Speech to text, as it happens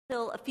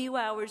till a few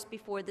hours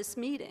before this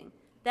meeting.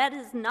 That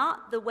is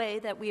not the way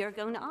that we are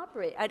going to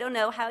operate. I don't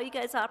know how you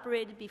guys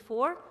operated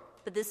before,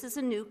 but this is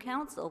a new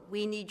council.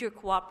 We need your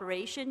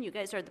cooperation. You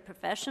guys are the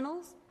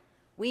professionals.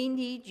 We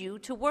need you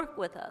to work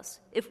with us.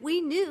 If we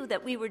knew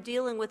that we were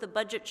dealing with a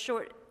budget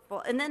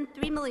shortfall, and then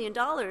 $3 million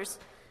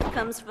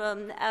comes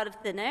from out of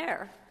thin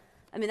air,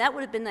 I mean, that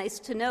would have been nice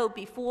to know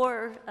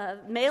before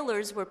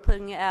mailers were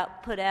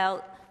put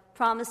out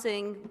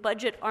promising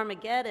budget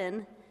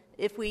Armageddon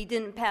if we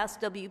didn't pass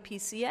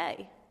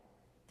WPCA.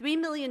 $3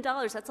 million,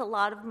 that's a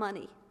lot of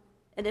money.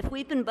 And if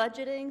we've been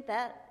budgeting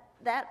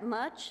that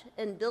much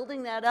and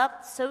building that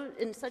up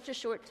in such a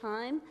short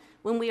time,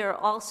 when we are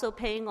also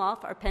paying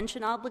off our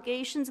pension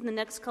obligations in the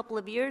next couple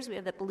of years, we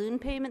have that balloon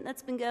payment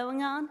that's been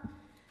going on.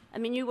 I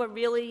mean, you are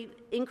really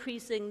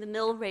increasing the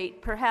mill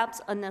rate, perhaps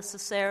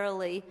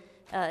unnecessarily,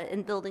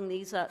 in building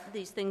these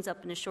things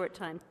up in a short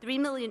time. $3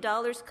 million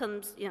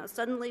comes,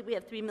 suddenly we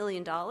have $3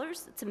 million.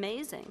 It's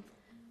amazing.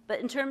 But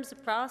in terms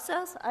of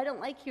process, I don't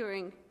like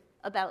hearing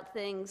about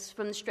things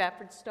from the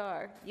Stratford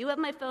Star. You have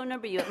my phone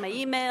number, you have my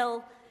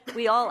email.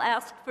 We all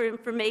asked for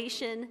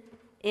information,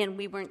 and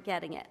we weren't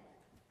getting it.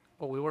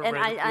 Well, we weren't. And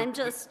ready. I'm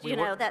just,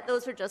 that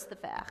those are just the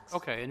facts.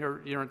 Okay, and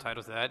you're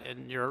entitled to that,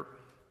 and you're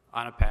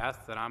on a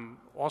path, and I'm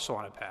also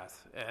on a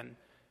path, and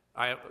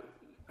I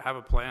have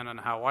a plan on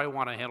how I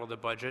want to handle the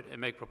budget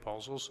and make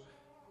proposals.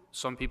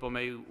 Some people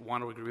may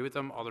want to agree with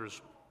them,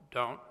 others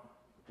don't.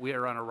 We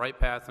are on a right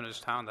path in this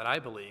town that I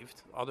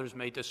believed. Others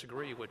may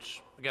disagree,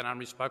 which, again, I'm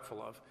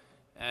respectful of.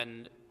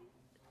 And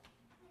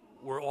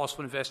we're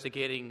also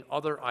investigating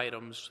other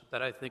items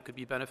that I think could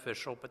be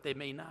beneficial, but they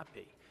may not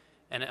be.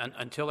 And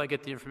until I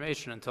get the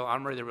information, until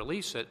I'm ready to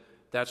release it,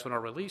 that's when I'll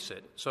release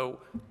it. So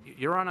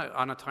you're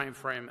on a time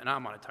frame, and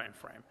I'm on a time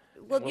frame.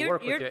 Well, we'll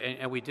work with you.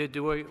 And we did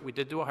do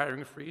a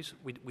hiring freeze.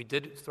 We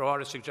did throw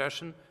out a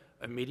suggestion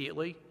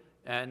immediately,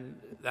 and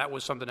that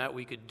was something that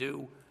we could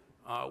do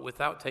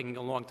without taking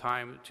a long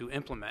time to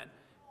implement.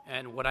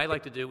 And what I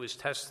like to do is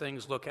test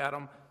things, look at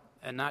them,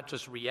 and not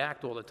just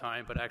react all the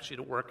time, but actually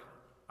to work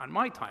on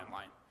my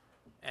timeline.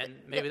 And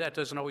maybe that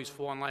doesn't always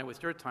fall in line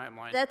with your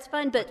timeline. That's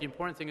fine, but the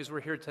important thing is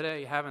we're here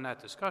today having that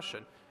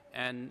discussion,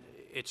 and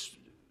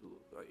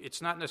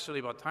it's not necessarily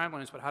about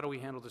timelines, but how do we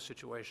handle the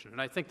situation?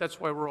 And I think that's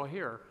why we're all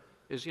here,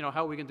 is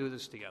how we can do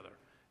this together.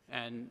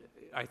 And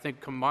I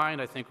think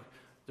combined,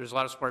 there's a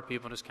lot of smart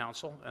people in this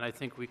council, and I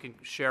think we can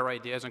share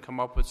ideas and come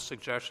up with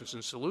suggestions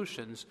and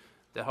solutions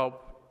to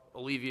help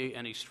alleviate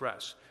any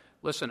stress.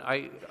 Listen,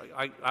 I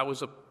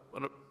was a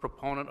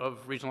proponent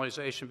of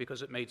regionalization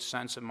because it made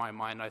sense in my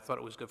mind, and I thought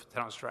it was good for the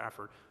town of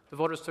Stratford. The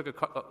voters took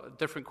a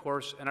different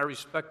course, and I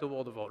respect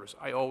all the voters.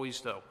 I always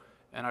do.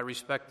 And I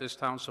respect this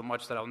town so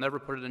much that I'll never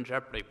put it in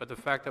jeopardy. But the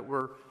fact that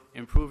we're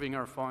improving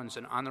our funds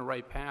and on the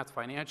right path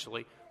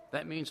financially,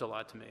 that means a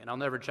lot to me. And I'll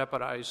never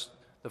jeopardize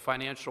the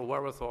financial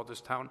wherewithal of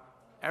this town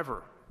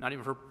ever,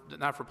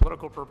 not for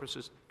political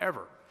purposes,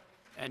 ever.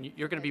 And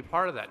you're going to be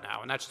part of that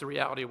now, and that's the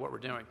reality of what we're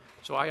doing.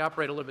 So I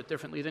operate a little bit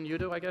differently than you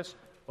do, I guess,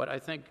 but I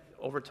think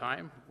over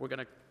time we're going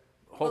to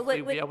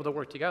hopefully be able to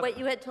work together. What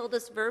you had told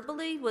us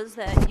verbally was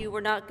that you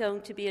were not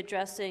going to be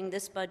addressing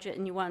this budget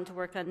and you wanted to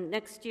work on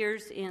next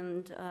year's,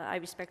 and I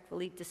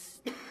respectfully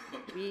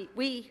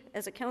we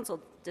as a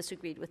council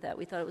disagreed with that.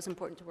 We thought it was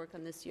important to work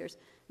on this year's.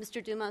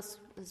 Mr. Dumas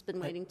has been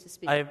waiting to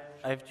speak. I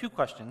have two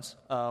questions.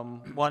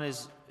 One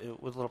is,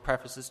 with a little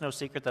preface, it's no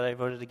secret that I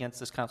voted against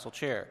this council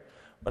chair.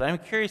 But I'm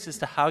curious as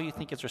to how you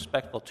think it's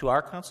respectful to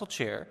our council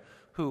chair,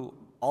 who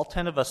all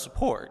 10 of us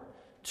support,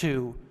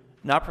 to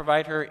not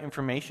provide her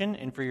information,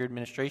 and for your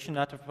administration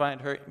not to provide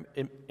her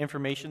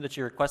information that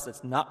she requests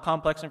that's not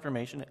complex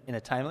information in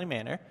a timely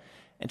manner,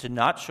 and to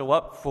not show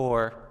up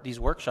for these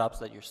workshops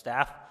that your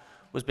staff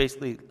was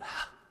basically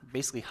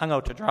hung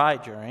out to dry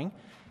during,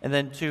 and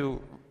then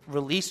to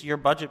release your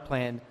budget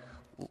plan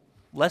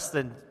less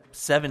than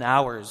 7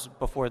 hours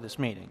before this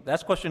meeting.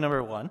 That's question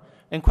number one.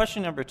 And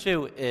question number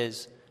two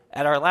is,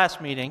 at our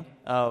last meeting,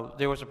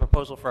 there was a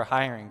proposal for a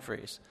hiring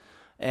freeze.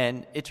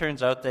 And it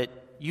turns out that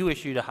you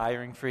issued a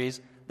hiring freeze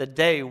the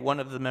day one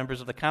of the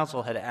members of the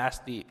council had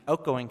asked the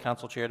outgoing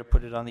council chair to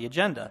put it on the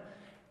agenda.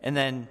 And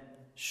then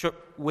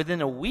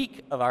within a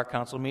week of our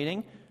council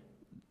meeting,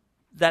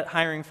 that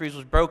hiring freeze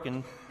was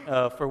broken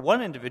for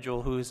one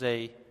individual who is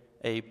a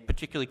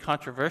particularly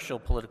controversial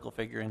political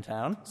figure in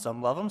town.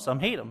 Some love him, some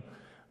hate him.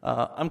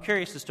 I'm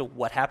curious as to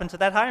what happened to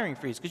that hiring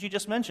freeze, because you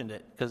just mentioned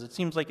it, because it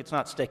seems like it's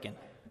not sticking.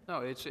 No,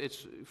 it's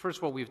first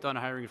of all, we've done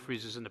hiring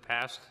freezes in the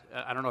past.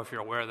 I don't know if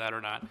you're aware of that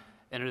or not.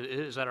 And it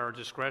is at our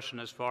discretion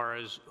as far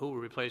as who we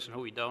replace and who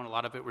we don't. A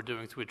lot of it we're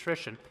doing through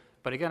attrition.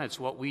 But again, it's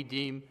what we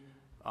deem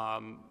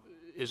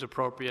is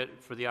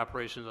appropriate for the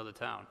operations of the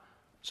town.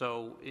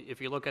 So if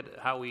you look at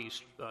how we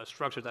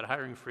structured that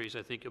hiring freeze,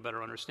 I think you'll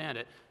better understand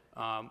it.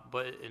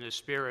 But in the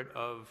spirit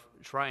of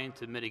trying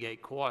to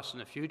mitigate costs in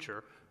the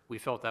future, we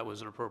felt that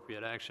was an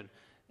appropriate action.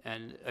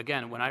 And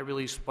again, when I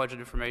release budget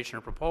information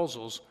or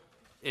proposals,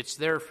 it's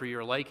there for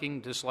your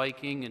liking,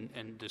 disliking,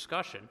 and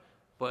discussion.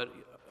 But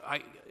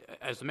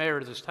as the mayor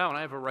of this town,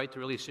 I have a right to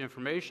release the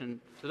information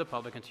to the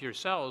public and to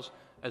yourselves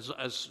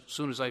as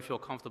soon as I feel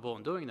comfortable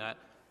in doing that,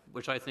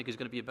 which I think is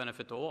going to be a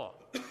benefit to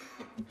all.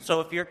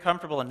 So if you're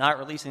comfortable in not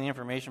releasing the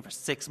information for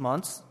 6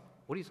 months,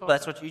 What are you talking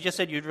that's about? what you just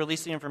said. You'd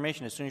release the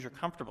information as soon as you're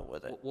comfortable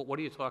with it. What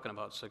are you talking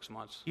about, 6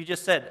 months? You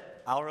just said,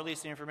 I'll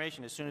release the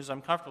information as soon as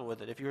I'm comfortable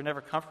with it. If you were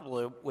never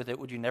comfortable with it,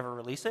 would you never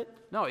release it?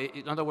 No,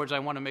 in other words, I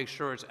want to make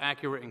sure it's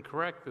accurate and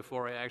correct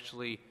before I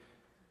actually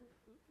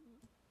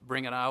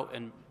bring it out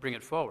and bring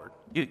it forward.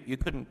 You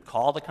couldn't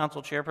call the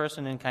council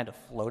chairperson and kind of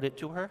float it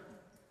to her?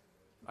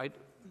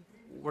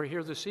 We're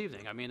here this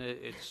evening. I mean,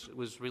 it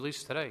was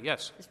released today,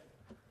 yes.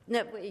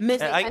 No,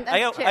 wait. I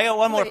got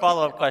one more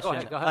follow-up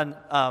question. Go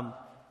ahead.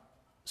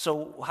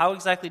 So how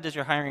exactly does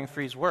your hiring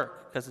freeze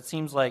work? Because it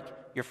seems like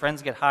your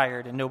friends get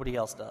hired and nobody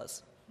else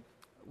does.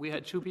 We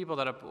had 2 people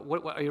that,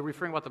 what are you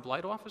referring about the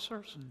blight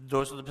officers?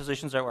 Those are the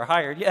positions that were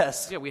hired,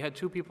 yes. Yeah, we had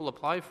 2 people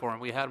apply for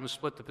them. We had them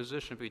split the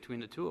position between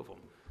the 2 of them.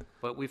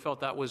 But we felt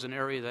that was an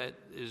area that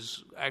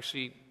is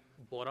actually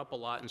brought up a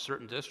lot in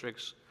certain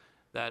districts,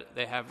 that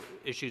they have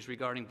issues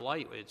regarding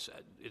blight.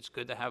 It's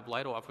good to have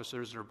blight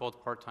officers that are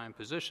both part-time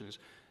positions.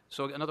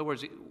 So in other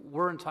words,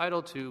 we're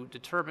entitled to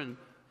determine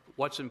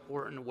what's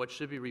important, what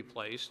should be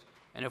replaced,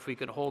 and if we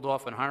can hold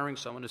off on hiring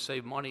someone to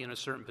save money in a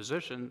certain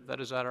position,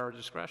 that is at our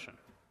discretion.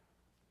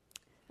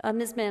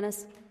 Ms.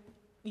 Manis.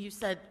 You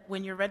said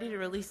when you're ready to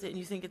release it and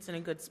you think it's in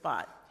a good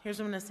spot. Here's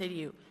what I'm going to say to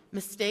you.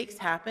 Mistakes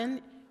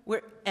happen,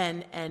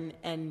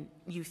 and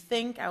you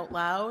think out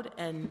loud,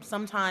 and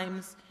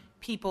sometimes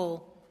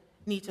people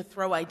need to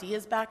throw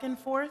ideas back and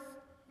forth.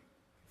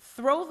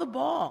 Throw the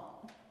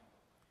ball.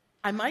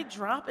 I might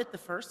drop it the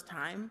first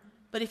time,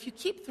 but if you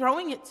keep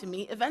throwing it to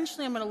me,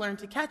 eventually I'm going to learn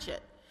to catch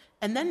it.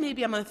 And then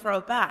maybe I'm going to throw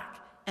it back.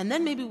 And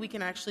then maybe we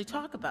can actually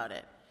talk about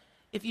it.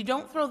 If you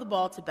don't throw the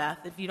ball to Beth,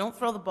 if you don't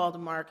throw the ball to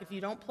Mark, if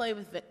you don't play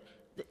with it,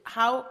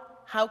 how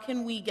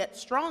can we get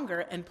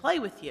stronger and play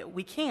with you?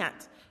 We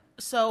can't.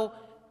 So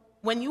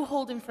when you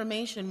hold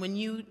information, when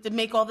you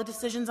make all the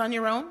decisions on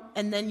your own,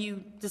 and then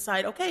you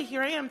decide, okay,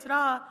 here I am,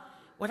 ta-da,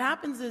 what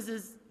happens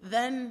is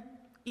then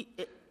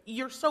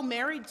you're so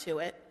married to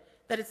it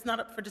that it's not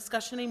up for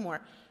discussion anymore.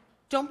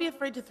 Don't be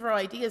afraid to throw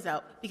ideas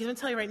out, because I'm going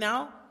to tell you right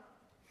now,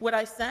 what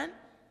I sent,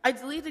 I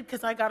deleted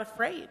because I got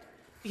afraid.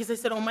 Because I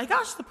said, oh my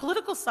gosh, the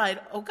political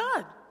side, oh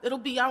God, it'll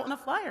be out in a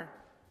flyer.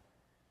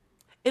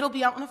 It'll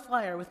be out in a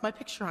flyer with my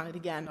picture on it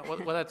again. No,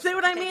 well, see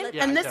what I mean?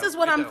 Yeah, and this is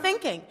what I I'm do.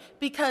 thinking,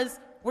 because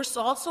we're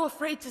all so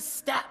afraid to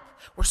step.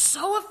 We're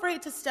so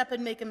afraid to step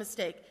and make a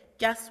mistake.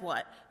 Guess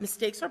what?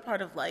 Mistakes are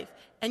part of life,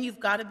 and you've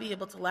got to be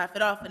able to laugh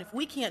it off. And if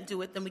we can't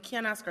do it, then we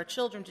can't ask our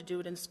children to do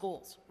it in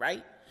schools,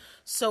 right?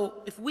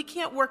 So if we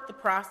can't work the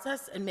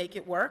process and make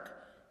it work,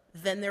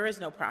 then there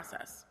is no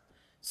process.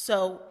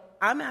 So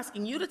I'm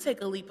asking you to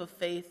take a leap of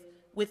faith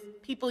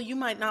with people you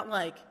might not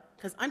like,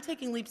 because I'm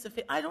taking leaps of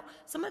faith.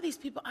 Some of these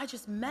people I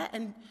just met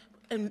and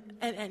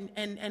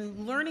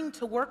learning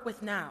to work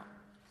with now.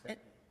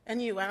 And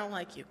you, I don't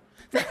like you.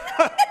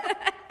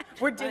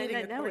 We're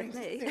dating according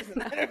to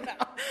Susan. I don't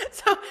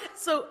know.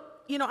 So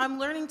I'm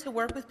learning to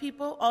work with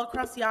people all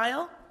across the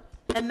aisle,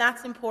 and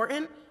that's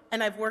important.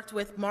 And I've worked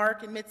with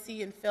Mark and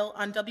Mitzi and Phil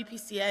on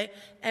WPCA,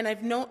 and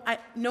I've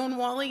known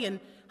Wally and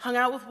hung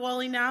out with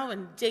Wally now,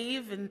 and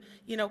Dave and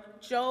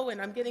Joe,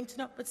 and I'm getting to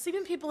know. But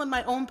even people in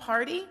my own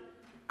party,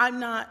 I'm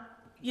not.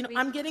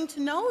 I'm getting to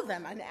know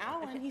them. And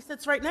Alan, he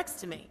sits right next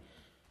to me.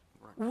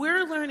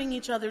 We're learning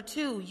each other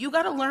too. You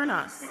got to learn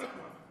us.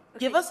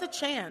 Give us a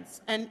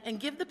chance, and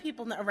give the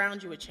people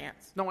around you a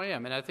chance. No, I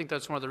am, and I think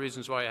that's one of the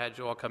reasons why I had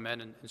you all come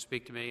in and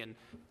speak to me and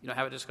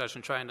have a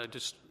discussion, trying to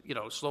just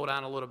slow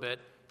down a little bit,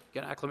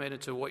 get acclimated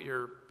to what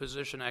your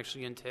position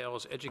actually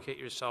entails, educate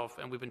yourself,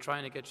 and we've been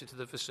trying to get you to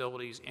the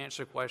facilities,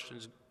 answer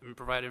questions, and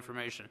provide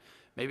information.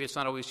 Maybe it's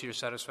not always to your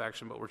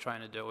satisfaction, but we're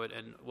trying to do it,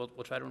 and we'll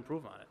try to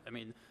improve on it. I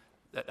mean,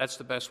 that's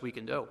the best we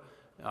can do.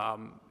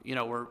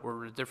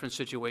 We're in a different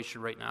situation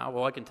right now.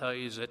 All I can tell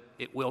you is that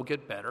it will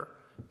get better.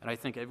 And I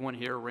think everyone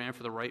here ran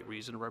for the right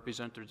reason to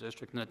represent their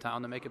district and the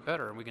town to make it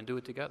better, and we can do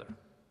it together.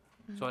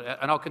 Mm-hmm. So,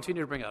 and I'll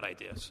continue to bring out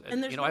ideas.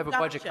 And there's I have a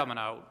budget coming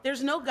out.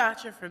 There's no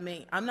gotcha for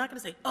me. I'm not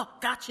going to say, oh,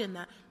 gotcha in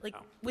that.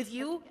 With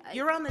you,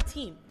 you're on the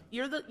team.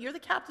 You're the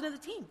captain of the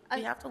team.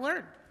 You have to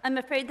learn. I'm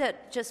afraid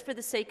that just for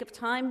the sake of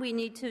time, we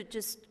need to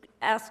just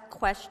ask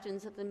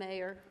questions of the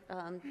mayor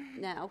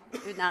now.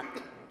 Not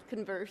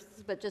converse,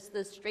 but just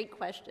the straight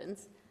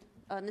questions.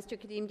 Mr.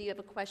 Kadim, do you have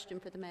a question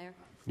for the mayor?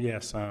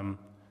 Yes.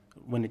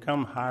 When it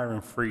comes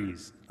hiring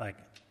freeze,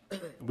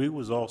 we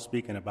was all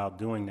speaking about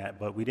doing that,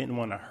 but we didn't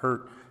want to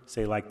hurt,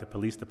 say, like the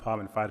police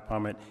department, fire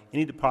department,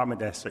 any department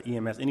that's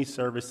EMS, any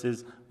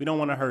services. We don't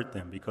want to hurt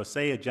them, because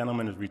say a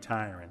gentleman is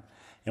retiring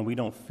and we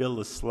don't fill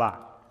the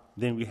slot,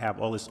 then we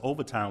have all this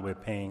overtime we're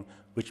paying,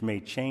 which may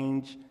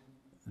change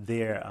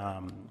their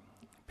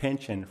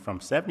pension from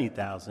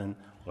 $70,000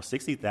 or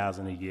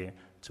 $60,000 a year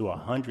to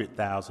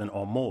 $100,000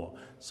 or more.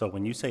 So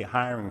when you say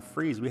hiring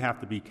freeze, we have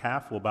to be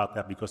careful about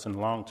that, because in the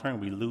long term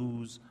we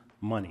lose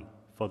money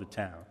for the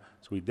town.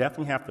 So we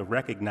definitely have to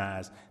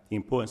recognize the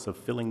importance of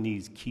filling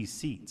these key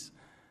seats,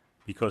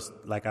 because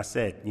like I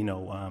said,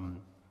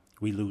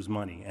 we lose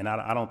money. And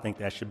I don't think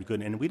that should be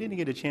good. And we didn't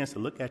get a chance to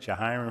look at your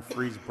hiring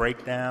freeze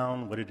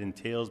breakdown, what it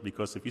entails,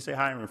 because if you say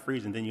hiring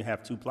freeze and then you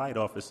have 2 plight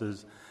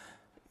officers,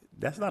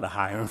 that's not a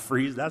hiring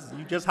freeze.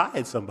 You just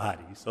hired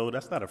somebody. So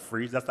that's not a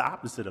freeze. That's the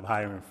opposite of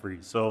hiring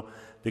freeze. So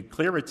the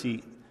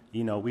clarity,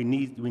 we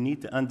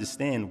need to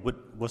understand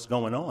what's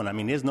going on. I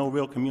mean, there's no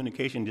real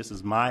communication. This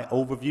is my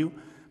overview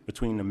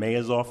between the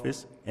mayor's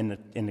office and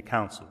the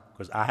council,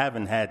 because I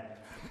haven't had,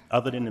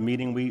 other than the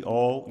meeting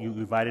you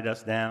invited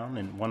us down,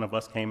 and one of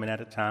us came in at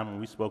a time when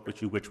we spoke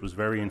with you, which was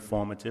very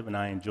informative, and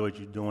I enjoyed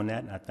you doing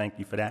that, and I thank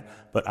you for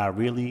that. But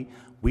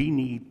we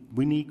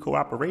need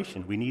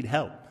cooperation. We need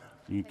help.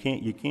 You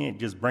can't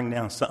just bring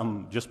down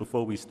something just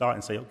before we start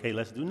and say, okay,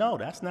 let's do. No,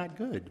 that's not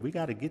good. We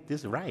got to get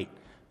this right.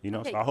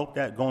 Okay. So I hope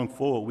that going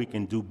forward we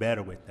can do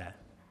better with that.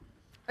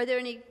 Are there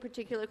any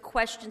particular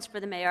questions for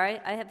the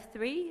mayor? I have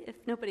 3, if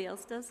nobody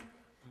else does.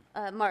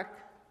 Mark?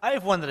 I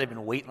have one that I've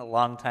been waiting a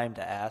long time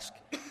to ask.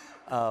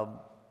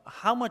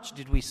 How much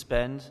did we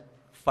spend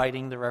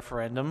fighting the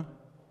referendum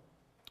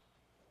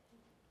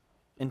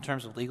in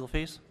terms of legal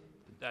fees?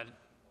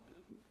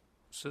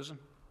 Susan,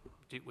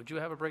 would you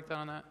have a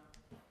breakdown on that?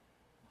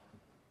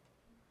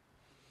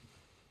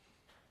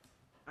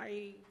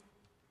 I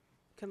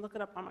can look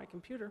it up on my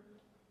computer,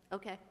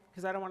 Okay.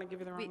 because I don't want to give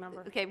you the wrong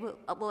number. Okay,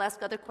 we'll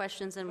ask other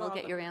questions and we'll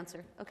get your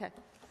answer. Okay.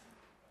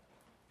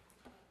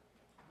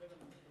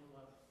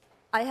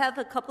 I have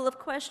a couple of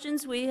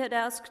questions. We had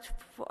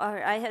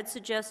I had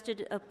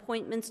suggested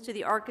appointments to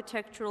the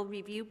Architectural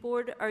Review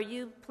Board. Are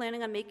you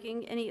planning on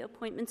making any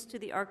appointments to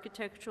the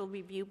Architectural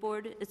Review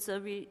Board? It's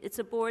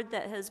a board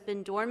that has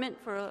been dormant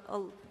for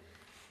a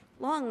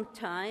long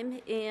time,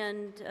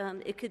 and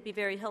it could be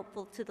very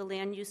helpful to the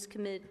land use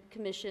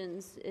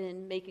commissions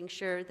in making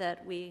sure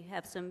that we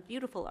have some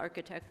beautiful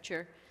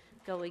architecture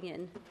going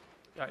in.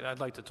 I'd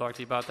like to talk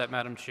to you about that,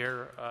 Madam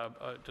Chair,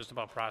 just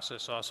about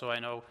process also. I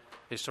know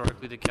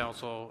historically the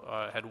council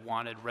had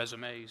wanted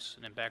resumes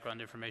and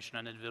background information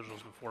on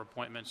individuals before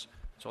appointments,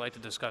 so I'd like to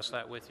discuss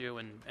that with you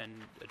and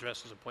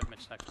address those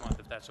appointments next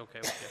month, if that's okay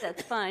with you.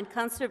 That's fine.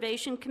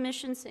 Conservation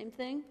Commission, same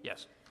thing?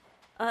 Yes.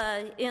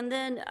 And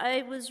then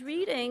I was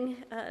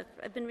reading,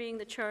 I've been reading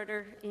the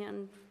charter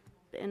and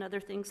other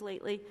things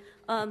lately.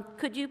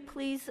 Could you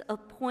please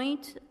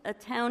appoint a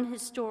town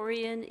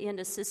historian and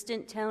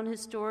assistant town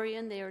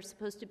historian? They are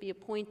supposed to be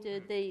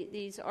appointed.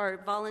 These are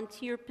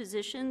volunteer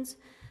positions,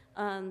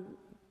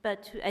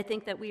 but I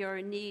think that we are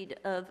in need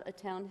of a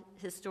town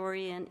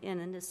historian and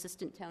an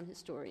assistant town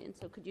historian.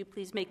 So could you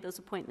please make those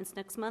appointments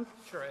next month?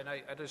 Sure, and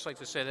I'd just like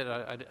to say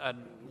that I'd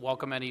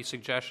welcome any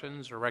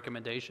suggestions or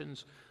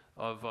recommendations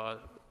of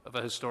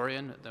a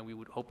historian. Then we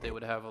would hope they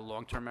would have a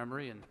long-term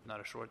memory and not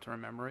a short-term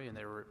memory, and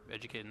they were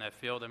educated in that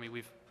field. I mean,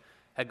 we've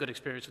had good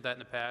experience with that in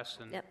the past,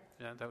 and Yep.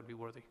 Yeah, that would be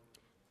worthy.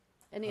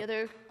 Any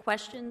other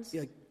questions?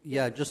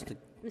 Yeah, just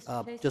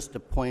to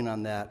point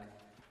on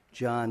that,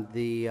 John,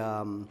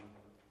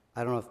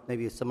 I don't know if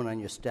maybe someone on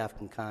your staff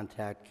can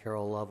contact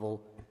Carol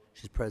Lovell.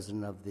 She's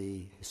president of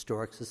the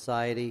Historic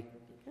Society.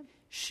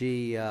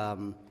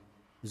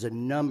 There's a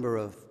number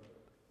of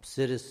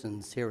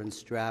citizens here in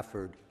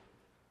Stratford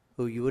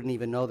who you wouldn't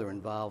even know they're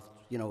involved,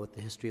 with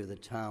the history of the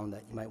town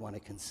that you might want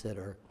to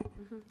consider.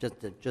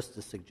 Just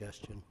a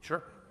suggestion.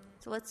 Sure.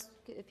 So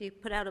if you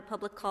put out a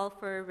public call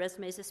for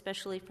resumes,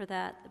 especially for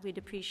that, we'd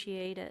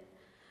appreciate it.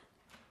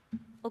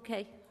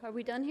 Okay, are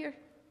we done here?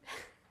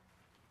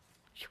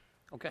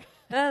 Okay.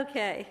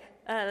 Okay,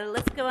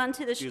 let's go on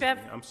to the Excuse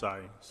Stratford. me, I'm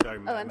sorry,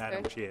 I'm Madam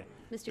sorry. Chair.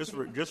 Mr.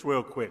 Kennedy. Just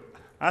real quick.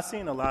 I've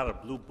seen a lot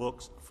of blue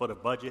books for the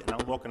budget, and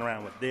I'm walking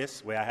around with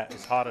this, where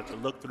it's harder to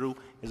look through.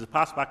 Is it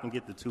possible I can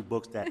get the 2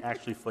 books that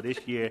actually for this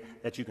year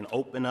that you can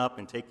open up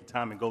and take the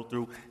time and go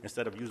through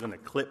instead of using a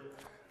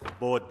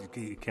clipboard?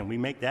 Can we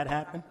make that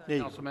happen?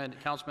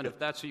 Councilman, if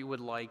that's what you would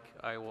like,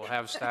 I will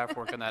have staff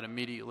work on that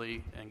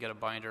immediately and get a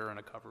binder and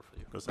a cover for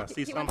you. Because I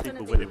see some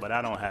people with it, but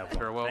I don't have one.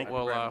 Sure, Thank you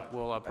very much.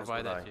 we'll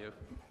provide that to you.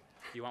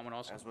 You want one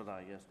also? That's what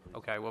yes, please.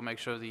 Okay, we'll make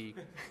sure the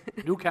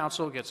new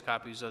council gets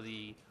copies of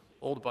the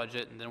old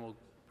budget, and then we'll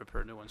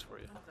prepare new ones for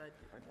you.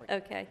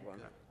 Okay,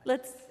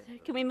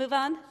 can we move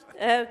on?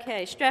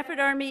 Okay, Stratford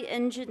Army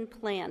Engine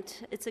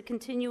Plant. It's a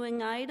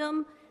continuing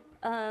item.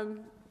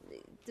 Move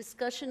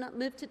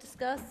to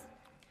discuss?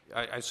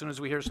 As soon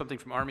as we hear something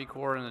from Army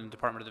Corps and the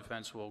Department of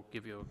Defense, we'll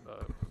give you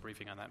a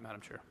briefing on that,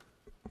 Madam Chair.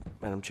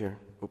 Madam Chair,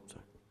 oops,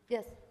 sorry.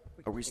 Yes.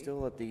 Are we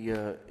still at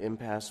the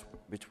impasse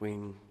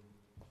between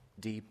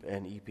DEEP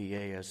and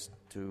EPA as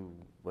to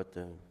what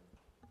the,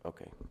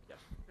 okay. Yes.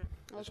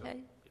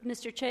 Okay.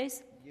 Mr.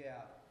 Chase? Yeah,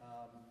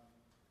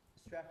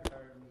 Stratford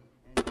Army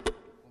Engine Plant.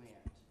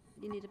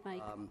 You need a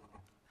mic.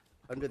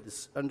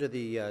 Under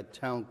the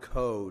town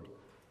code,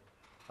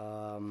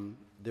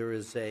 there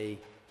is a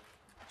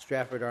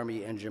Stratford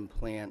Army Engine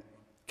Plant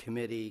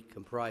committee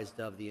comprised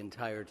of the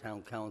entire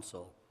town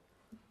council.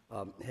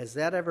 Has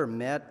that ever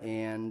met,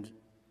 and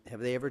have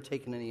they ever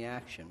taken any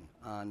action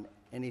on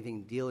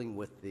anything dealing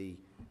with the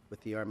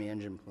Army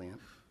Engine Plant?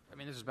 I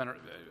mean, this has been,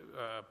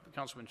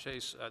 Councilman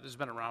Chase, this has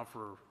been around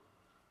for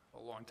a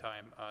long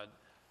time.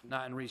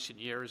 Not in recent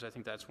years. I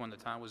think that's when the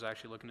town was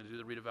actually looking to do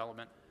the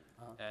redevelopment,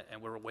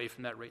 and we're away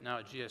from that right now.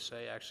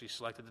 GSA actually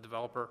selected the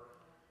developer.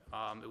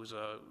 It was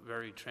a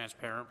very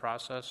transparent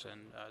process,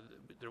 and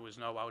there was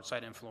no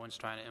outside influence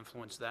trying to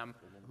influence them.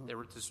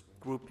 This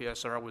group,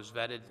 PSR, was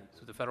vetted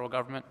through the federal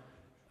government.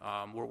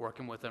 We're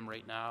working with them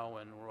right now,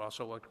 and we're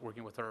also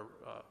working with our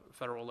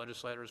federal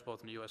legislators,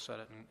 both in the U.S.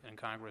 Senate and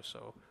Congress.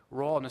 So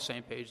we're all on the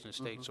same page in the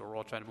state, so we're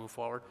all trying to move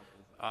forward.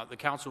 The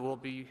council will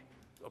be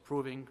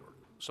approving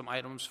some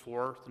items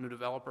for the new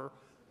developer,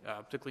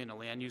 particularly in the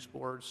land use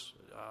boards,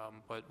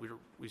 but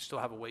we still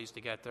have a ways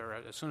to get there.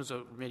 As soon as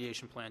the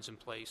remediation plan's in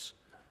place,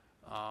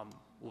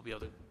 we'll be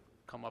able to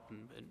come up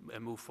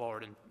and move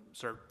forward and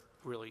start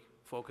really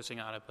focusing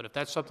on it. But if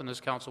that's something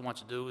this council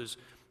wants to do, is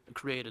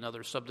create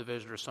another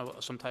subdivision or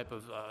some type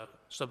of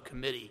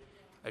subcommittee,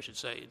 I should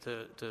say,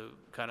 to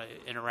kind of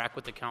interact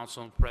with the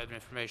council and provide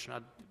information,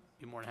 I'd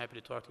be more than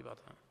happy to talk to you about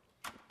that.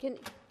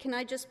 Can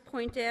I just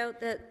point out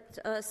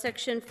that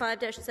Section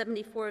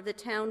 5-74 of the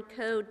Town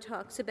Code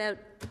talks about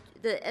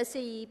the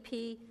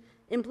SAEP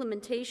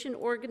Implementation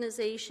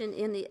Organization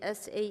and the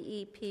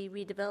SAEP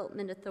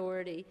Redevelopment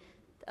Authority.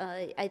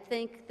 I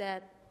think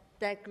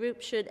that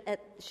group should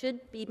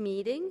be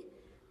meeting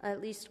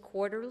at least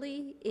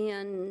quarterly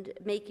and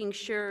making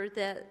sure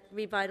that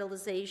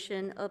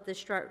revitalization of the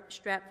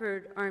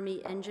Stratford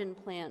Army Engine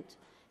Plant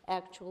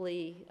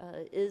actually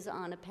is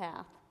on a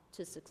path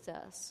to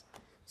success.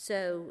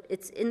 So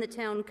it's in the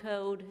town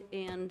code,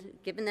 and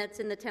given that's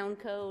in the town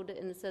code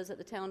and it says that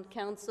the town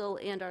council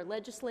and our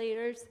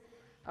legislators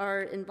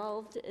are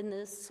involved in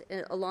this,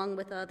 along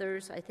with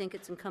others, I think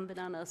it's incumbent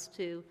on us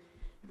to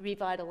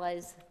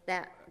revitalize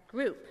that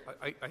group.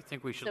 I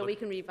think we should so we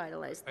can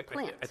revitalize the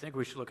plant. I think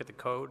we should look at the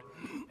code,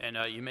 and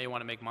you may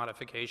want to make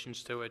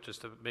modifications to it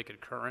just to make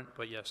it current,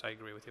 but yes, I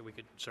agree with you. We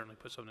could certainly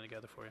put something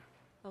together for you.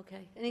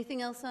 Okay.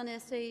 Anything else on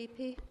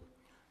SAEP?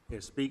 Yeah,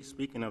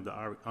 speaking of the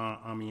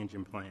Army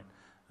Engine Plant,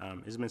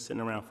 it's been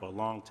sitting around for a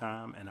long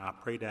time, and I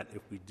pray that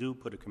if we do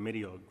put a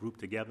committee or a group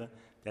together,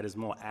 that is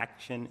more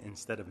action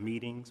instead of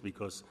meetings,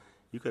 because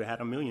you could have had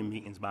a million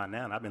meetings by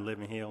now, and I've been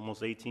living here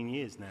almost 18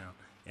 years now,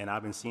 and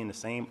I've been seeing the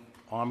same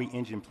Army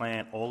Engine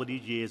Plant all of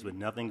these years with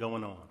nothing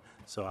going on.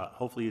 So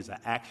hopefully it's an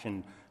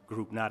action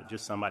group, not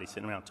just somebody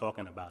sitting around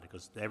talking about it,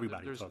 because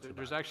everybody talks about it.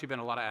 There's actually been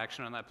a lot of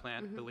action on that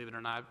plan, believe it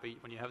or not, but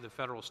when you have the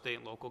federal, state,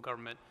 and local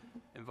government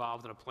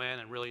involved in a plan,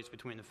 and really it's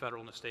between the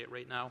federal and the state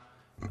right now,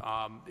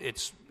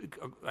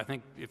 I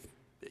think if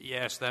you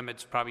ask them,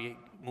 it's probably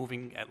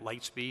moving at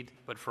light speed,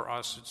 but for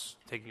us, it's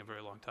taking a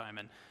very long time.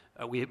 And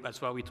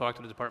that's why we talk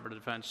to the Department of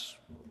Defense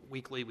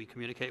weekly. We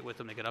communicate with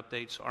them. They get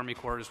updates. Army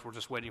Corps, we're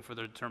just waiting for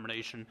their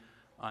determination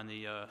on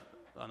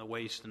the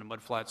waste and the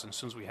mud flats. And as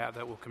soon as we have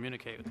that, we'll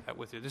communicate that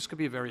with you. This could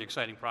be a very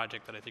exciting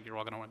project that I think you're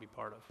all going to want to be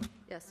part of.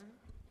 Yes.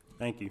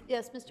 Thank you.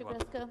 Yes, Mr.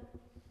 Gresco?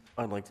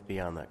 I'd like to be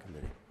on that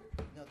committee.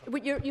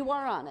 You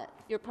are on it.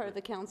 You're part of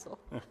the council.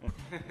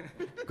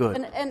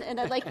 Good. And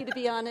I'd like you to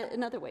be on it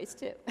in other ways,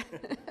 too.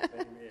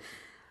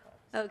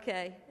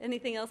 Okay.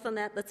 Anything else on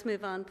that? Let's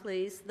move on,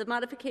 please. The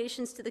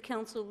modifications to the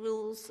council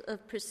rules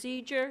of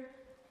procedure.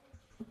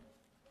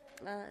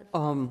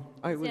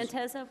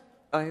 Santezo?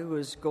 I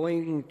was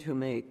going to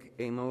make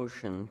a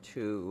motion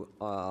to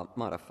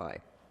modify.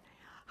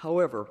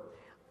 However,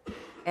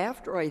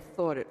 after I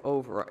thought it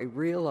over, I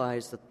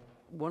realized that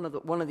one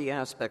of the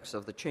aspects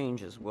of the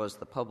changes was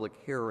the public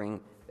hearing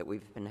that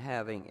we've been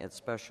having at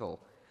special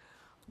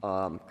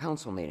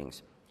council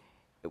meetings,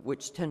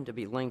 which tend to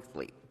be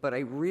lengthy. But I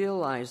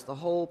realized the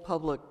whole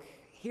public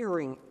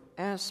hearing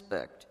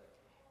aspect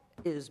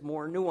is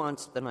more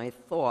nuanced than I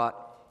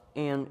thought,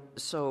 and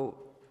so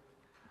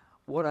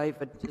what I've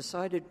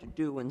decided to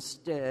do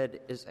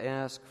instead is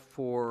ask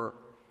for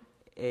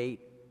a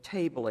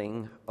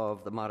tabling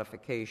of the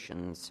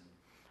modifications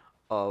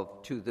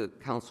to the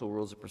council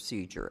rules of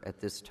procedure at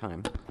this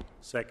time.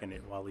 Second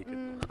it while we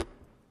could.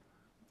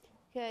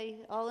 Okay.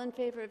 All in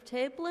favor of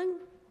tabling?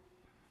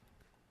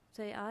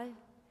 Say aye.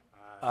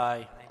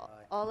 Aye.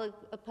 All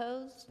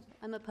opposed?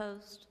 I'm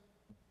opposed.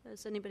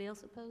 Is anybody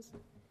else opposed?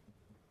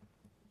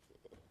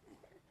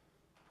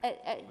 Yeah.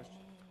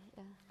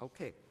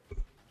 Okay.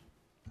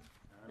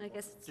 I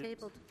guess it's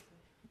tabled.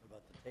 What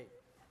about the tape?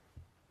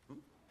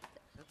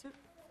 That's it.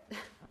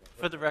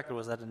 For the record,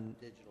 was that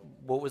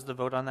what was the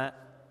vote on that?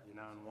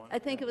 I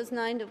think it was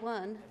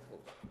 9-1.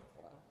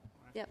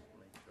 Yep.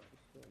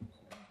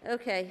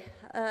 Okay.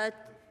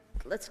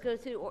 Let's go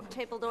through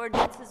tabled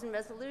ordinances and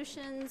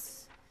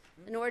resolutions.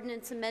 An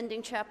ordinance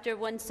amending Chapter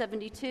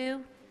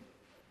 172.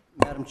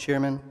 Madam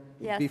Chairman?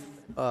 Yes.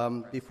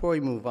 Before we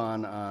move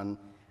on,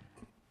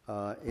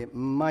 it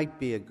might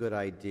be a good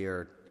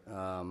idea,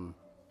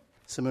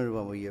 similar to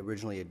when we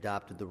originally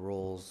adopted the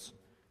rules,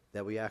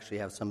 that we actually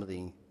have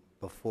something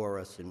before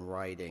us in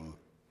writing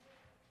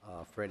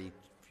for any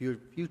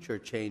future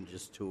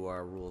changes to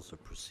our rules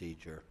of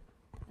procedure.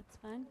 That's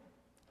fine.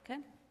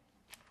 Okay.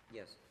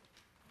 Yes.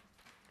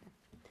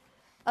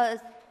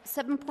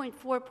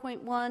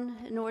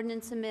 7.4.1, an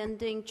ordinance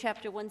amending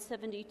Chapter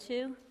 172.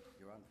 You're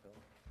on, Phil.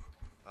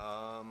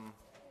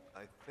 I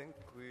I think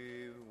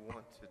we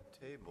want to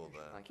table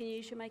that. Can you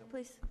use your mic,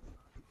 please?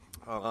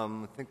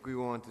 I think we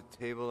want to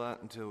table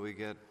that until we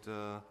get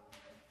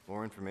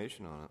more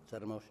information on it. Is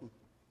that a motion?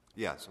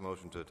 Yes, a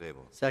motion to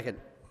table. Second.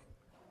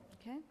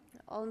 Okay.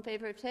 All in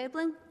favor of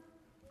tabling?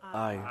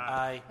 Aye.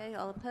 Aye. Okay,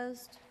 all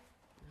opposed?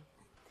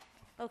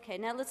 Okay,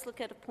 now let's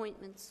look at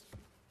appointments.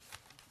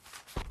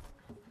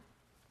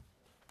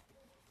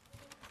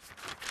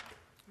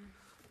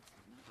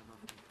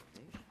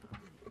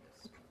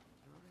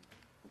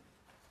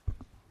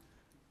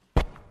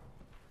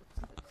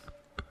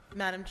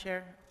 Madam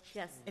Chair,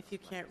 Yes. if you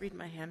can't read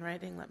my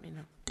handwriting, let me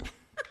know.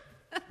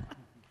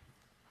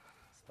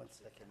 One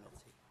second, let's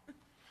see.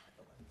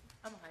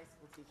 I'm a high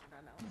school teacher,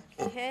 not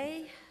elementary.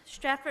 Okay,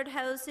 Stratford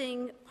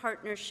Housing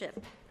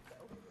Partnership.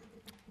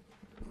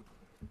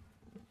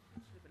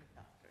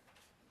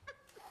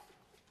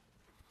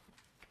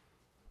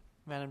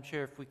 Madam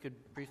Chair, if we could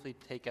briefly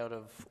take out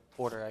of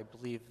order, I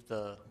believe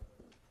the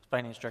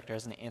Finance Director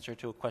has an answer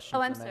to a question. Oh,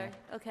 from I'm the mayor.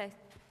 sorry. Okay.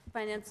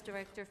 Finance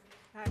Director.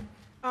 Hi.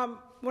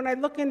 When I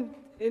look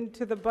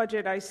into the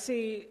budget, I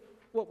see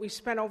what we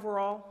spent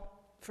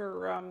overall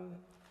for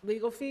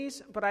legal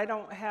fees, but I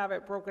don't have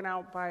it broken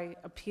out by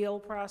appeal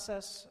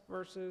process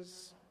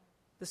versus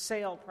the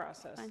sale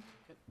process. Fine.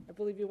 I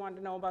believe you wanted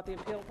to know about the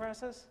appeal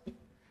process?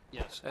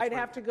 Yes. I'd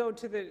have to go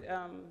to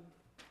the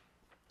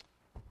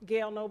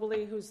Gail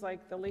Nobley, who's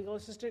like the legal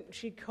assistant.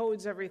 She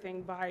codes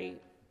everything by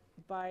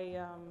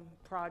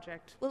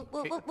project.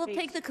 We'll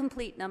take the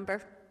complete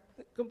number.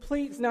 The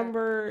complete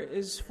number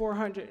is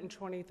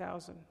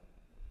 420,000.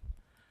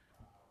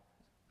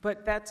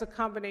 But that's a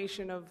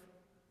combination of,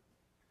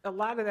 a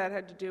lot of that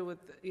had to do with,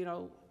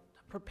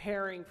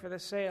 preparing for the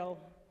sale,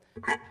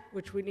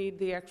 which we need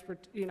the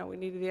we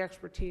needed the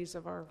expertise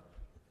of our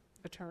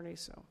attorneys,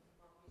 so.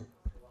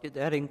 Did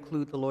that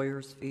include the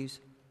lawyer's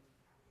fees?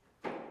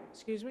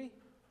 Excuse me?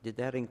 Did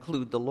that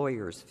include the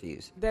lawyer's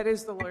fees? That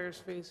is the lawyer's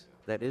fees.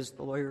 That is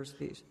the lawyer's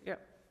fees?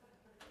 Yep.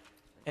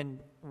 And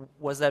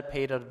was that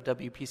paid out of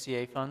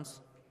WPCA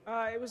funds?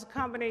 It was a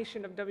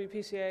combination of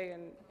WPCA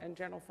and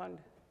general fund.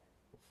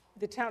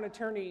 The town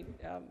attorney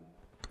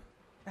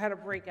had a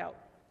breakout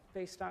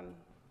based on,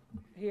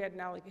 he had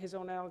his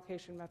own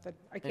allocation method.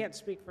 I can't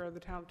speak for the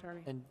town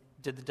attorney. And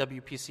did the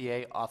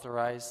WPCA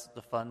authorize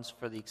the funds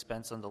for the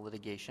expense on the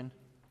litigation?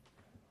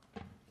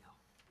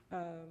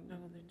 No,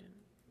 they didn't.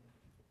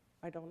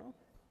 I don't know.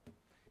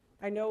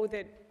 I know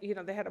that,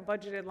 they had a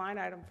budgeted line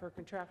item for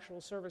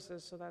contractual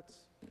services, so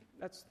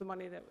that's the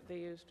money that they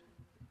used.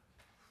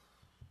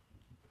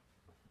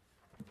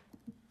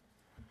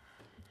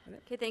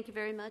 Okay, thank you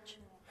very much.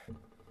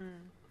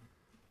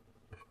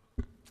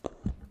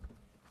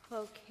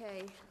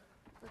 Okay,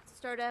 let's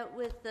start out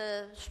with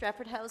the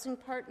Stratford Housing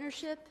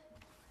Partnership.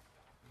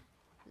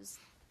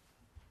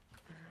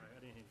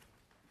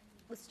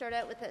 Let's start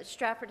out with the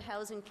Stratford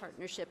Housing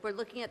Partnership. We're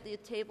looking at the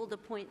tabled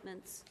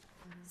appointments,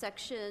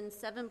 section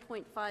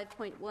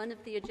 7.5.1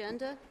 of the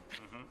agenda.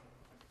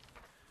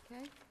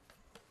 Okay.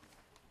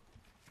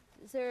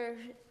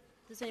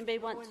 Does anybody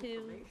want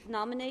to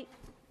nominate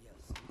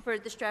for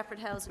the Stratford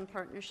Housing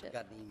Partnership?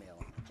 Got an email.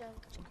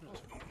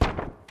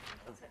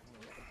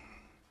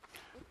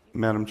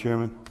 Madam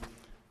Chairman?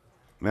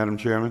 Madam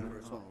Chairman?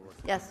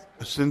 Yes.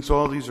 Since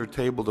all these are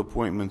tabled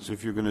appointments,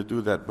 if you're going to do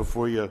that,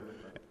 before you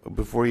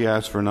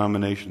ask for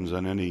nominations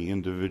on any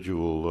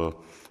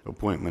individual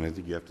appointment, I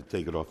think you have to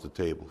take it off the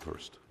table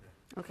first.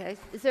 Okay.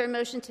 Is there a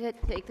motion to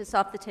take this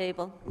off the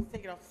table?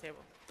 Take it off the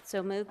table.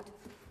 So moved.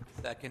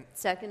 Second.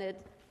 Seconded.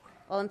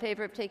 All in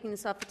favor of taking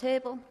this off the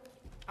table?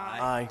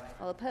 Aye.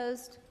 All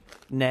opposed?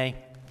 Nay.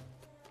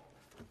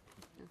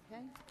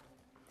 Okay.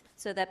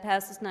 So that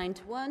passes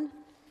 9-1.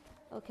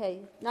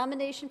 Okay.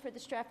 Nomination for the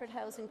Stratford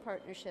Housing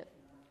Partnership.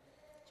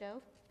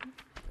 Joe?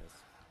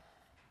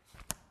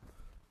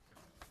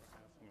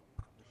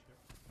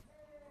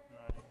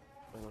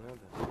 I don't have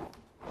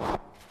that.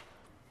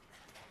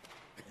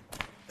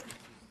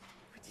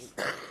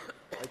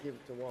 I give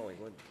it to Wally.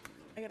 What,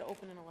 I gotta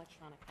open an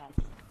electronic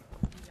copy.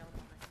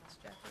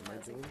 am I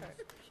doing that?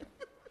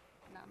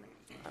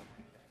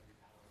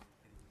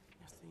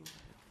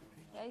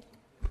 Okay.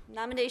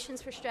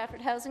 Nominations for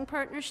Stratford Housing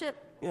Partnership?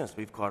 Yes,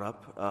 we've caught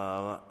up.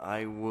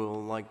 I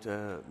will like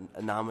to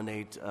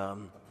nominate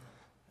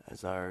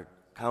as our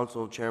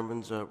council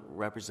chairman's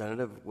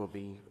representative will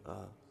be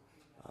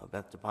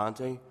Beth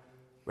DePonte.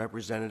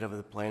 Representative of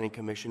the Planning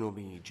Commission will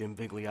be Jim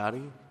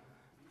Vigliotti.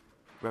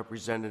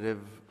 Representative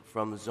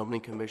from the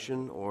Zoning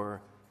Commission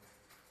or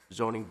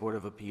Zoning Board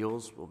of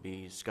Appeals will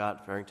be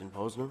Scott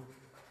Farrington-Posner.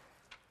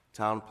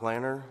 Town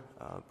Planner,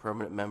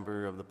 permanent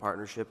member of the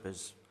partnership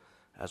is,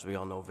 as we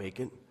all know,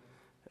 vacant.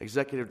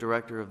 Executive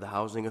Director of the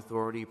Housing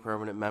Authority,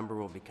 permanent member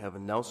will be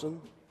Kevin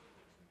Nelson.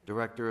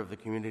 Director of the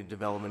Community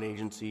Development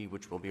Agency,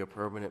 which will be a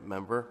permanent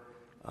member,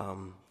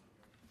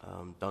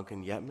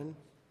 Duncan Yetman.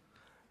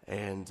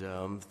 And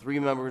 3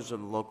 members of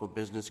the local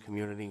business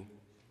community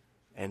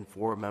and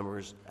 4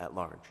 members at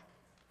large.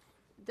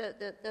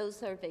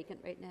 Those are vacant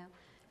right now.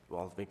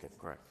 All vacant,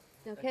 correct.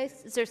 Okay.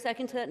 Is there a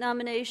second to that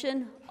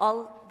nomination?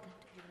 All.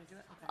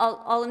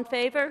 All in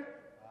favor?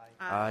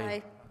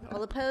 Aye.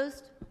 All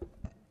opposed?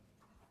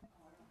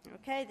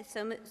 Okay,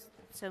 so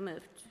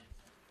moved.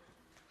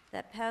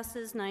 That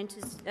passes 10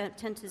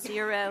 to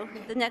 0.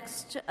 The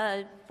next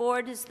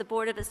board is the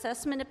Board of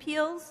Assessment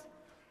Appeals.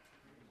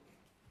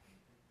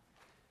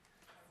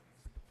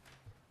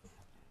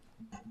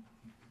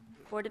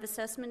 Board of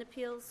Assessment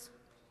Appeals.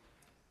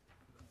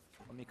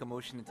 I'll make a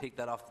motion to take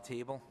that off the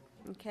table.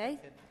 Okay,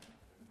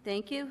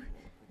 thank you.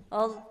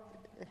 All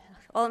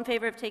in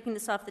favor of taking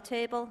this off the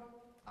table?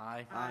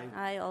 Aye.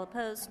 Aye, all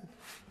opposed?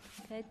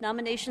 Okay,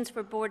 nominations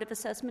for Board of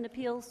Assessment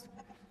Appeals?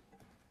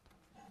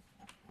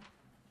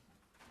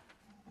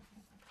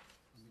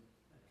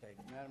 Okay,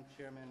 Madam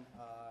Chairman,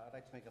 I'd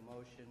like to make a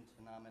motion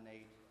to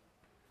nominate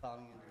the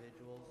following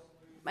individuals.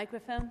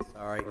 Microphone?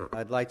 Sorry,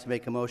 I'd like to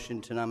make a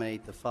motion to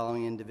nominate the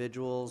following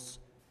individuals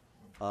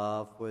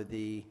for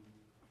the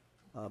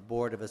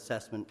Board of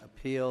Assessment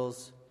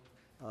Appeals,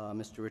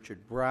 Mr.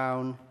 Richard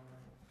Brown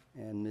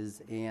and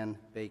Ms. Ann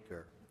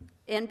Baker.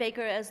 Ann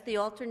Baker as the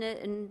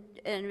alternate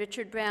and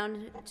Richard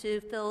Brown to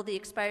fill the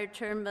expired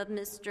term of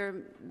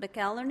Mr.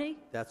 McAlerney?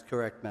 That's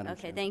correct, Madam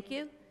Okay, Chairman. thank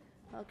you.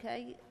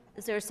 Okay,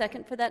 is there a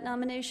second for that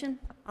nomination?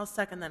 I'll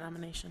second that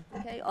nomination.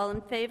 Okay, all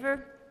in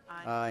favor?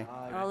 Aye.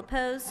 All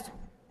opposed?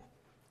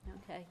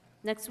 Okay.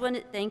 Next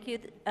one, thank you.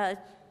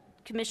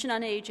 Commission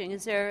on Aging,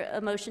 is there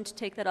a motion to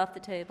take that off the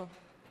table?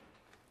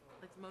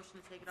 Like the motion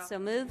to take it off. So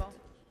moved.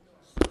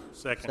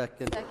 Second.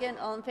 Second,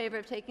 all in favor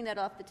of taking that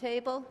off the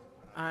table?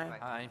 Aye.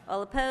 Aye.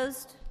 All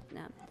opposed?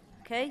 No.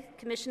 Okay,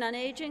 Commission on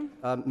Aging?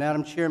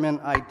 Madam Chairman,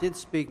 I did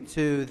speak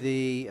to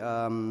the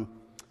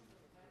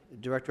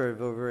Director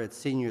over at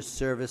Senior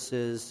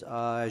Services.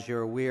 As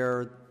you're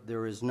aware,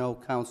 there is no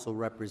council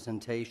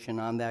representation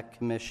on that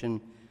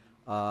commission.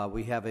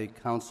 We have a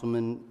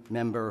councilman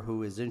member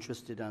who is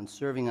interested in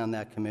serving on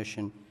that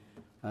commission.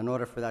 In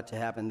order for that to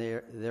happen,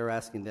 they're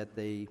asking that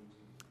they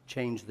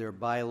change their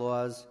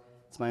bylaws.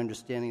 It's my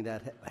understanding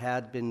that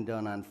had been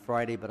done on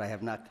Friday, but I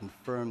have not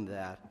confirmed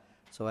that.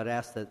 So I'd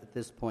ask that at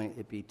this point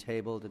it be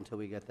tabled until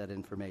we get that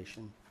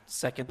information.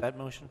 Second that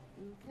motion.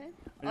 Okay.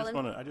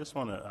 I just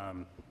want a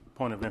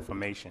point of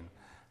information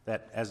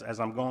that as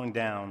I'm going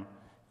down,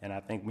 and I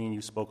think me and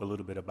you spoke a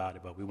little bit about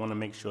it, but we want to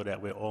make sure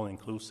that we're all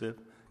inclusive.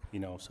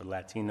 So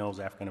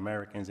Latinos, African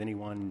Americans,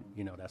 anyone,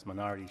 that's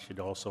minority should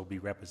also be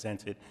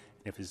represented.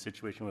 If it's a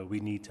situation where we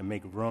need to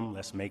make room,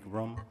 let's make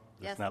room.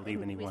 Let's not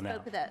leave anyone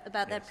out. We spoke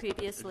about that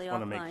previously offline. I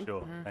just want to make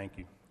sure. Thank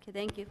you. Okay,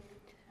 thank you.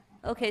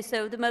 Okay,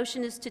 so the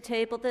motion is to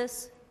table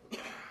this.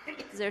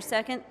 Is there a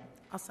second?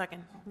 I'll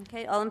second.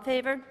 Okay, all in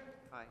favor?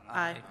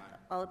 Aye.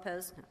 All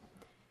opposed?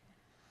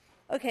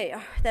 No. Okay,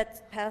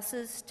 that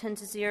passes 10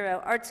 to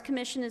 0. Arts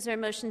Commission, is there a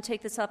motion to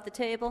take this off the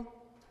table?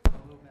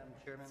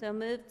 So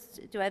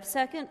moved. Do I have a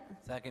second?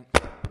 Second.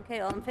 Okay,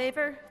 all in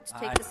favor to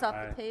take Aye. this off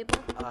the table?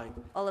 Aye.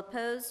 All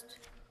opposed?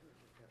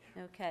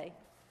 Okay.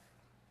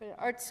 For the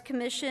Arts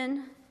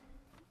Commission,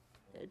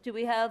 do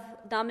we have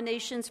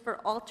nominations for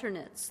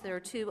alternates? There are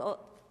two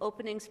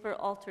openings for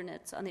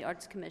alternates on the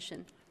Arts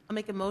Commission. I'll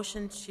make a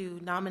motion to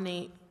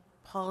nominate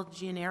Paul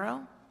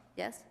Gianero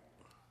Yes?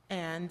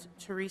 and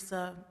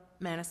Teresa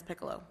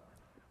Manis-Piccolo.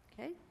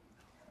 Okay.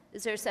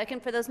 Is there a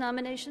second for those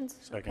nominations?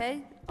 Second.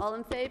 Okay. All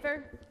in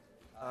favor?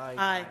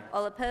 Aye.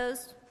 All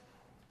opposed?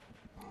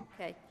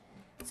 Okay.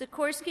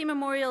 Sikorsky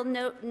Memorial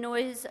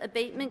Noise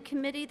Abatement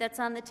Committee, that's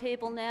on the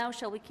table now.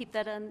 Shall we keep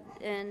that on?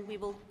 And we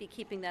will be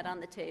keeping that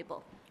on the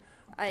table.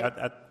 I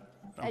I'm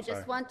just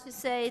sorry. want to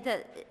say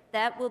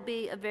that will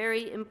be a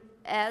very,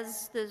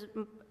 as the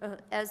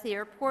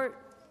airport,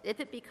 if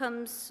it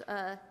becomes,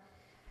 I'm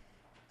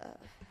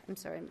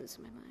sorry, I'm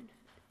losing my mind.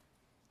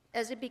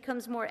 As it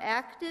becomes more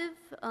active,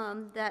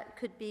 that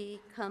could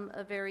become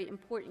a very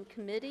important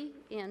committee,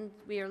 and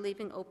we are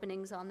leaving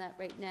openings on that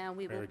right now.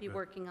 We will Very be good.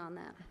 working on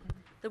that.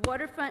 The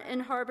Waterfront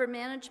and Harbor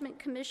Management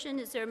Commission,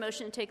 is there a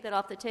motion to take that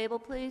off the table,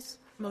 please?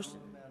 Motion.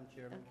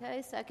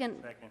 Okay,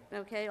 second? Second.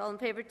 Okay, all in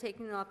favor of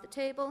taking it off the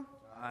table?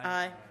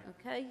 Aye.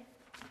 Okay.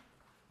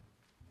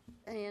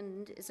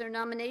 And is there a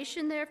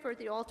nomination there for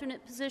the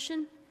alternate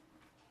position?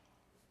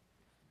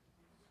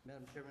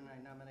 Madam Chairman,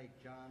 I nominate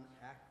John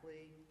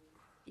Ackley.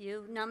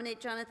 You nominate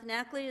Jonathan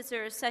Ackley. Is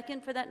there a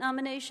second for that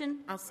nomination?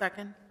 I'll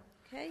second.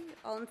 Okay,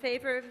 all in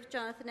favor of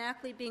Jonathan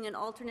Ackley being an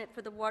alternate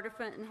for the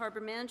Waterfront and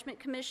Harbor Management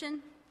Commission?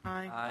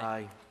 Aye.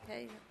 Aye.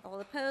 Okay, all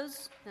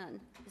opposed?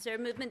 None. Is there a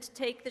movement to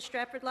take the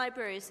Stratford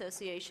Library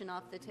Association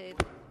off the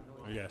table?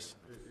 Yes.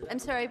 I'm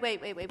sorry, wait.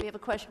 We have a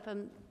question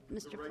from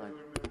Mr. Clark.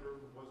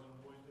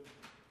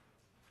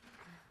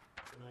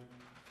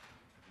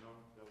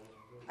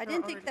 I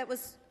didn't think that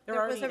was, There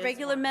there was already a is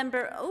regular one.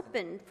 member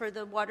open for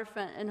the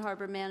Waterfront and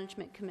Harbor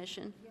Management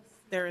Commission.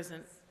 There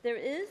isn't. There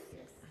is?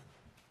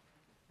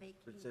 It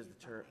says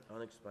the term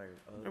unexpired.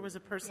 There was a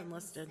person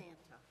listed.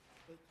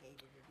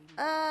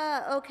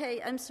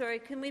 Okay, I'm sorry.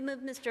 Can we move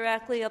Mr.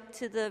 Ackley up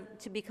to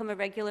become a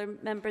regular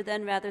member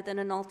then, rather than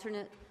an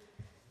alternate?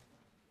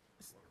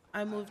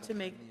 I move to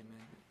make,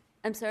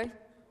 I'm sorry?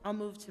 I'll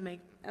move to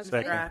make Okay,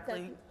 Mr.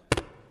 Ackley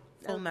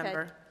full Okay.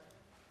 member.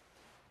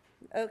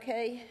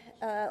 Okay,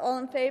 all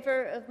in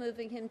favor of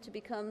moving him to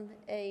become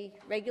a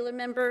regular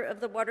member of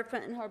the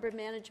Waterfront and Harbor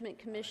Management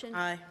Commission?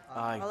 Aye.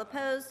 Aye. All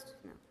opposed?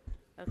 No.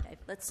 Okay,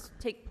 let's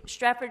take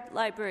Stratford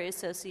Library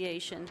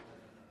Association.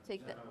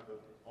 Take that.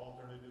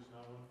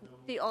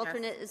 The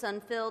alternate is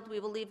unfilled. We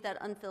will leave that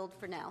unfilled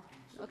for now.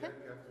 Okay?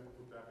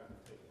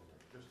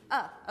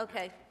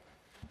 Okay.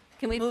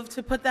 Can we Move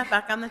to put that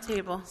back on the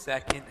table.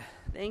 Second.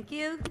 Thank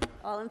you.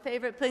 All in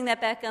favor of putting that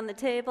back on the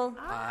table?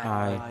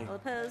 Aye. All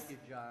opposed? Thank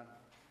you, John.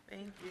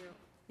 Thank you.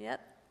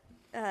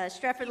 Yep.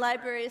 Stratford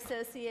Library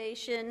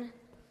Association.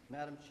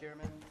 Madam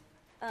Chairman,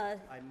 Uh,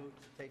 I move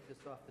to take this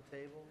off the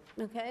table.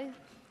 Okay.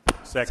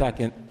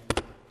 Second.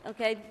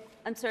 Okay.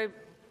 I'm sorry.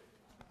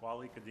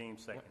 Wally Kadeem,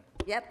 second.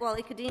 Yep.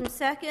 Wally Kadeem,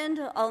 second.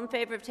 All in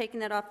favor of taking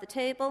that off the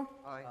table?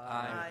 Aye.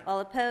 Aye. All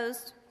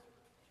opposed?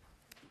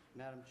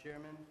 Madam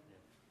Chairman?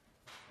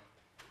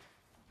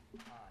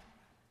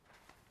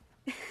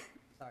 Aye.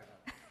 Sorry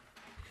about that.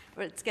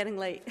 Or it's getting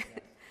late.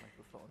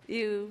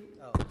 Microphone.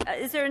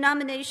 Is there a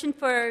nomination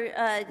for,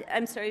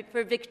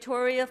 for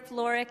Victoria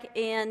Floric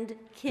and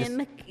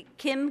Kim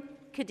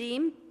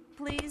Kadeem,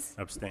 please?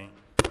 Abstain.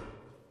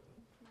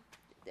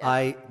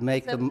 I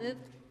make So the, moved.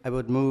 I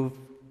would move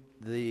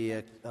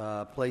the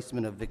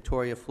placement of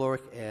Victoria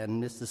Floric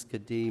and Mrs.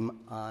 Kadeem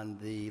on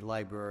the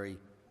library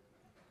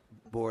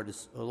board,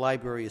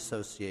 library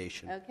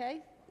association.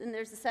 Okay. And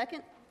there's a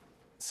second?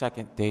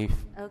 Second, Dave.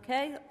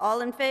 Okay.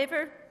 All in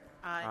favor?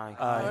 Aye.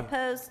 All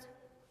opposed?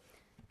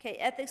 Okay,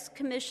 Ethics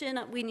Commission,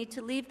 we need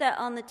to leave that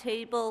on the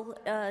table.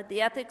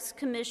 The Ethics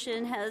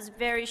Commission has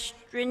very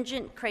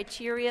stringent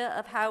criteria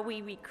of how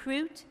we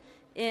recruit,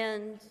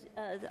 and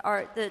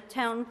the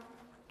town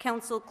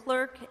council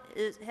clerk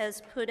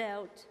has put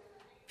out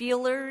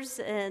feelers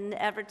and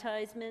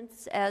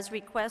advertisements as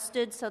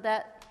requested, so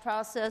that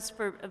process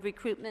for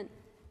recruitment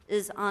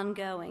is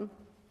ongoing.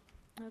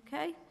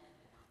 Okay?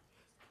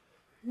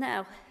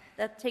 Now,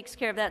 that takes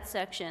care of that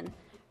section.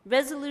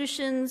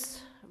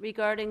 Resolutions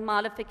regarding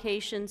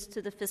modifications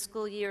to the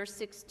fiscal year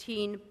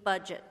 16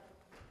 budget.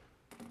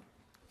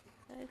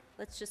 Okay,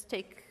 let's just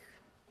take,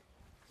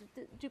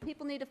 do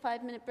people need a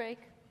 5-minute break?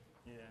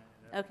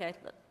 Yeah. Okay,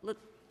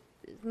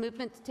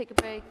 movement to take a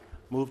break?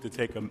 Move to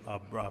take a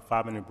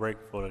 5-minute break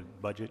for the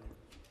budget.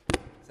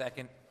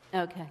 Second.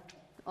 Okay,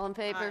 all in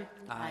favor?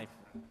 Aye.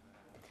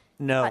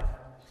 No.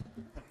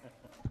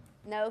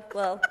 No,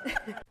 well.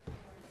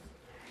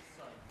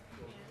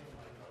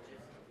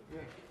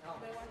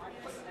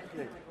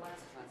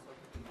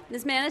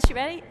 Ms. Manis, you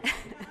ready?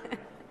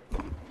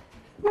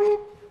 You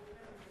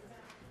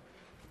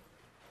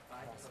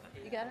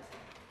got it?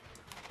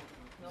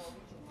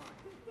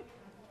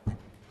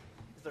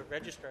 The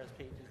registrar's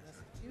page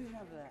is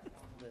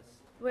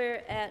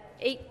We're at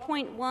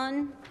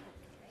 8.1,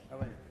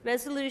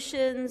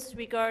 resolutions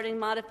regarding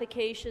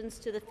modifications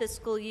to the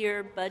fiscal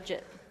year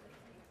budget.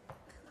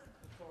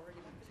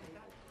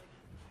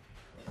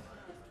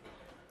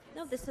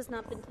 No, this has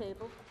not been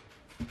tabled.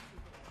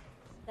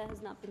 That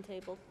has not been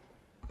tabled.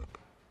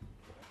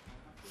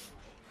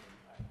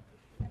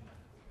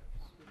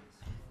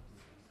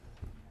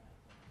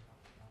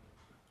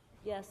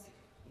 Yes.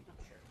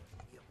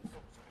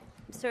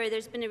 I'm sorry,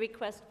 there's been a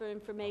request for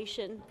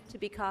information to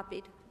be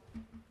copied.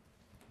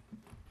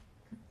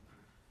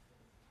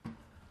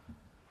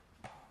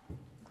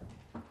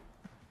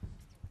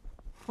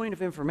 Point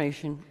of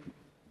information,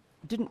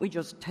 didn't we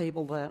just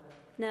table that?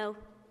 No,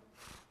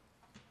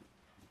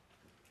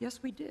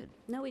 Yes, we did.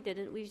 no, we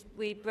didn't.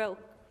 We broke.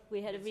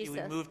 We had a We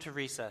recess. moved to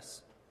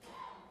recess.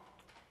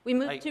 We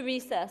moved to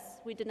recess.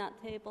 We did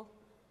not table.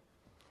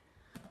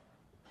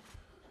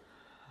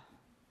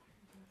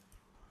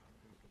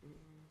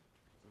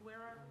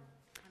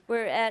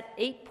 We're at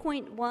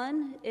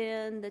 8.1,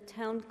 and the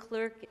town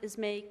clerk is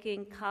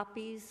making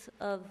copies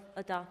of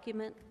a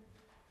document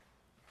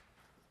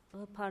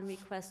upon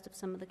request of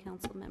some of the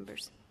council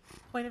members.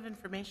 Point of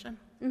information.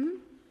 Mm-hmm.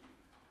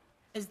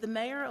 Is the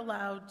mayor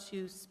allowed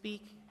to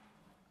speak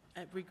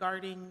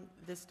regarding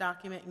this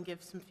document and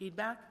give some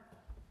feedback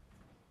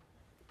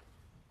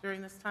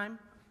during this time?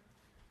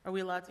 Are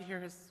we allowed to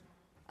hear his?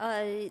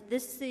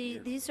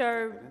 These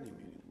are,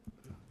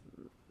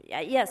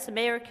 yes, the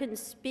mayor can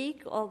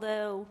speak,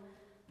 although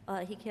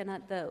he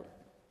cannot vote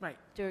Right.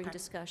 during Okay.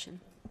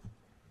 discussion,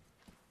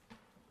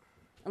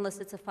 unless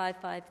it's a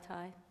 5-5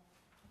 tie.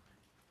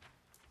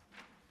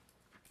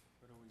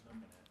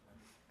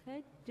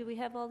 Okay, do we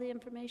have all the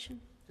information?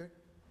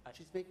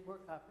 She's making more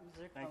copies.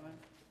 They're coming.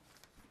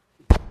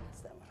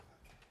 That's that one.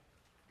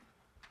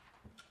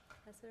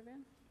 Pass it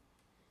around.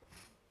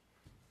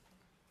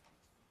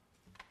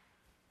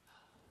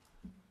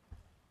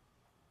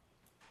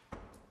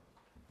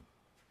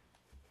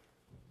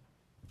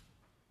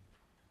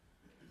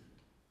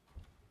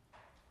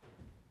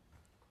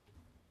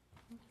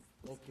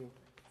 Thank you.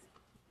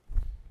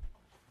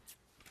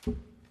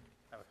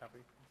 Have a copy?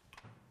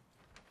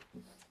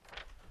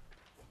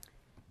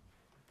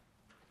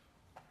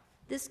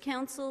 This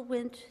council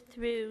went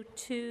through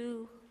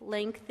 2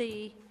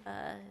 lengthy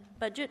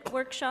budget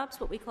workshops,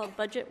 what we call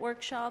budget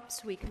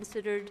workshops. We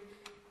considered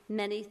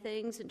many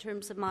things in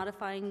terms of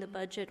modifying the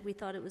budget. We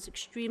thought it was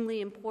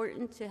extremely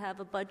important to have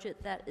a budget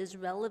that is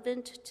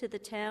relevant to the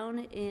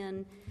town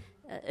and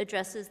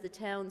addresses the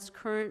town's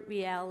current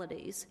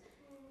realities.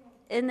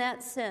 In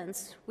that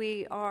sense,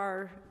 we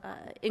are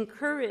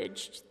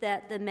encouraged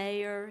that the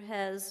mayor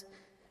has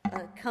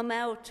come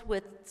out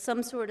with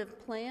some sort of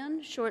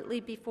plan shortly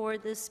before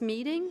this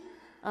meeting.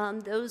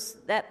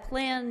 That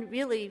plan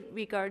really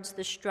regards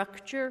the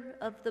structure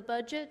of the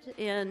budget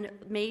and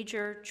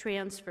major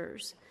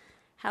transfers.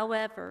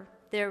 However,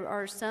 there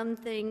are some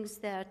things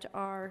that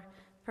are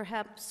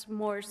perhaps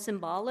more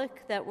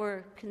symbolic that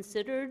were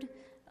considered.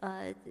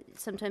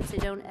 Sometimes they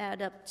don't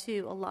add up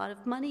to a lot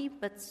of money,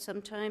 but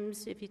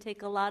sometimes if you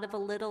take a lot of a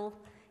little,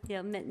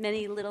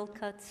 many little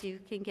cuts, you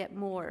can get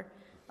more.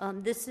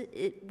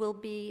 It will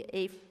be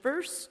a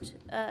first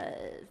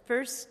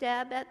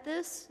stab at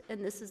this,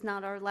 and this is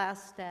not our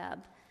last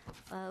stab.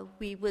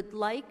 We would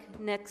like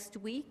next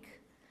week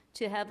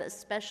to have a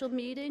special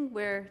meeting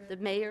where the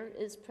mayor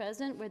is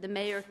present, where the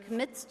mayor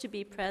commits to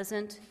be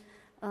present,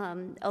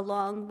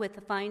 along with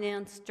the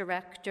finance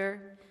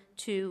director,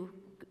 to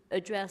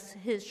address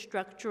his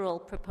structural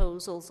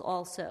proposals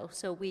also,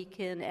 so we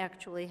can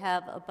actually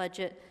have a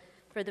budget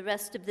for the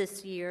rest of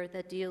this year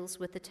that deals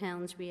with the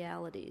town's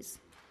realities.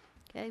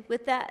 Okay,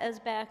 with that as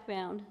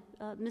background,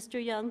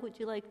 Mr. Young, would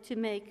you like to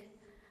make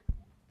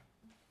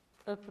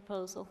a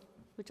proposal?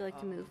 Would you like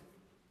to move?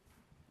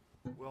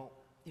 Well,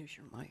 Here's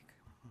your mic.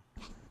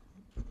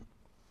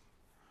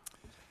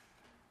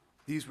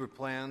 these were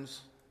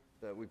plans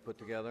that we put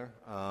together.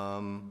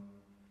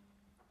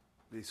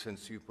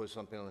 Since you put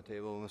something on the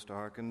table, Mr.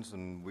 Harkins,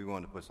 and we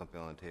wanted to put something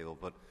on the table,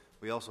 but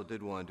we also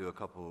did want to do a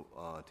couple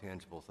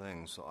tangible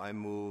things. So I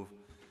move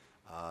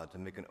to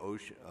make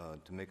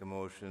a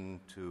motion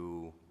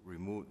to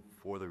remove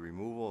the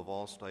removal of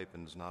all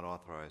stipends not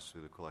authorized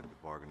through the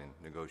collective bargaining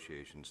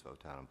negotiations of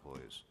town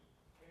employees.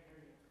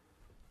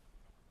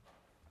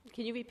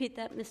 Can you repeat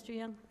that, Mr.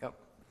 Young? Yep.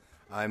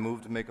 I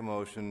move to make a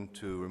motion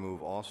to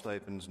remove all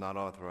stipends not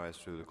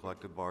authorized through the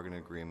collective bargaining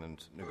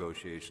agreement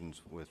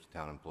negotiations with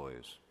town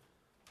employees.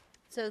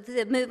 So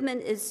the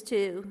movement is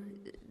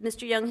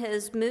Mr. Young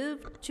has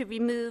moved to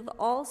remove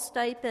all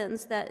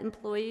stipends that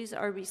employees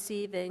are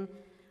receiving,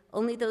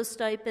 only those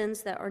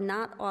stipends that are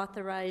not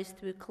authorized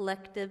through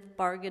collective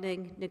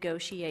bargaining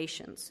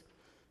negotiations.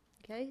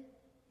 Okay?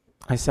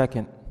 I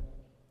second.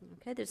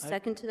 Okay, there's a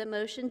second to the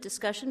motion.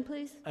 Discussion,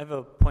 please. I have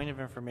a point of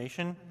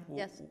information.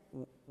 Yes.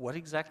 What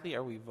exactly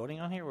are we voting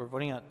on here? We're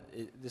voting on,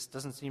 this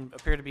doesn't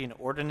appear to be an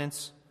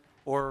ordinance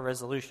or a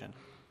resolution.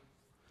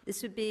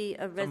 This would be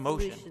a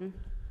resolution. Motion.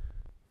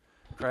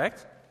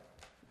 Correct?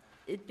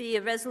 It'd be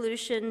a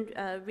resolution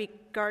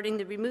regarding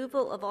the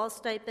removal of all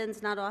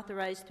stipends not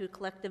authorized through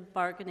collective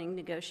bargaining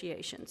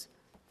negotiations.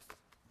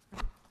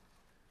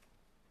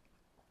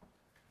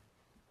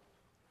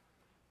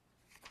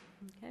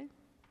 Okay.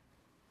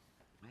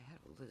 I had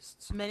a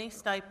list. Many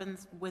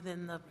stipends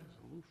within the...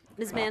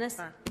 Ms. Manis?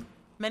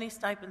 Many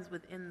stipends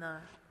within the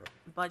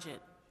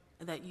budget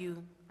that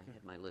you... I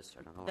had my list.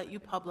 I don't know. That you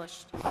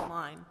published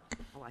online.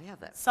 Oh, I have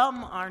that.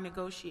 Some are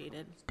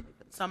negotiated,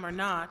 some are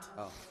not.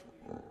 Oh.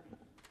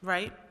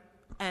 Right?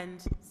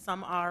 And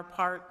some are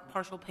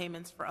partial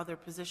payments for other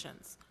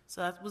positions.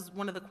 So that was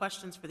one of the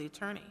questions for the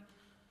attorney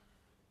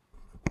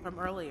from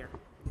earlier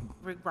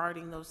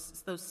regarding those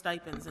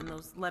stipends and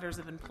those letters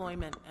of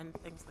employment and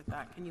things like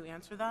that. Can you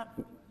answer that?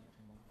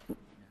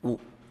 Well,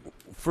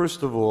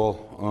 first of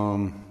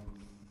all,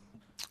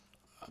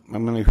 I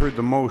mean, I heard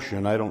the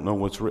motion. I don't know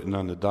what's written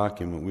on the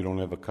document. We don't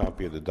have a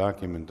copy of the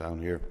document down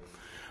here.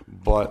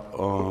 But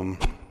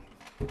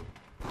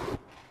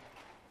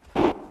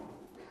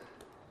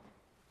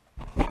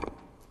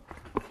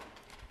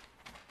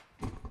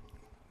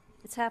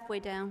It's halfway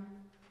down.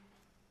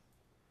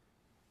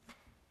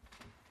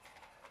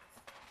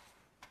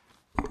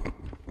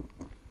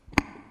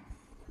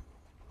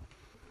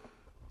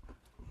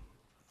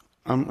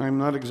 I'm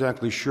not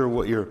exactly sure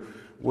what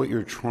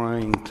you're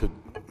trying to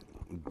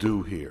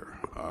do here.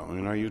 I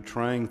mean, are you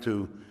trying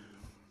to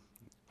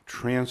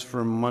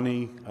transfer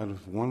money out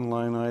of one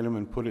line item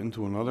and put it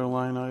into another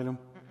line item?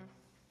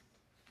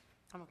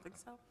 I don't think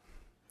so.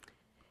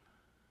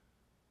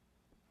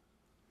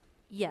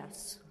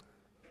 Yes.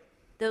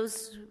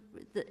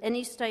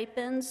 Any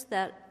stipends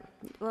that,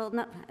 well,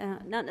 not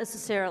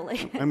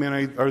necessarily. I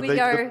mean,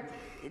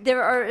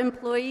 There are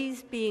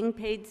employees being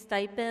paid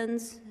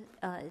stipends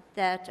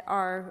that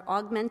are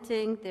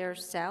augmenting their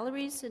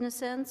salaries in a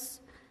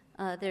sense.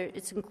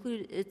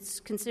 It's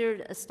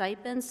considered a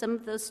stipend. Some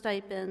of those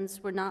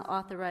stipends were not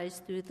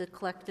authorized through the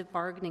collective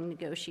bargaining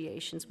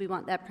negotiations. We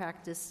want that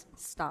practice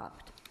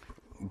stopped.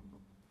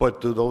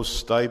 But do those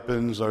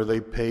stipends, are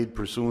they paid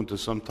pursuant to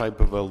some type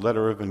of a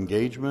letter of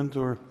engagement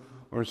or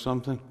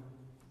something?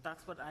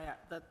 That's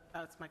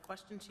my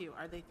question to you.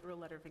 Are they through a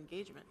letter of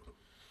engagement?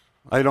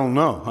 I don't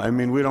know. I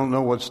mean, we don't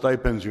know what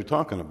stipends you're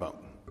talking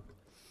about.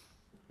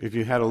 If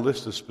you had a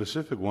list of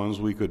specific ones,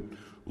 we could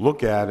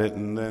look at it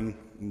and then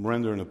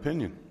render an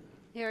opinion.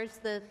 Here's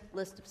the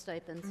list of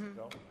stipends.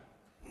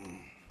 Mm-hmm.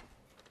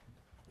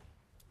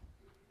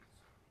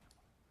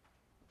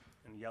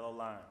 yellow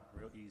line,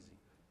 real easy.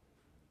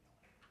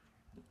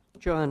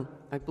 John,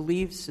 I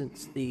believe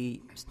since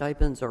the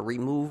stipends are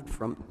removed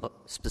from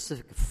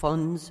specific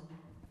funds,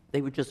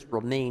 they would just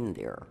remain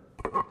there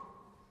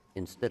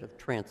instead of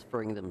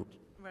transferring them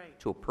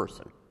to a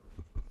person.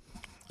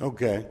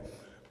 Okay.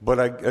 But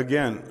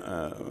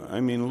I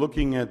mean,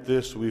 looking at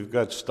this, we've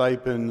got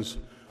stipends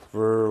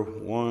for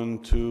 1,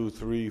 2,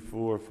 3,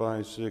 4,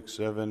 5, 6,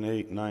 7,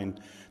 8, 9,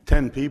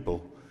 10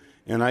 people.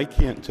 And I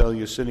can't tell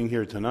you sitting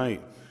here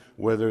tonight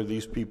whether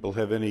these people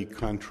have any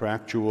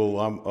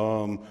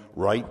contractual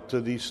right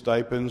to these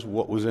stipends,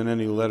 what was in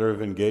any letter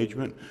of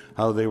engagement,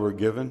 how they were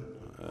given.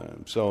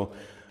 So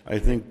I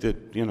think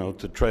that,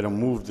 to try to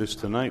move this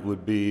tonight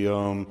would be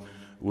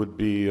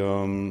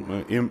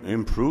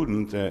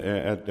imprudent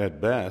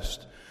at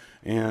best.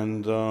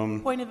 And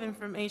point of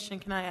information,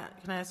 can I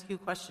ask you a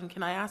question?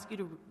 Can I ask you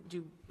to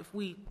do, if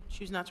we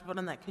choose not to vote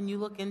on that, can you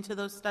look into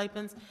those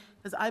stipends?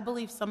 Because I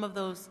believe some of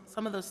those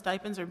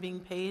stipends are being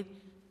paid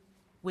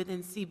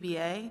within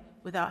CBA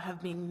without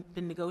having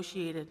been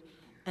negotiated,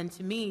 and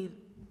to me,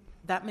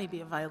 that may be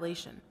a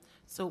violation.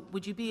 So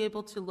would you be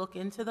able to look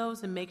into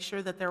those and make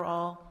sure that they're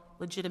all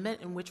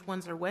legitimate and which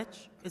ones are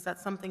which? Is that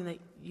something that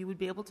you would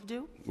be able to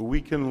do? we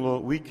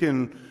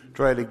can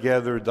try to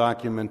gather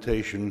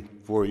documentation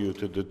for you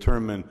to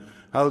determine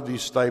how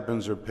these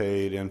stipends are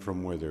paid and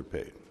from where they're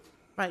paid.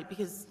 Right,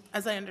 because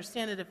as I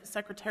understand it, if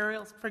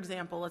secretarial, for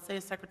example, let's say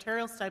a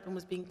secretarial stipend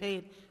was being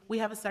paid, we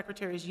have a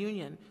secretary's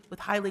union with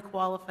highly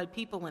qualified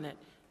people in it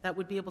that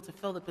would be able to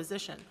fill the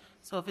position.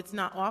 So if it's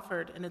not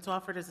offered and it's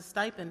offered as a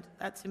stipend,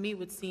 that to me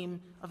would seem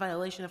a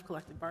violation of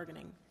collective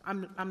bargaining.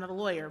 I'm not a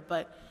lawyer,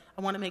 but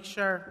I want to make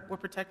sure we're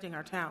protecting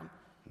our town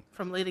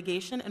from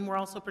litigation, and we're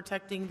also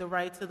protecting the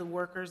rights of the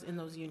workers in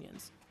those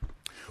unions.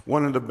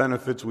 One of the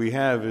benefits we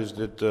have is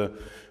that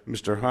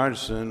Mr.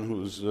 Hodgson,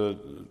 who's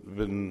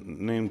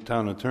been named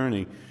town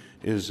attorney,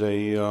 is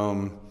a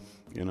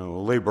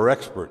labor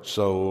expert.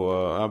 So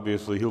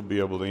obviously he'll be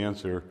able to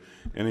answer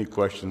any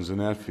questions in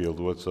that field.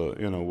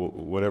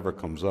 Whatever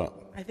comes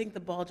up. I think the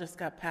ball just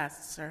got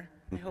passed, sir.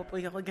 I hope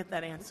we'll get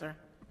that answer.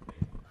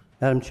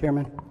 Madam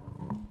Chairman?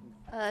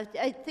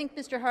 I think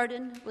Mr.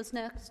 Hardin was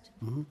next.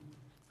 Mm-hmm.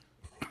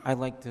 I'd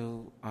like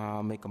to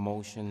make a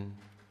motion.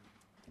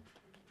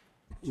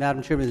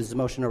 Madam Chairman, there's a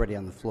motion already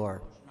on the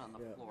floor.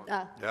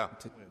 Ah, Yeah.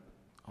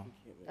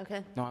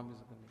 okay. No, I'm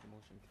just going to make a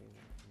motion.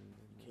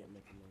 Can't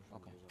make a motion.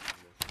 Okay.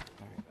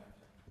 All right.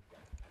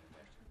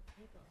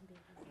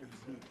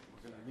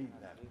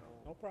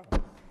 No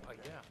problem.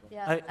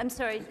 Yeah, I'm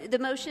sorry. The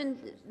motion,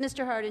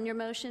 Mr. Hardin, your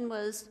motion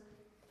was?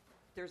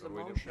 There's a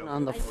motion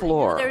on the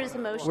floor. There is a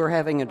motion. We're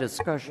having a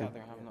discussion.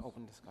 They're having an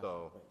open discussion.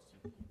 So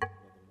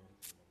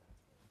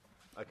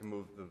I can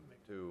move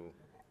to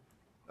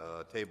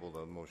table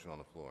the motion on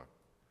the floor.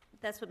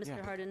 That's what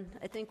Mr. Hardin,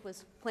 I think,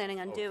 was planning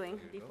on doing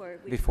before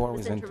Before it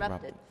was was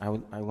interrupted. I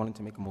wanted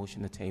to make a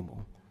motion to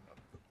table.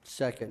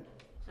 Second.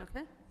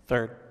 Okay.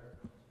 Third.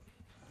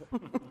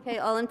 Okay,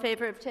 all in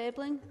favor of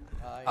tabling?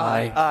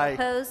 Aye.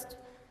 Opposed?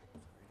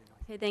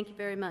 Okay, thank you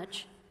very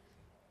much.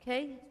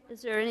 Okay,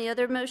 is there any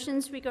other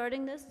motions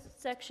regarding this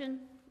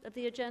section of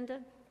the agenda?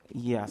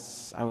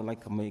 Yes, I would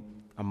like to make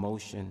a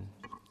motion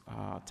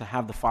to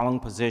have the following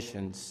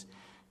positions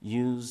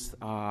use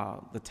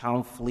the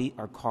town fleet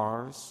or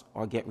cars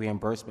or get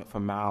reimbursement for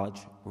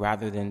mileage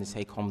rather than to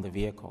take home the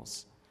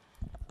vehicles.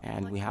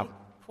 And we have...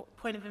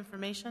 Point of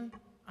information?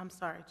 I'm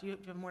sorry. Do you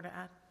have more to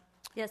add?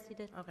 Yes, you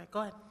did. Okay,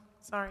 go ahead.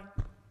 Sorry.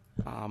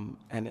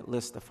 And it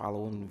lists the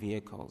following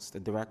vehicles: the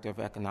Director of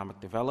Economic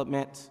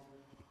Development,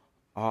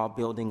 all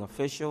building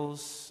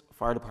officials,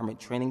 Fire Department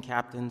training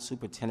captain,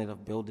 Superintendent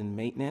of Building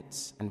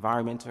Maintenance,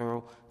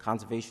 Environmental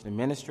Conservation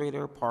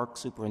Administrator, Park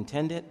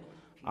Superintendent,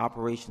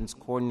 Operations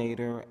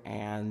Coordinator,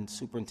 and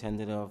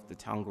Superintendent of the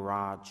Town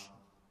Garage.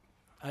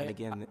 And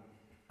again,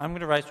 I'm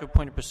going to rise to a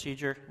point of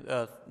procedure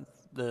to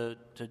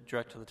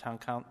direct to the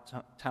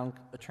town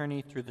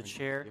attorney through the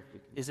chair.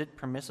 Is it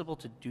permissible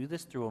to do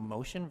this through a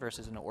motion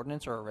versus an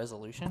ordinance or a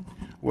resolution?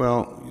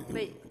 Well,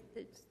 Wait,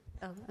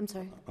 I'm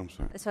sorry. I'm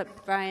sorry. I saw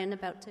Brian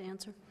about to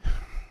answer.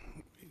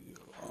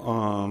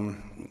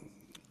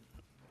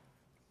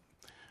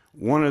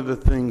 One of the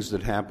things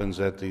that happens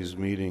at these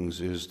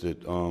meetings is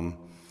that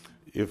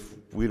if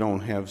we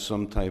don't have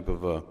some type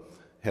of a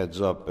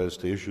heads up as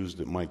to issues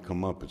that might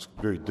come up, it's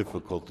very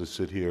difficult to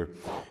sit here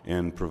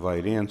and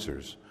provide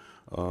answers.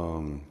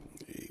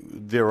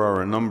 There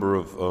are a number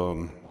of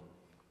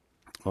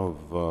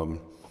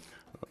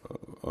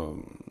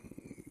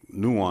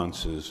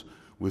nuances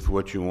with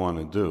what you want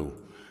to do.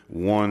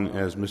 One,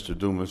 as Mr.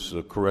 Dumas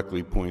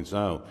correctly points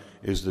out,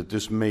 is that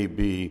this may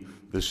be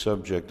the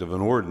subject of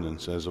an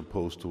ordinance as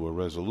opposed to a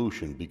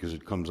resolution because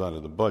it comes out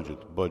of the budget.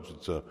 The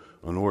budget's an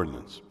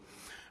ordinance.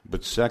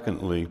 But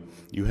secondly,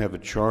 you have a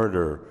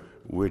charter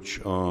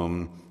which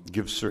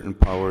gives certain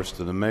powers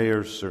to the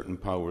mayor, certain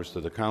powers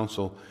to the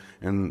council,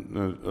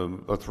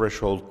 and a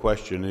threshold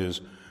question is,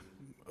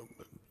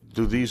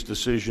 do these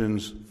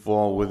decisions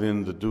fall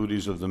within the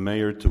duties of the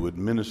mayor to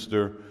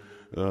administer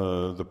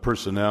the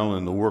personnel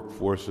and the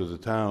workforce of the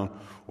town,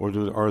 or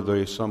are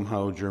they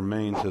somehow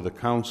germane to the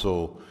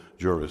council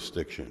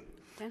jurisdiction?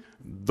 Okay.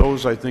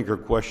 Those, I think, are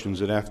questions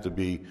that have to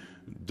be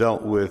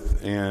dealt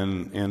with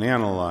and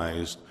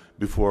analyzed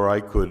before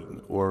I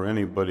could, or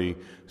anybody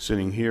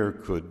sitting here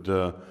could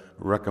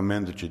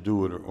recommend that you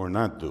do it or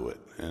not do it.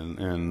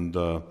 And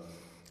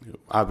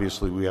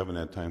obviously, we haven't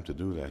had time to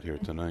do that here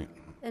tonight.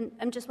 And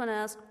I just want to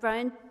ask,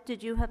 Brian,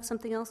 did you have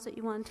something else that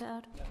you wanted to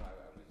add?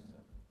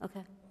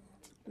 Okay.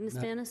 Ms.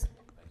 Dennis?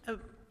 A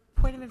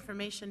point of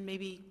information,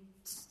 maybe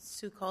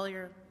Sue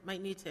Collier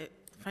might need to,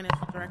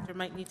 financial director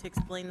might need to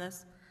explain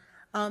this.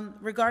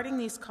 Regarding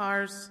these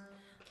cars,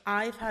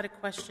 I've had a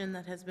question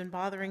that has been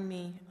bothering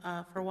me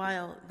for a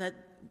while that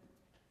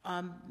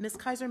Ms.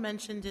 Kaiser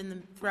mentioned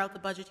throughout the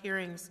budget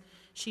hearings.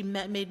 She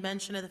made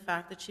mention of the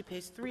fact that she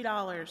pays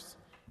 $3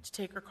 to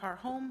take her car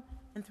home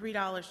and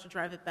 $3 to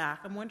drive it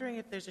back. I'm wondering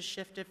if there's a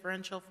shift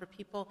differential for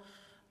people,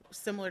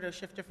 similar to a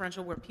shift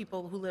differential where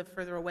people who live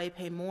further away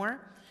pay more.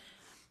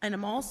 And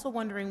I'm also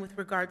wondering with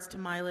regards to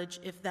mileage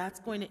if that's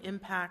going to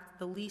impact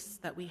the lease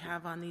that we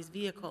have on these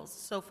vehicles.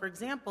 So for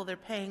example, they're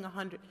paying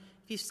if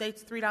you say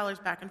it's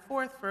 $3 back and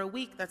forth for a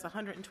week, that's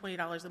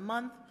 $120 a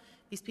month.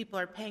 These people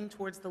are paying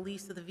towards the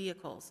lease of the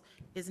vehicles.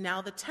 Is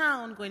now the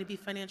town going to be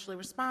financially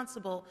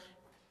responsible?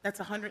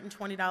 That's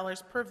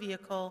 $120 per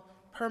vehicle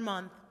per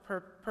month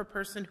per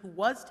person who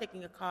was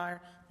taking a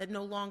car that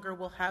no longer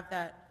will have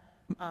that.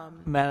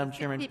 Madam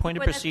Chairman, point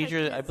of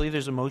procedure. I believe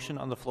there's a motion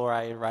on the floor.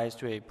 I rise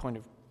to a point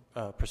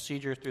of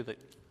procedure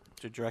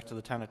to direct to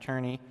the town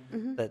attorney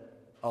that,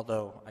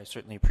 although I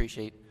certainly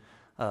appreciate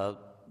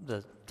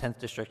the 10th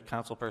District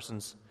Council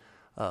person's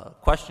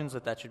questions,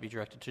 that should be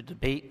directed to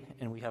debate,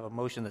 and we have a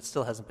motion that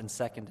still hasn't been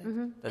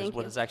seconded. That is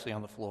what is actually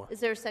on the floor. Is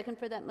there a second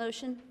for that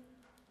motion?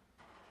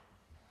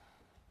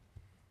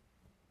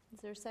 Is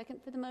there a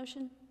second for the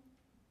motion?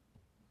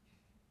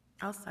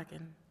 I'll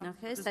second.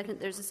 Okay,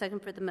 second. There's a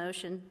second for the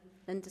motion.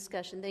 Then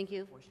discussion. Thank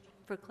you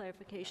for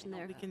clarification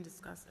there. We can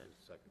discuss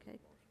it. Okay.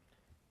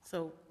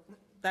 So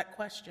that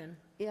question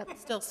Yep.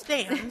 still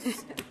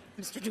stands,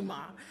 Mr.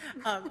 Dumas.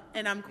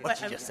 And I'm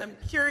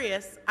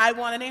curious. I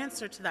want an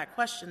answer to that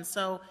question.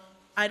 So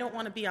I don't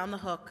want to be on the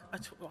hook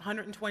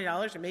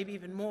 $120 or maybe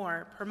even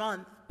more per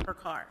month per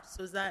car.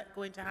 So is that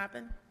going to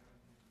happen?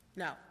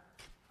 No.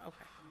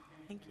 Okay.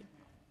 Thank you.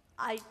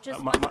 I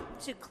just wanted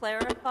to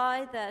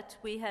clarify that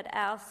we had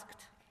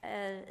asked,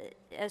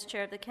 as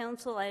chair of the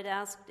council, I had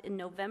asked in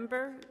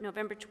November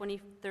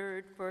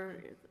 23rd, for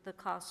the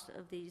cost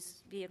of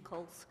these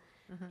vehicles,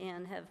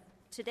 and have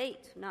to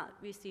date not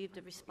received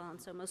a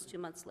response, almost 2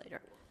 months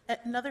later.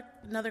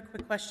 Another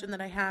quick question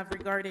that I have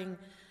regarding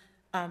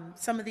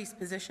some of these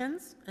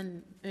positions,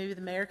 and maybe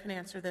the mayor can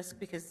answer this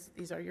because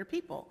these are your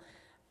people.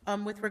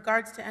 With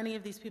regards to any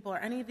of these people, are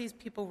any of these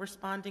people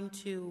responding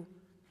to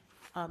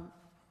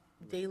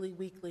daily,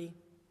 weekly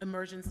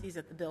emergencies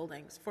at the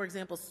buildings? For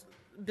example,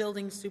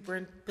 building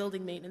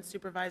maintenance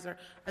supervisor,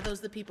 are those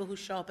the people who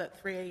show up at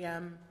 3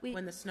 a.m.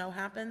 when the snow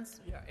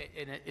happens? Yeah,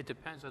 and it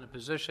depends on the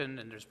position,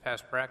 and there's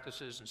past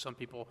practices, and some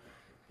people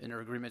in their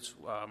agreements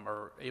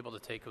are able to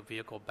take a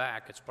vehicle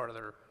back. It's part of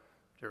their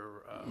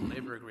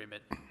labor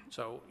agreement.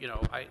 So,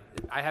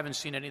 I haven't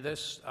seen any of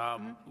this.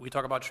 We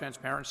talk about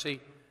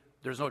transparency.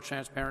 There's no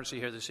transparency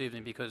here this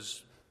evening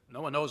because no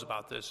one knows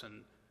about this,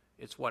 and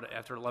it's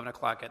after 11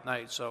 o'clock at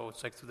night, so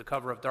it's like through the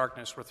cover of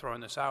darkness we're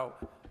throwing this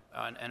out,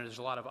 and there's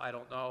a lot of, I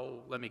don't know,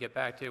 let me get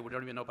back to you, we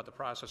don't even know about the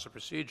process or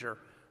procedure.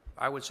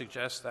 I would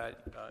suggest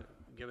that,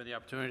 given the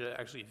opportunity to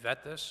actually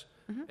vet this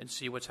and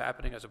see what's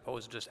happening as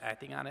opposed to just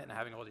acting on it and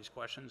having all these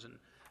questions, and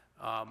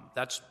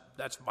that's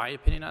my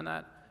opinion on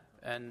that,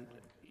 and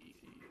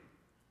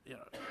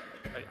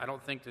I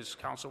don't think this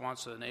council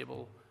wants to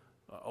enable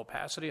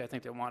opacity. I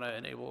think they want to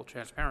enable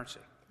transparency.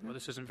 Well,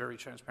 this isn't very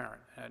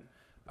transparent, and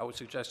I would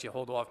suggest you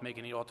hold off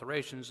making any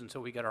alterations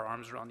until we get our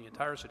arms around the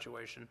entire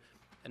situation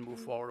and move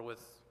forward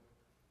with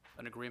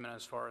an agreement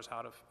as far as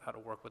how to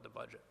work with the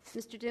budget.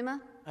 Mr.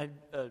 Duma?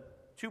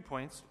 2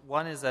 points.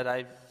 One is that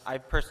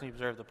I've personally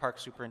observed the park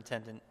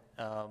superintendent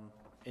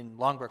in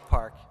Longbrook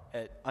Park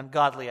at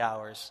ungodly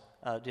hours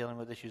dealing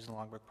with issues in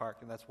Longbrook Park,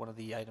 and that's one of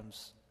the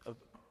items of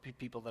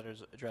people that are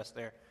addressed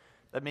there.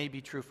 That may be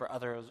true for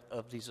other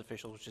of these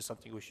officials, which is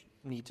something we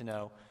need to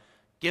know.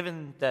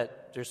 Given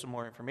that there's some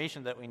more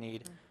information that we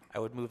need, I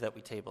would move that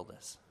we table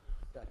this.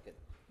 Second.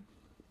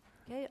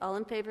 Okay, all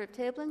in favor of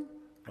tabling?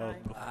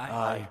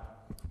 Aye.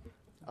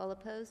 All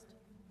opposed?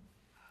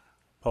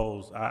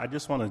 Opposed. I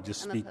just want to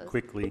speak opposed.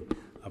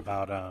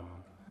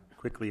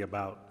 quickly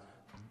about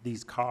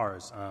these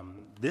cars.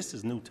 This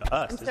is new to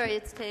us. I'm sorry,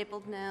 it's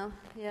tabled now.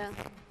 Yeah.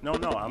 No,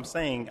 I'm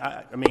saying,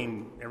 I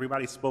mean,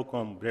 everybody spoke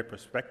on their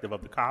perspective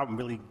of the car. I'm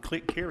really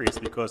curious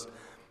because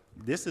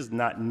this is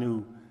not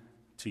new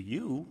to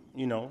you,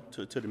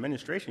 to the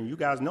administration. You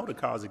guys know the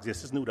cars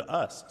exist. It's new to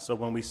us. So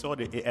when we saw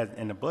it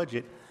in the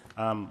budget,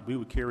 we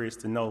were curious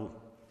to know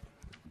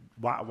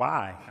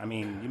why. I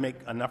mean, you make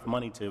enough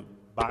money to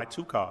buy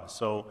 2 cars.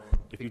 So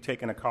if you're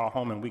taking a car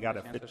home and we got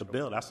to fit the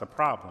bill, that's a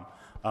problem.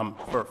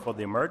 For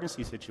the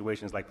emergency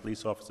situations like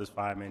police officers,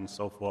 firemen, and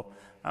so forth,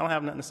 I don't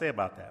have nothing to say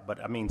about that.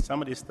 But I mean,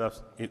 some of this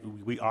stuff,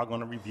 we are going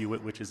to review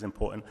it, which is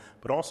important.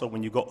 But also,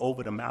 when you go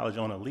over the mileage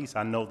on a lease,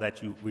 I know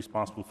that you're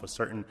responsible for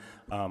certain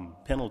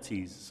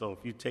penalties. So if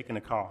you're taking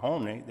a car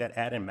home, that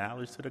adding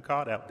mileage to the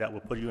car, that will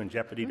put you in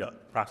jeopardy to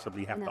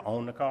possibly have to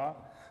own the car.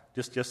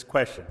 Just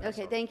question.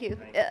 Okay, thank you.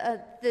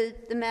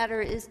 The matter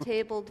is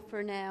tabled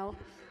for now.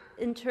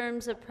 In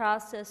terms of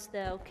process,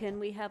 though, can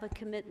we have a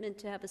commitment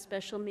to have a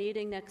special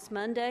meeting next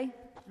Monday?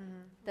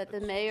 That the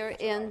mayor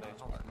and...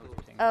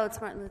 Oh,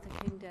 it's Martin Luther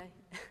King Day.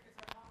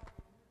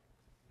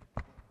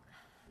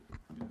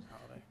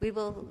 We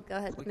will, go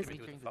ahead. Can we do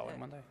it the following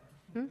Monday?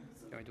 Can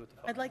we do it the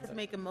following I'd like to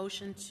make a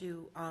motion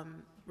to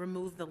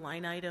remove the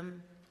line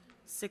item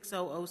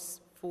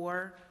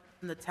 6004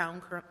 from the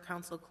town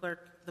council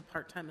clerk, the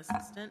part-time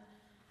assistant.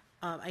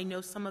 I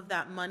know some of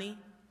that money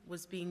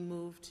was being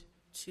moved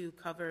to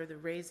cover the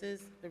raise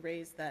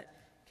that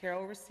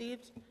Carol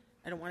received.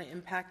 I don't want to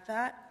impact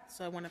that,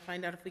 so I want to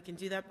find out if we can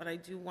do that, but I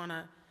do want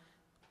to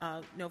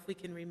know if we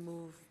can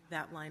remove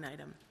that line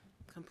item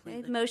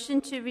completely. Okay,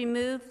 motion to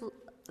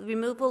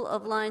removal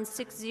of line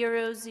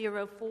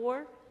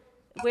 6004.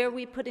 Where are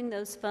we putting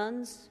those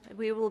funds?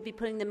 We will be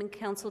putting them in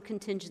council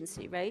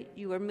contingency, right?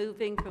 You are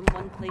moving from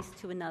one place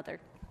to another.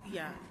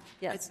 Yeah.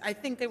 Yes. I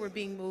think they were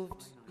being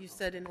moved, you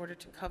said, in order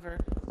to cover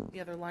the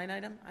other line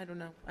item. I don't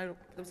know. It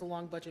was a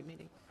long budget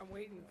meeting. I'm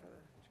waiting for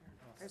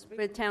the chair. For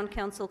the town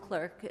council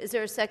clerk. Is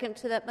there a second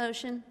to that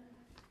motion?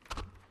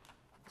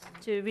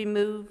 To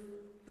remove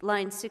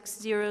line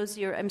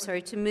 600, I'm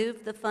sorry, to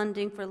move the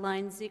funding for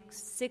line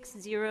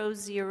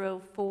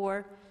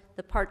 6004,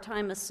 the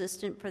part-time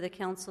assistant for the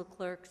council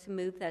clerk, to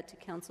move that to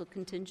council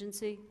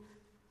contingency.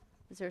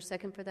 Is there a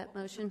second for that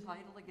motion?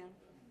 Title again?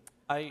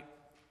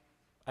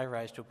 I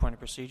rise to a point of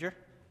procedure.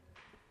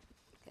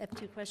 I have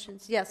two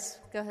questions. Yes,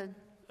 go ahead.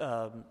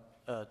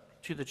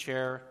 To the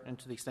chair, and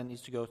to the extent it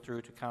needs to go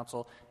through to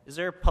council, is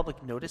there a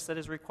public notice that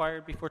is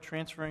required before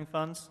transferring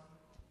funds?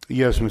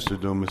 Yes, Mr.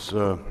 Dumas.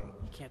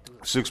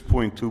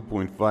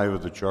 6.2.5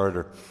 of the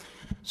charter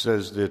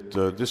says that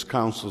this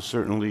council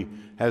certainly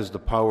has the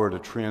power to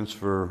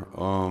transfer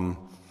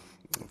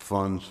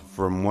funds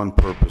from one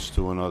purpose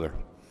to another.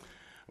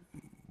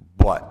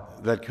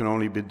 But that can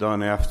only be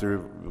done after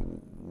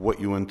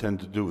what you intend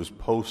to do is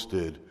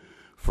posted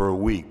for a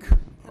week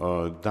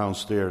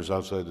downstairs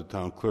outside the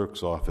town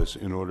clerk's office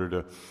in order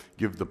to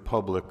give the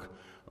public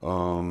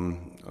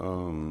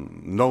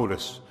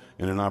notice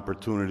and an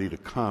opportunity to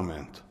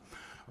comment.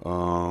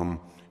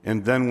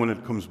 And then when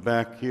it comes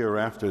back here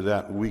after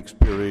that week's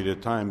period of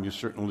time, you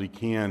certainly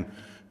can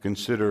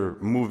consider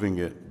moving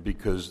it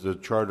because the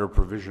charter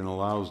provision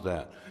allows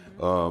that.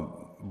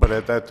 But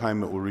at that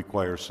time, it will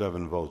require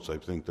 7 votes. I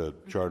think the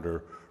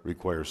charter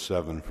requires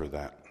 7 for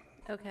that.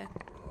 Okay.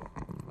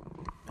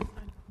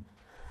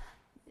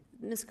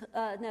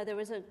 No, there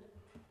was a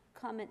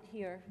comment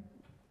here.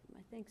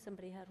 I think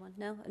somebody had one.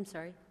 No, I'm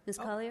sorry. Ms.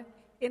 Collier?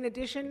 In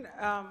addition,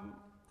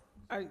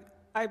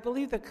 I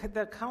believe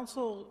the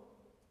council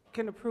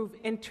can approve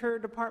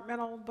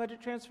interdepartmental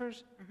budget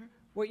transfers.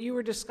 What you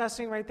were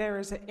discussing right there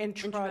is an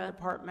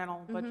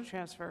intra-departmental budget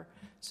transfer.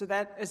 So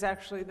that is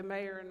actually the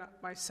mayor and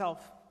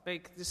myself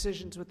make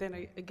decisions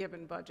within a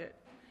given budget.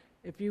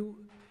 If you,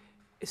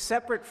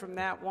 separate from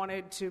that,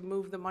 wanted to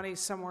move the money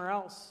somewhere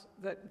else,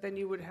 then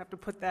you would have to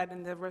put that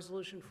in the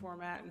resolution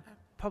format and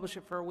publish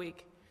it for a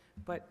week.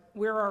 But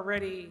we're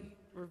already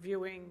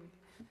reviewing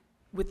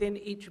within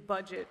each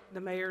budget, the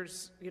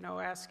mayor's,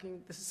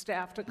 asking the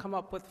staff to come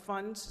up with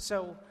funds.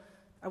 So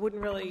I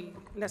wouldn't really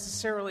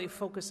necessarily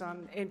focus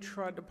on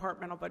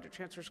intra-departmental budget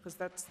transfers because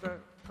that's the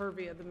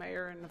purview of the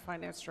mayor and the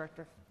finance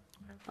director.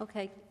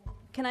 Okay.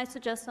 Can I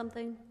suggest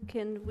something?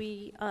 Can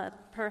we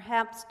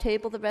perhaps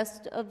table the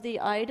rest of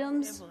the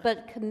items,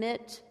 but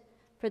commit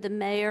for the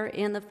mayor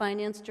and the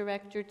finance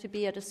director to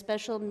be at a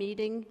special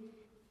meeting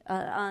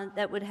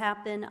that would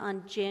happen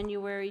on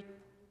January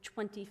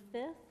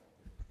 25th?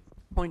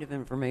 Point of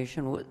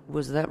information,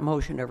 was that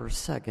motion ever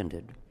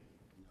seconded?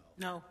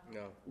 No.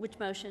 No. Which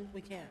motion?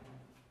 We can't.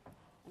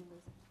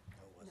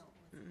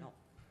 No.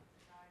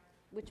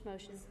 Which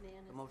motion?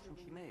 The motion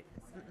she made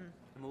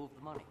to move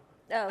the money.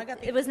 Oh,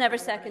 it was never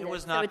seconded. It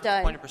was so not. it The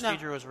died. point of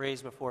procedure was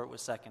raised before it was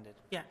seconded.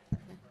 Yeah.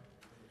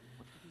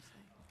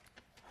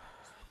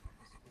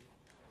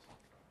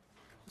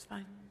 It's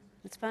fine.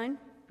 It's fine?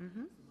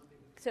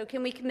 So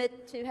can we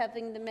commit to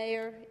having the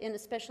mayor in a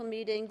special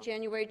meeting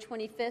January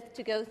 25th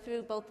to go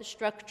through both the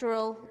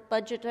structural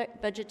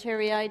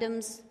budgetary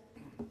items?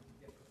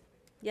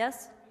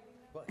 Yes?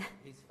 What?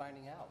 He's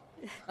finding out.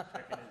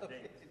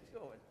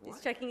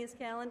 He's checking his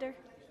calendar?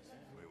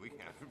 We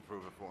can't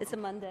approve it for It's a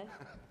Monday.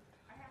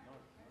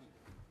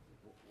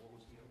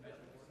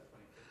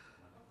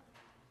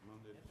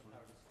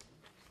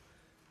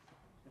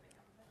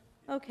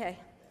 Okay.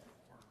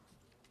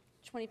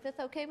 25th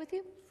okay with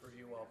you? For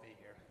you, I'll be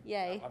here.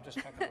 Yay. I'm just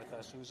checking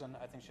with Susan.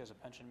 I think she has a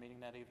pension meeting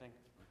that evening.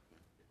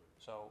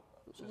 So,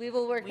 Susan, We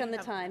will work on the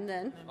time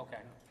then. okay.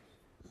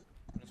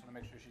 I just want to to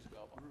make sure she's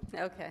available.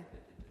 Okay.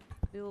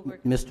 We will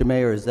work. Mr.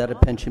 Mayor, is that a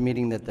pension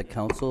meeting that the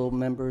council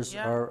members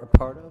Yeah. are a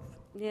part of?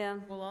 Yeah,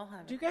 We'll all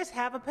have Do it. you guys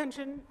have a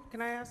pension?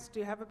 Can I ask? Do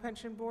you have a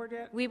pension board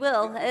yet? we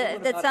will.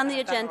 That's on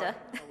the agenda.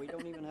 No, we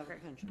don't even have a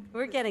pension.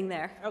 We're getting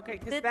there. Okay,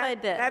 because Bit by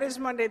bit. that is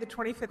Monday, the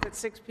 25th at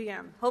 6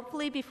 p.m.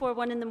 Hopefully before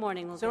 1 in the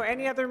morning we'll So get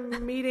any other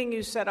meeting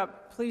you set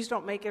up, please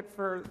don't make it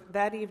for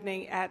that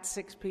evening at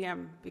 6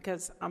 p.m.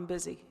 because I'm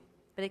busy.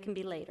 but it can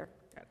be later.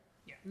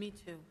 Me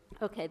too.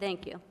 Okay,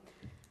 thank you.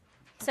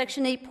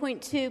 Section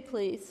 8.2,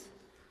 please.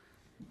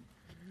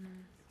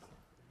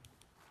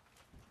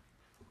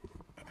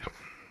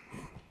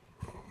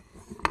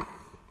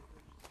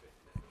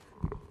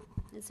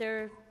 Is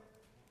there,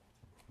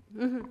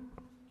 We're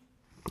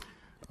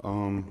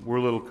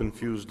a little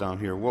confused down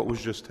here. What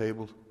was just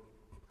tabled?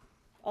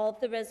 all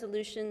of the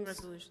resolutions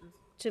Resolutions.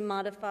 to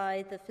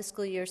modify the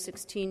fiscal year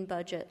 16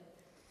 budget?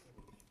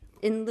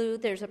 In lieu,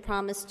 there's a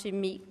promise to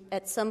meet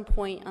at some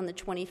point on the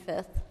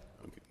 25th.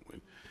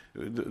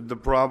 The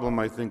problem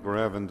I think we're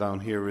having down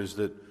here is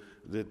that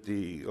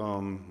the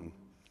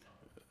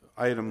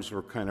items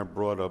were kind of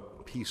brought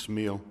up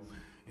piecemeal,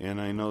 and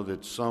I know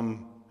that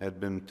some had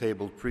been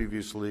tabled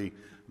previously.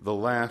 The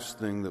last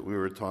thing that we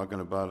were talking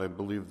about, I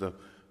believe the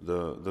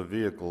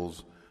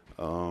vehicles,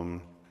 I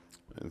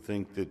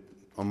think that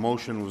a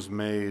motion was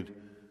made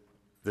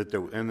that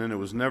there, and then it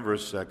was never a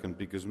second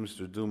because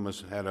Mr.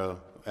 Dumas had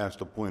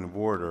asked a point of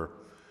order.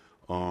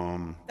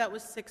 That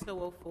was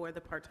 6004, the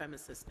part-time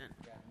assistant,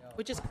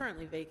 which is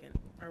currently vacant,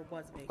 or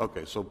was vacant.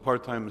 Okay, so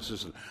part-time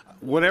assistant.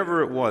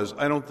 Whatever it was,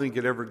 I don't think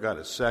it ever got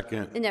a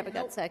second. It never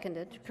got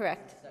seconded,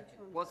 correct?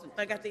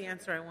 I got the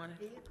answer I wanted.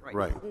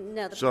 Right.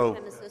 No, the So,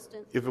 part-time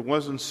assistant. if it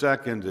wasn't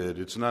seconded,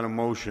 it's not a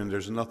motion,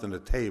 there's nothing to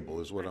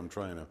table, is what I'm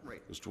trying to,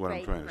 is what I'm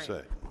Right. trying to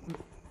say.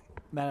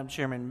 Madam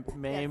Chairman,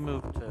 may I Yes.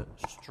 move to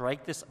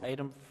strike this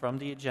item from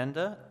the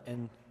agenda,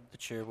 and the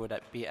chair would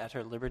be at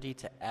her liberty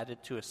to add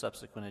it to a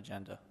subsequent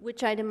agenda.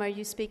 Which item are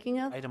you speaking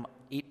of? Item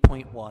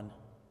 8.1,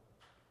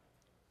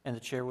 and the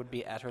chair would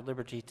be at her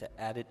liberty to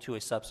add it to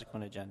a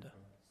subsequent agenda.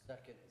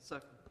 Second.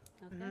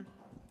 Okay.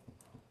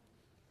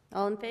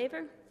 All in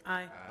favor?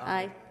 Aye.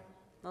 Aye.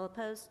 All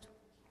opposed?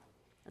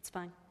 That's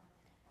fine.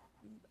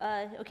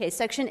 Okay,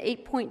 section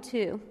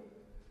 8.2.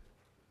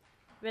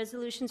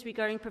 Resolutions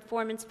regarding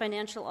performance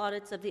financial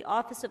audits of the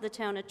Office of the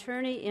Town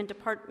Attorney and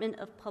Department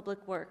of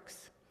Public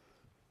Works.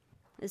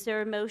 Is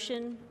there a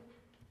motion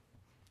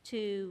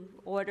to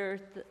order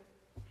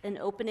an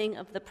opening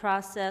of the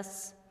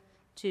process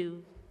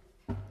to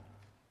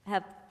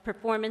have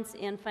performance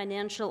and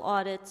financial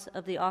audits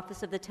of the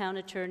Office of the Town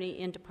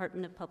Attorney and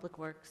Department of Public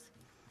Works?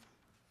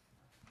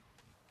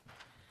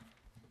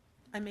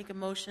 I make a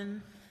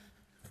motion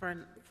for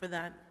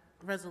that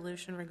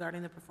resolution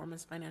regarding the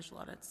performance financial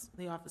audits,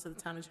 the Office of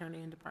the Town Attorney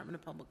and Department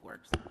of Public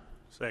Works.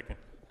 Second.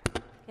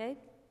 Okay,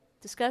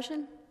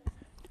 discussion?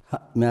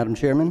 Madam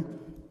Chairman,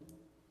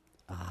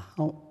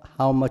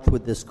 how much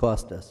would this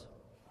cost us?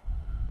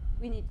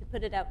 We need to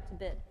put it out to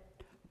bid.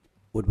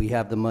 Would we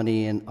have the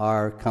money in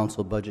our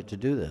council budget to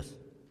do this?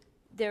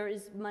 There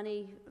is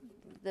money,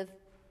 the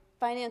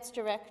finance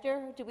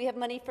director, do we have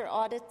money for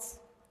audits?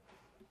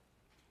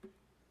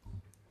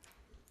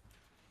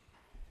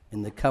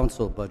 In the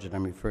council budget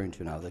I'm referring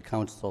to now, the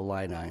council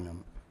line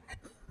item.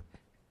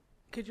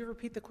 Could you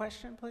repeat the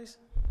question, please?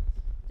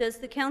 Does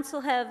the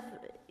council have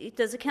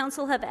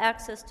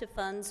access to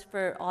funds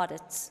for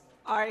audits?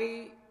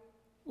 I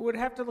would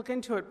have to look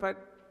into it,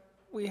 but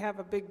we have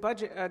a big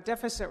budget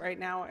deficit right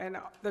now, and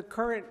the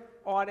current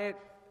audit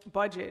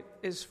budget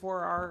is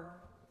for our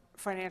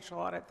financial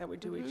audit that we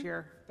do each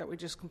year, that we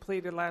just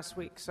completed last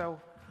week. So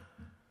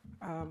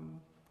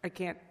I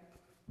can't,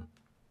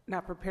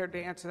 not prepared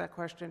to answer that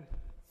question.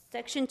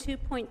 Section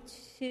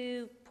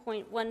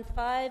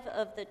 2.2.15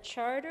 of the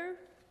charter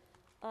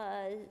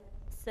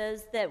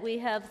says that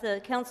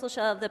the council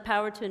shall have the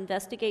power to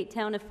investigate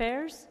town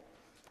affairs,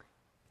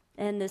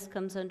 and this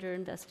comes under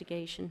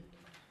investigation.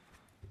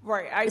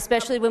 Right.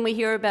 Especially when we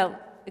hear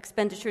about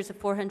expenditures of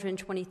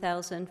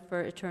 $420,000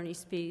 for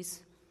attorney's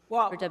fees.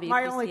 Well, for WPCA.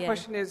 my only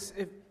question is,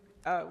 if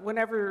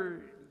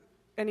whenever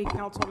any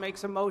council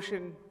makes a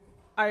motion,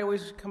 I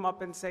always come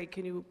up and say,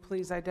 can you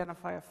please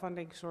identify a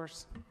funding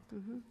source?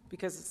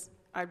 Because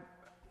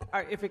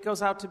if it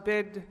goes out to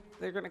bid,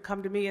 they're going to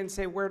come to me and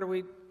say, where do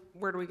we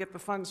get the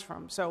funds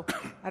from? So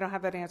I don't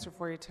have that answer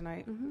for you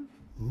tonight.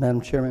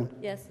 Madam Chairman?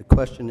 Yes. The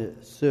question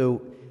is, Sue,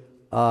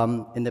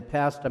 in the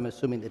past, I'm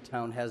assuming the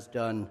town has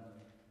done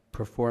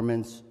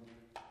performance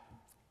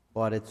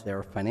audits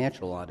or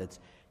financial audits.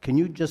 Can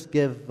you just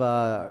give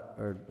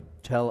or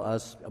tell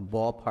us a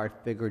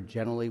ballpark figure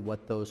generally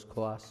what those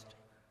cost?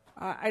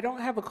 I don't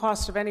have a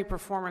cost of any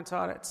performance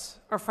audits.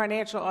 Our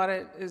financial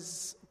audit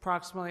is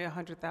approximately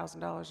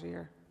 $100,000 a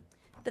year.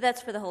 But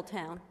that's for the whole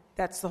town.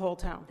 That's the whole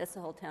town. That's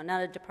the whole town,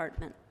 not a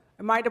department.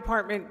 And my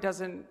department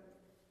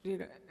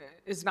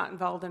is not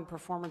involved in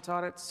performance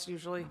audits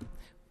usually.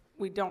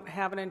 We don't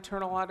have an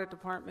internal audit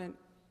department.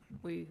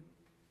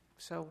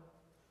 So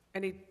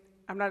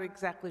I'm not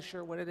exactly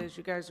sure what it is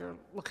you guys are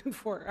looking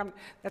for.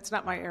 That's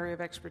not my area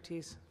of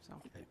expertise,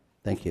 so.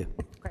 Thank you.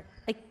 Okay.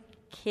 I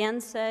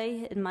can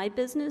say in my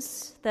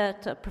business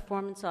that a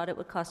performance audit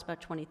would cost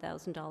about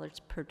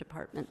 $20,000 per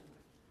department.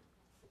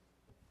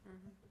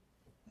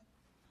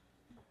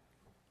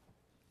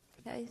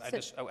 Okay,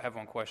 I have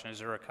one question. Is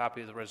there a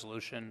copy of the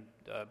resolution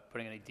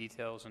putting any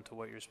details into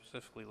what you're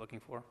specifically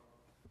looking for?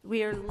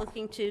 we are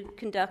looking to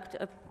conduct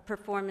a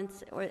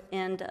performance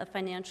and a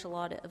financial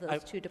audit of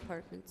those two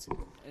departments.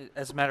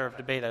 As a matter of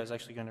debate, I was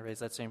actually going to raise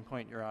that same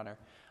point, Your Honor.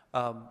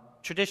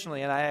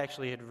 Traditionally, and I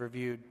actually had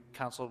reviewed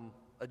council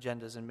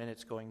agendas and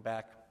minutes going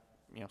back,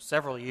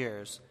 several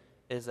years,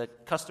 is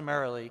that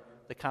customarily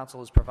the council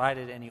has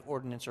provided any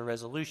ordinance or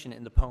resolution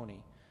in the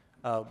pony.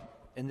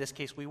 In this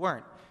case, we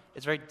weren't.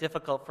 It's very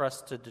difficult for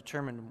us to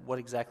determine what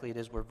exactly it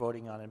is we're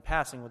voting on and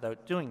passing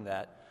without doing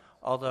that.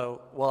 Although,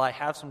 while I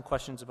have some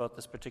questions about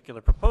this particular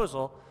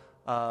proposal,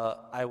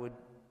 I would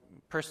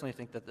personally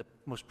think that the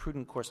most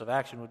prudent course of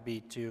action would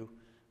be to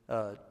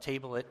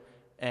table it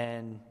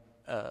and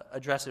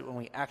address it when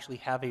we actually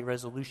have a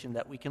resolution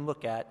that we can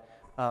look at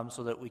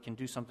so that we can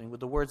do something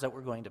with the words that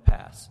we're going to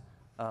pass.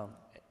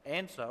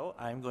 And so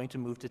I'm going to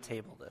move to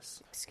table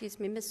this. Excuse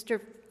me, Mr.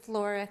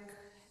 Florek.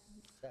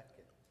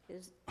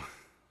 Second.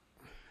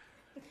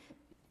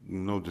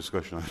 No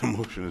discussion on the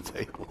motion to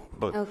table.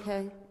 But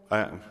Okay.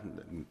 fine.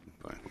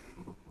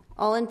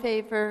 All in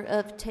favor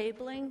of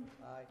tabling?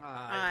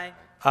 Aye.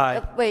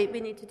 Aye. Wait, we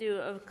need to do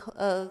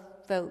a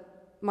vote.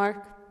 Mark?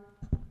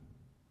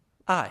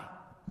 Aye.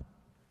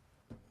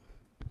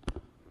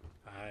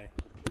 Aye.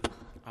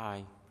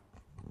 Aye.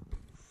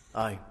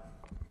 Aye.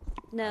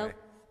 No? Aye.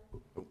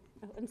 Oh,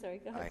 I'm sorry,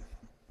 go ahead.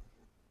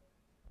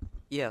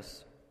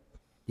 Yes.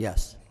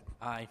 Yes.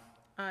 Aye.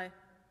 Aye.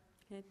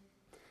 Okay.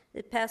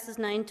 It passes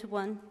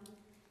 9-1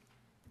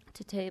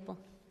 to table.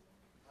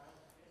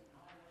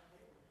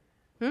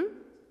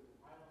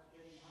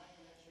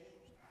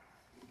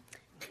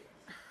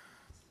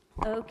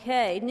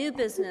 Okay, new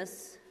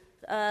business.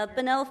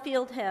 Bunnell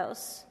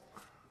Fieldhouse.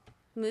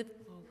 Move.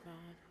 Oh,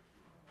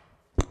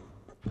 God.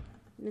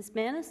 Ms.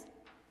 Manis?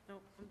 No,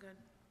 I'm good.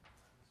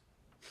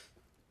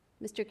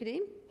 Mr.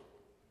 Kadim?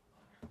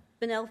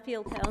 Bunnell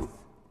Fieldhouse.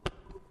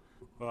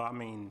 Well, I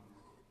mean,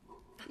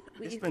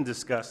 it's been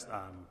discussed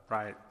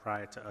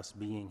prior to us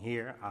being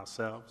here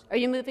ourselves. Are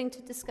you moving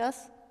to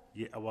discuss?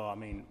 Yeah, well, I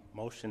mean,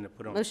 motion to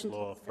put on Motion the to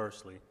floor discuss.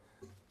 firstly.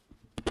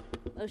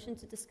 Motion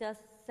to discuss.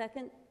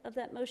 Second of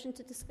that motion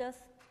to discuss?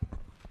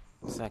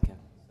 Second.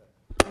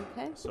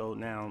 Okay. So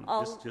now,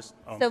 All- just so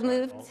I'm sorry.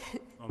 moved.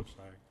 I'm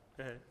sorry.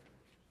 Go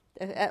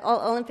ahead.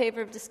 All in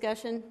favor of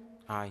discussion?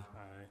 Aye.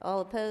 Aye.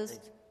 All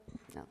opposed?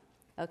 No.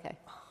 Okay.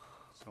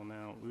 So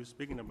now, we were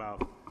speaking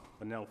about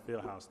Bunnell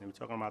Fieldhouse, and we were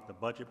talking about the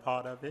budget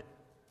part of it,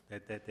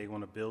 that they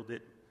want to build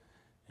it.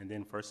 And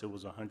then first it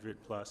was 100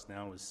 plus,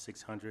 now it's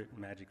 600,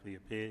 magically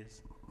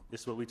appears.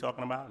 This is what we're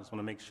talking about? I just want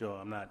to make sure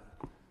I'm not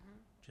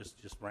just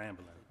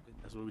rambling.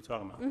 That's what we're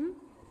talking about?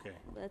 Okay.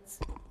 Let's.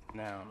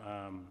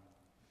 Now,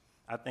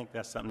 I think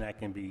that's something that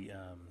can be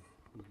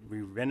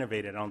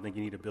renovated. I don't think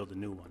you need to build a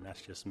new one.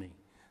 That's just me.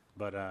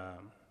 But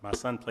my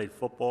son played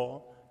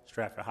football,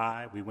 Stratford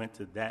High. We went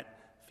to that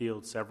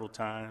field several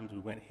times. We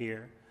went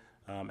here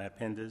at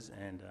Penda's,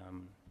 and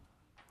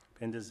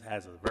Penda's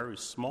has a very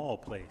small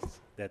place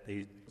that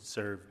they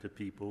serve to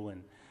people,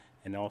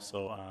 and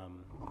also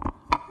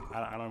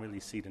I don't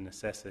really see the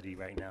necessity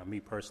right now, me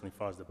personally, as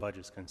far as the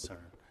budget's concerned.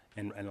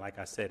 And like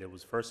I said, it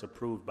was first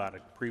approved by the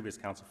previous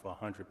council for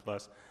 100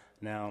 plus.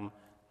 Now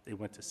they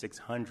went to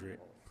 600.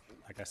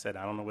 Like I said,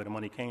 I don't know where the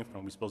money came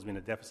from. We're supposed to be in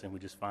a deficit. We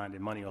just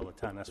finding money all the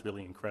time. That's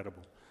really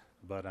incredible.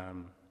 But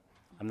I'm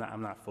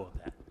not for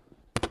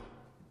that.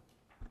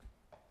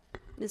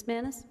 Ms.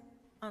 Manis?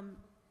 I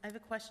have a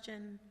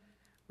question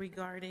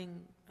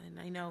regarding, and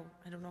I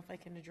don't know if I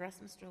can address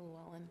Mr.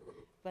 Llewellyn,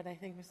 but I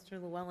think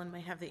Mr. Llewellyn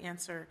might have the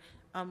answer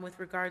with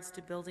regards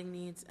to building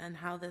needs and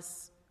how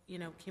this,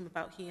 came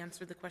about. He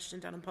answered the question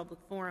down in public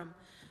forum.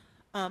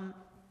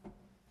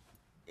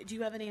 Do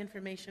you have any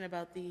information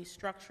about the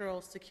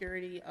structural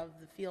security of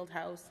the field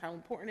house, how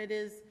important it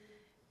is?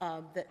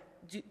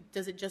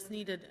 Does it just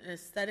need an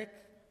aesthetic,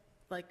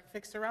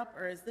 fixer-up,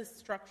 or is this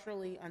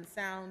structurally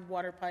unsound,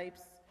 water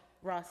pipes,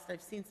 rust?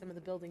 I've seen some of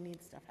the building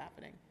needs stuff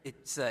happening.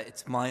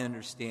 It's my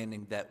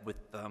understanding that with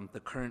the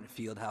current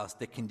field house,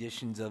 the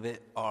conditions of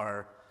it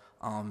are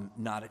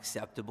not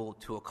acceptable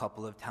to a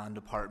couple of town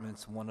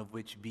departments, one of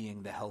which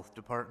being the health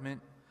department.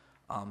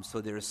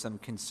 So there are some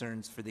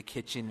concerns for the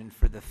kitchen and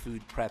for the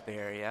food prep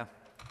area.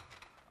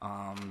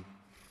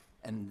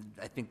 And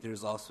I think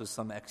there's also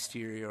some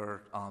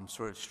exterior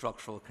sort of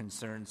structural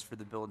concerns for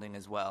the building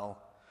as well.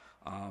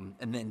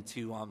 And then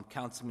to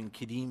Councilman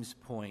Kadim's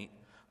point,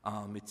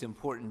 it's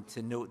important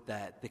to note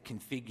that the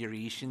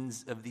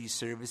configurations of these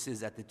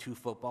services at the two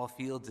football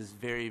fields is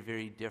very,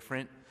 very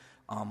different.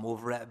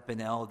 Over at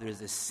Bunnell,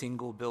 there's a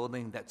single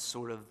building that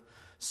sort of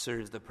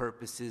serves the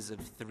purposes of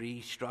three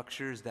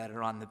structures that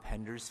are on the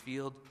Penders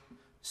field.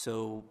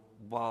 So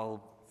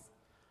while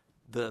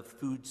the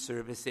food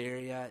service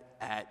area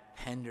at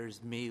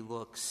Pender's may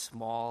look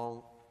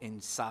small in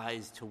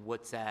size to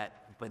what's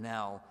at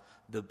Bunnell.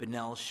 The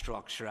Bunnell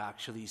structure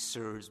actually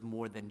serves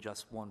more than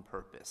just one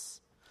purpose.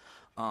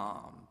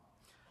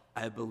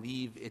 I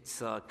believe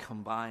it's a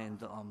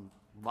combined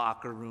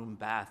locker room,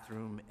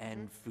 bathroom,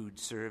 and food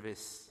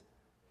service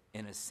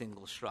in a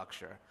single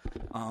structure.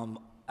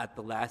 At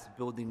the last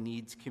Building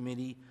Needs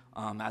Committee,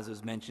 as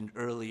was mentioned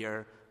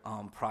earlier,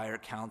 prior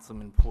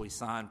Councilman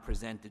Poisson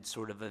presented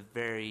sort of a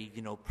very,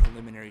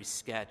 preliminary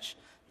sketch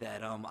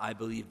that I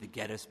believe the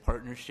Geddes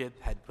Partnership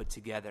had put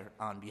together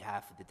on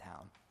behalf of the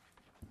town.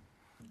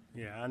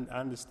 Yeah, I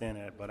understand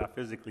that, but I've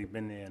physically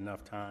been there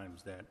enough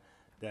times that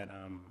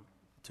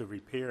to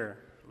repair,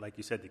 like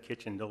you said, the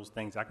kitchen, those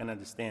things, I can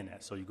understand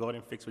that. So you go ahead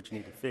and fix what you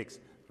need to fix.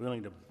 We don't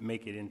need to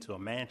make it into a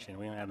mansion.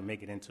 We don't have to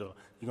make it into, you're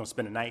going to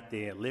spend a night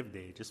there, live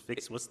there. Just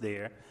fix what's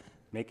there,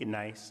 make it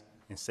nice,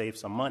 and save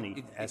some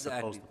money as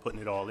opposed to putting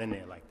it all in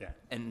there like that.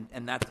 And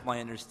that's my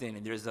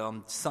understanding. There's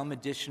some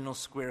additional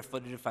square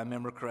footage, if I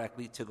remember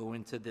correctly, to go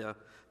into the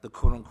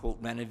quote-unquote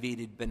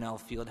renovated Bunnell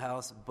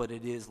Fieldhouse, but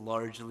it is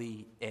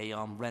largely a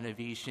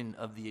renovation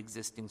of the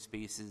existing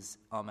spaces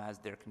as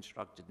they're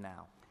constructed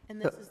now. And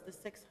this is the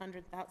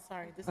 $600,000,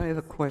 sorry, this I is have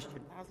a the question.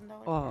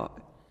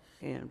 $600,000?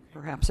 And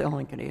perhaps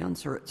Ellen can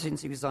answer it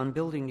since he was on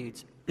building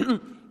needs. Is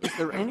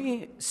there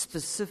any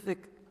specific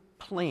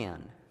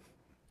plan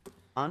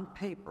on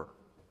paper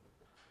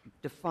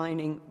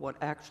defining what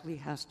actually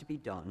has to be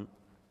done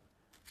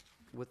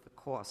with the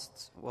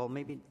costs? Well,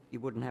 maybe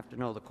you wouldn't have to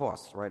know the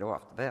costs right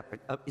off the bat,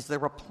 but is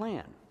there a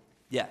plan?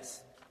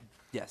 Yes.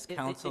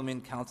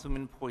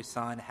 Councilman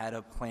Poisson had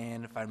a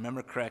plan. If I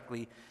remember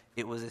correctly,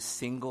 it was a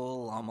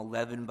single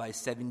 11 by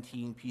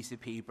 17 piece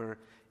of paper.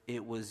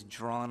 It was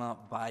drawn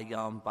up by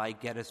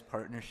Geddes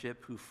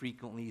Partnership, who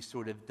frequently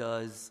sort of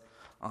does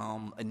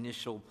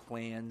initial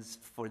plans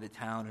for the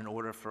town in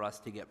order for us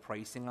to get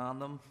pricing on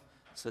them,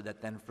 so that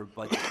then for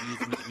budget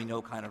reasons we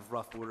know kind of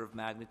rough order of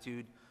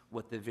magnitude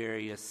what the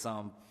various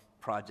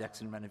projects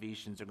and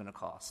renovations are going to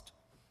cost.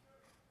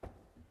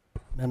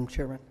 Madam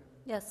Chairman?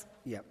 Yes.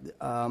 Yeah.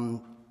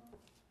 On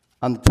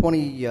the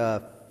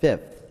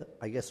 25th,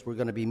 I guess we're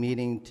going to be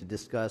meeting to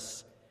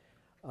discuss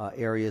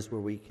areas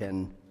where we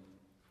can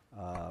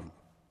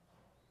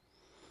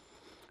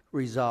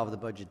resolve the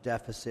budget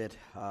deficit,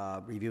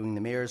 reviewing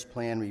the mayor's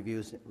plan,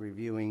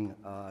 reviewing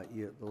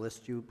the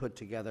list you put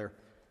together.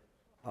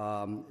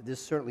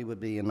 This certainly would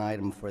be an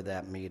item for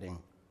that meeting.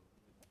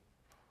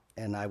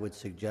 And I would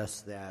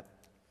suggest that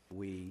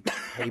we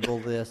table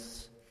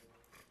this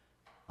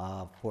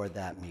for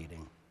that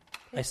meeting.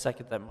 I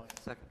second that motion.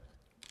 Second.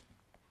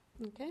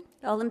 Okay.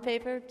 All in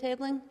favor of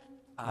tabling?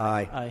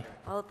 Aye. Aye.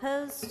 All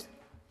opposed?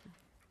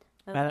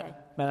 Okay.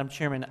 Madam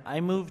Chairman, I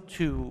move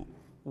to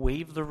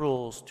waive the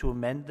rules to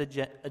amend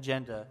the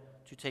agenda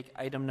to take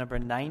item number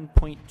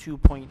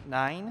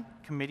 9.2.9,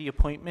 committee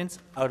appointments,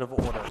 out of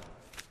order.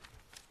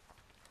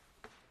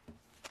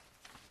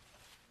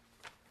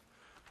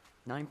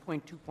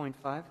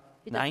 9.2.5?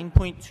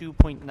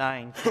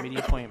 9.2.9, committee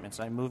appointments.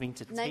 I'm moving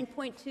to take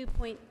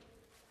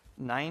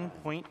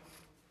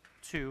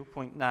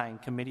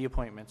 9.2.9, committee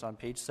appointments on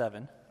page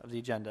 7 of the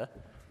agenda.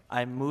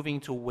 I'm moving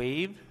to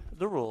waive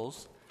the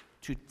rules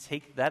to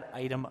take that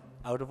item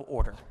out of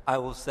order. I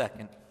will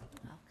second.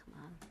 Oh, come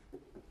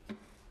on.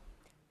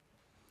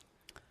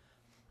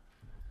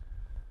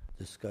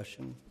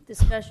 Discussion?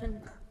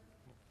 Discussion?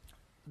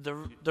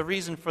 The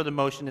reason for the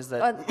motion is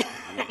that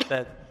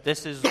that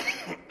this is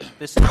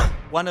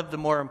one of the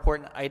more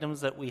important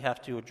items that we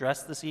have to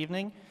address this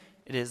evening.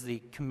 It is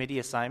the committee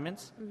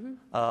assignments.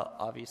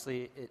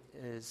 Obviously, it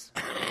is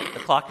the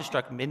clock has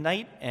struck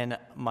midnight, and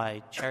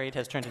my chariot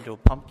has turned into a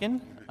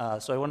pumpkin.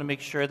 So I want to make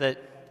sure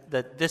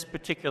that this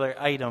particular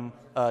item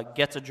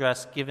gets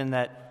addressed, given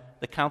that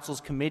the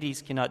council's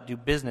committees cannot do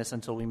business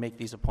until we make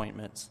these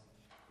appointments.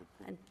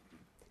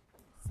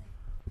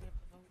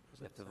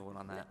 We have to vote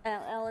on that.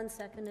 Ellen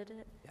seconded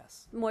it.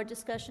 Yes. More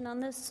discussion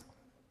on this?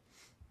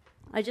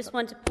 I just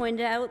want to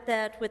point out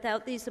that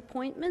without these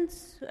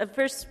appointments,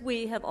 first,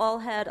 we have all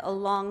had a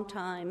long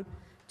time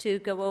to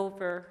go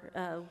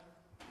over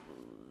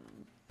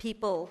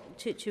people,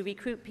 to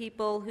recruit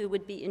people who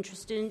would be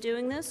interested in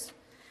doing this.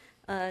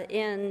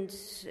 And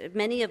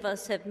many of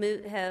us have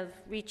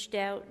reached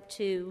out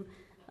to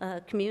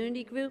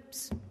community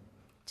groups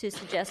to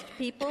suggest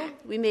people.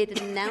 We made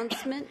an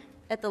announcement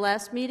at the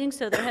last meeting,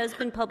 so there has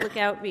been public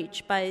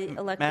outreach by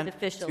elected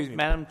officials.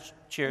 Madam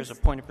Chair, as a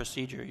point of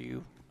procedure,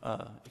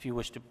 if you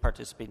wish to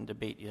participate in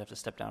debate, you have to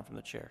step down from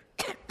the chair.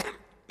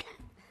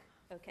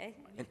 Okay.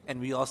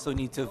 And we also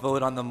need to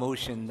vote on the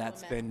motion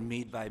that's been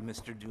made by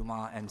Mr.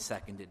 Dumas and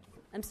seconded.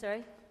 I'm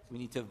sorry? We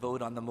need to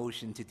vote on the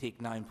motion to take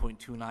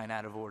 9.29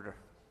 out of order.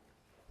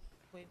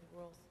 Waive the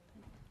rules.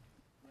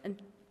 I'm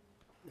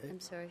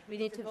sorry. We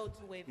need to vote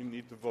to waive. You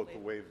need to vote to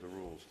waive the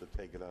rules, to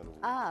take it out of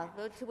order.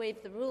 vote to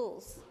waive the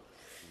rules.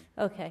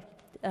 Okay.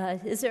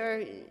 Is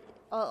there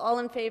all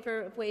in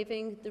favor of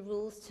waiving the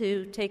rules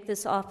to take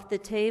this off the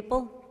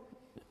table?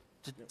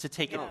 To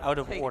take it out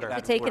of order.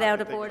 To take it out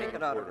of order? Take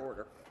it out of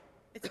order.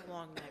 It's a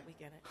long night. We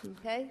get it.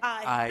 Okay?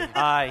 Aye.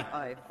 Aye.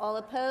 Aye. All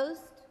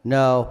opposed?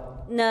 No.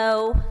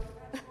 No.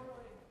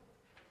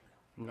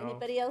 No.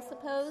 Anybody else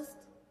opposed?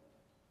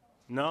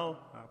 No,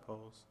 I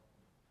oppose.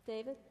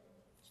 David?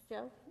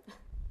 Joe? Are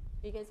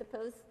you guys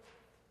opposed?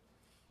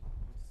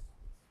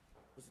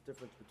 What's the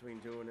difference between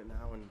doing it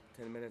now and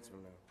 10 minutes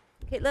from now?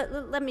 Okay,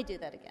 let me do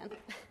that again.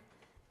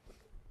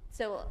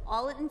 So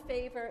all in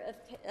favor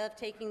of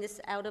taking this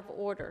out of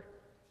order,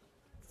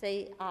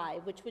 say aye,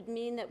 which would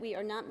mean that we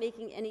are not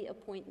making any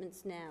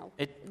appointments now,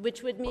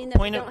 which would mean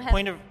that we don't have...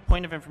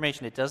 Point of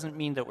information, it doesn't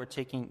mean that we're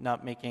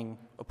not making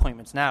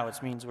appointments now.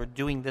 It means we're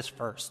doing this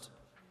first.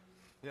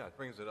 Yeah, it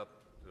brings it up.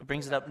 It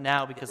brings it up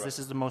now because this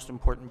is the most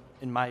important,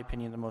 in my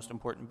opinion, the most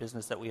important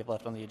business that we have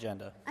left on the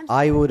agenda.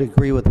 I would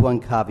agree with one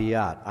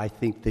caveat. I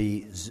think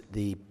the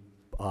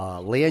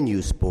land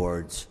use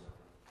boards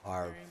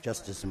are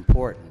just as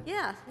important.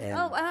 Yeah. And-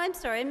 Oh, I'm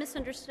sorry, I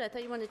misunderstood. I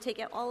thought you wanted to take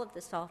out all of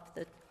this off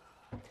the...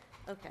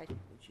 Okay.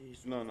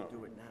 No.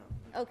 Do it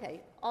now. Okay.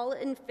 All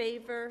in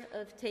favor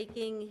of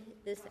taking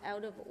this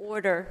out of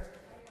order,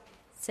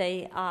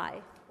 say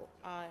aye.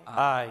 Aye.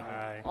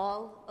 Aye.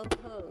 All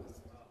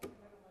opposed?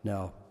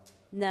 No.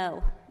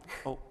 No.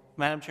 Oh,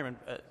 Madam Chairman,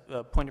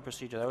 point of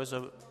procedure.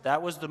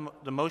 That was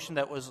the motion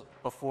that was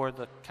before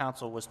the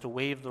council was to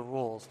waive the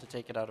rules to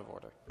take it out of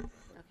order.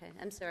 Okay,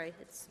 I'm sorry.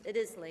 It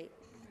is late.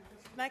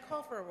 Can I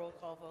call for a roll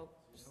call vote?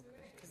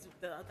 Because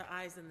the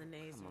ayes and the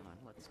nays.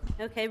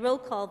 Okay, roll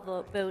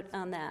call vote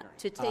on that.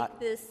 To take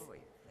this...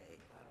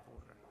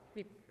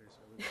 You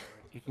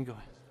can go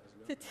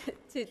ahead.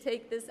 to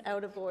take this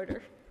out of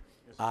order.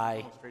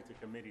 Aye. Straight to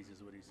committees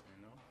is what he's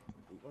saying, no?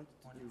 We want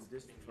to do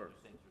this first.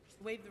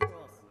 Waive the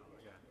rules.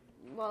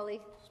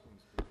 Wally?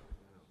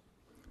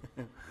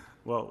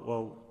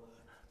 Well,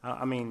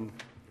 I mean,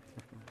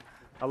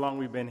 how long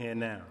we been here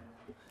now?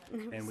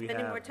 And we Spending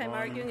have more time 1,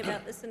 arguing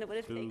about this than it would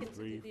have 2, taken to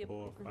 3, do the...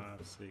 4, 5,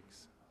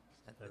 6,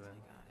 7,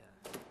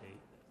 8.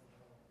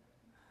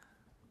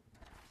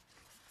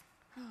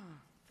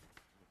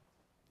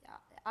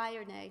 Aye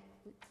or nay,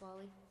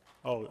 Wally?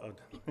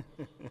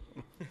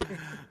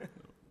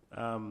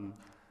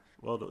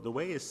 Well, the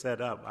way it's set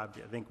up, I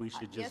think we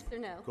should Yes just or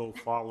no? go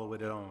follow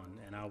it on,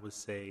 and I would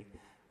say,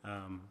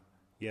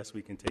 yes,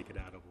 we can take it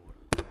out of order.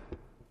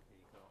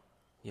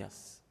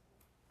 Yes.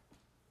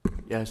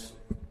 Yes.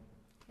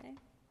 Okay.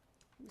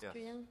 Mr. Yes.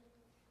 Young?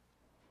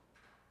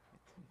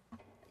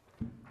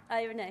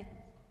 Aye or nay?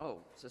 Oh,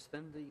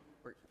 suspend the,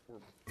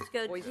 Let's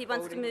go. voice He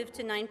wants to voting? move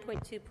to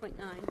 9.2.9.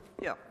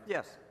 Yeah,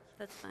 yes.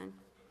 That's fine.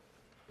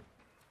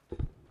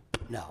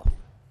 No.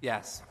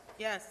 Yes.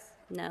 Yes.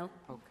 No.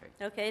 Okay,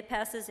 Okay, it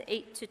passes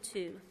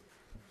 8-2.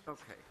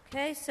 okay.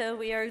 Okay, so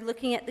we are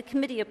looking at the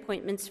committee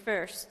appointments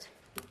first.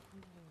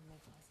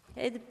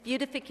 Okay, the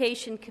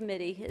Beautification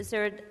Committee.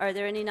 Are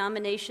there any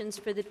nominations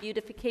for the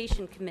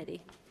Beautification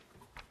Committee?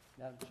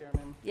 Madam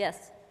Chairman?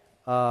 Yes.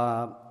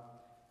 I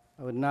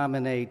would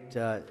nominate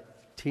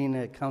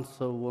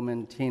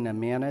Councilwoman Tina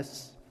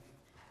Manis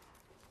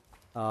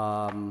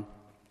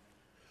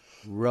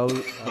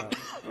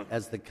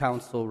as the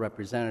council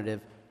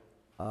representative,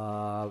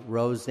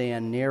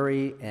 Roseanne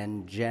Neary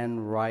and Jen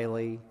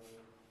Riley.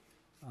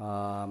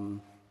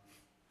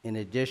 In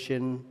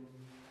addition,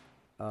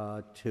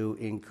 to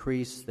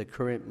increase the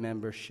current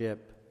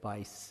membership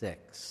by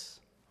 6.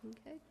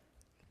 Okay.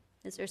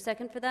 Is there a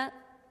second for that?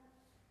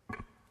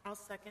 I'll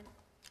second.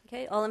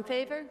 Okay, all in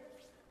favor?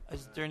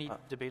 Is there any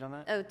debate on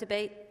that? Oh,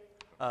 debate?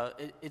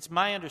 It's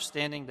my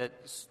understanding that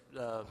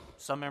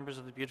some members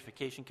of the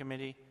Beautification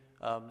Committee,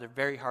 they're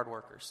very hard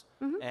workers.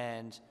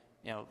 And,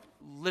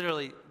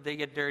 literally, they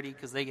get dirty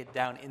because they get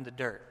down in the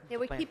dirt. Yeah,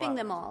 we're keeping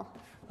them all.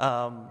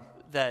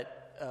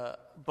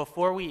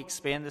 Before we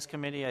expand this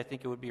committee, I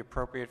think it would be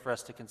appropriate for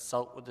us to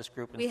consult with this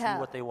group and We see have.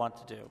 what they want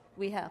to do.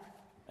 We have.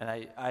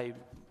 And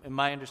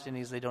my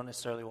understanding is they don't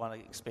necessarily want to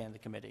expand the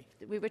committee.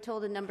 We were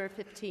told a number of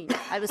 15.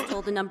 I was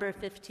told a number of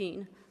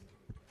 15.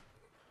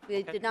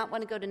 They did not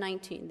want to go to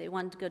 19. They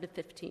wanted to go to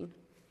 15.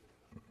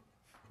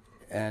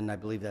 And I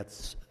believe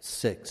that's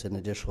 6, an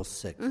additional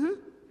 6.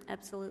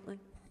 Absolutely.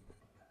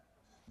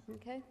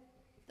 Okay.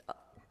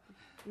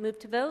 Move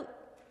to vote.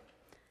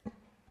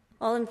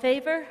 All in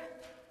favor?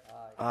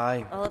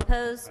 Aye. All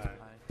opposed?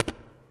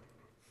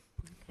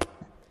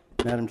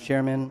 Madam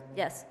Chairman,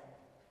 Yes.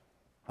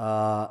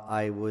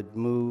 I would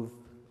move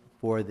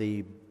for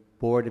the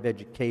Board of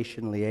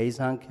Education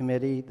Liaison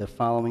Committee the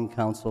following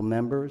council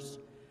members: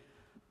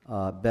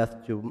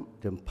 Beth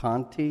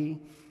Dumponte,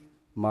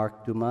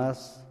 Mark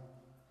Dumas,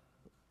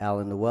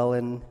 Alan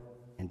Llewellyn,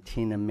 and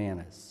Tina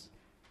Manis.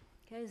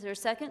 Okay, is there a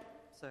second?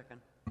 Second.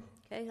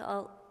 Okay,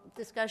 all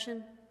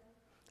discussion?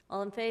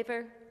 All in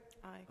favor?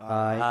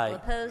 Aye. All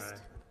opposed?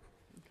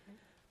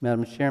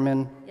 Madam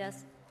Chairman,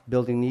 Yes.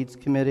 Building Needs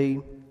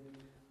Committee,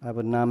 I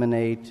would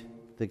nominate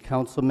the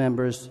council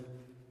members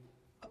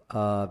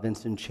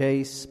Vincent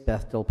Chase,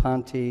 Beth Del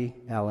Ponte,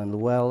 Alan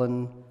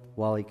Llewellyn,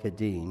 Wally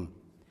Kadim.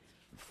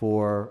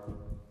 For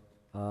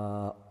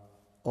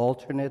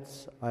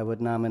alternates, I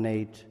would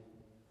nominate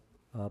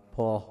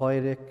Paul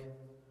Hoydick,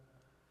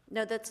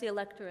 No, that's the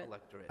electorate.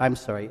 I'm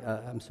sorry,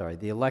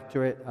 the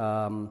electorate,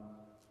 Paul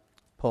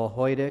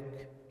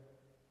Hoydick,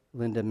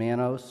 Linda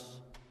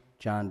Manos,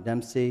 John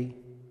Dempsey,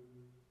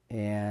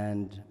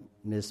 and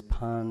Ms.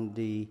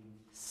 Pondi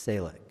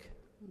Salick.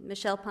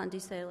 Michelle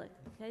Pondy-Salick.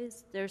 Okay,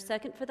 is there a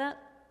second for that?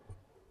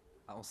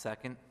 I'll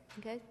second.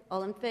 Okay,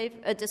 all in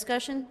favor,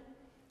 discussion?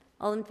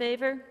 All in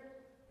favor?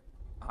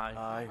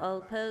 Aye. All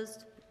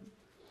opposed?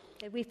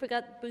 Okay, we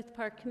forgot the Booth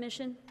Park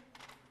Commission.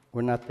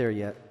 We're not there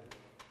yet.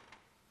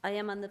 I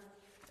am on the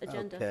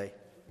agenda. Okay.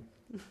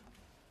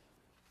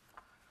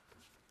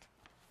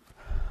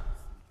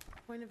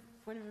 Point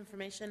of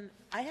information,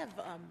 I have,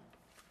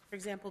 for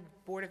example,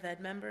 Board of Ed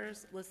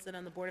members listed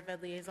on the Board of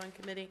Ed Liaison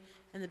Committee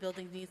and the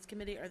Building Needs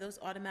Committee. Are those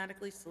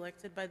automatically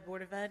selected by the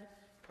Board of Ed,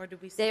 or do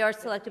we? They are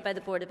selected by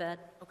the Board of Ed.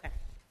 Okay.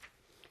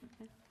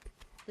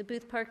 The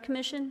Booth Park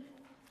Commission?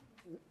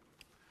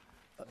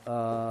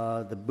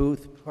 The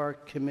Booth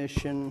Park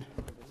Commission,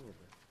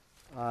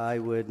 I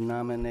would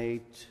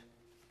nominate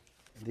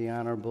the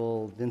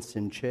Honorable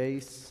Vincent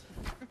Chase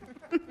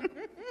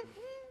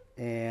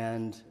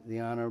and the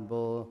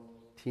Honorable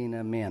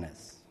Tina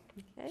Manis.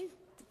 Okay.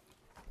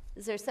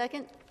 Is there a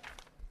second?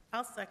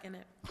 I'll second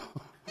it.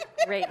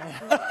 Great.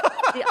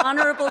 The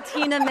Honorable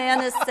Tina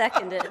Manis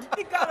seconded.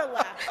 You gotta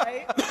laugh,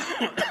 right?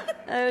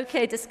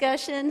 Okay,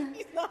 discussion?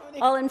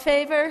 All in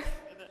favor?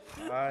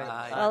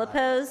 Aye. All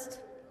opposed?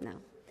 No.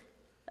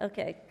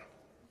 Okay.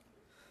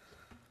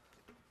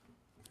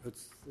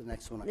 What's the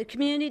next one? The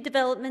Community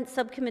Development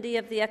Subcommittee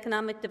of the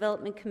Economic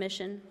Development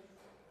Commission.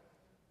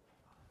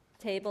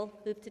 Table,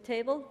 move to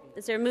table.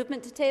 Is there a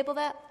movement to table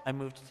that? I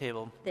move to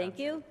table. Thank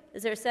you.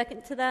 Is there a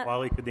second to that?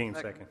 Wally Kadeem,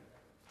 second.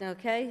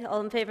 Okay,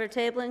 all in favor of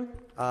tabling?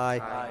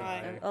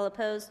 Aye. All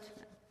opposed?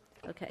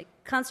 Okay.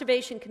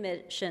 Conservation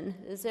Commission.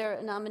 Is there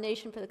a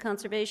nomination for the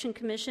Conservation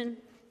Commission?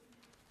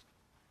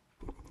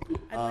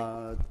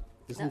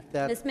 Isn't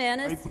that? Ms.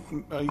 Manis?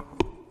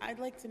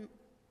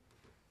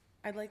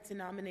 I'd like to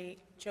nominate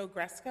Joe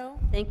Gresco.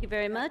 Thank you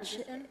very much.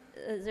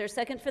 Is there a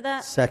second for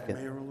that?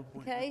 Second.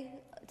 Okay.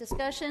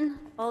 Discussion?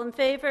 All in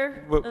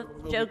favor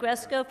of Joe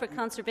Gresco for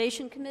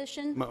Conservation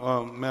Commission?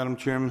 Madam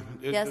Chairman?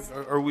 Yes.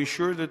 Are we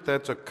sure that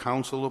that's a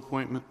council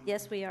appointment?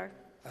 Yes, we are.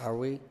 Are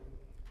we?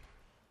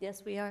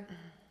 Yes, we are.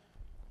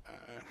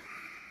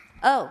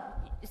 Oh,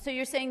 so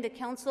you're saying the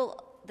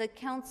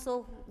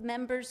council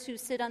members who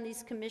sit on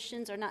these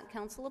commissions are not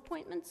council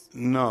appointments?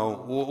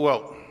 No.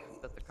 Well,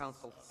 That the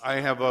council. I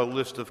have a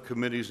list of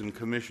committees and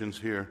commissions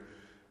here,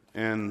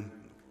 and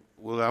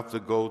we'll have to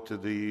go to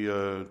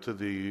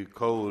the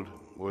code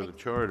or the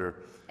charter.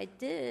 I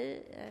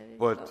did.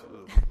 But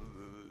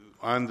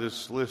on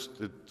this list,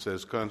 it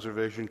says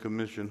Conservation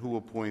Commission, who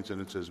appoints,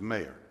 and it says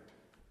mayor.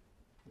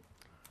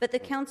 But the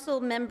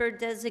council member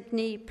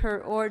designee per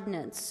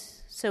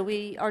ordinance, so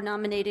we are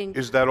nominating.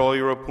 Is that all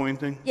you're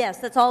appointing? Yes,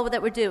 that's all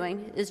that we're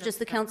doing, is just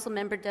the council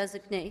member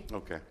designee.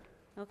 Okay.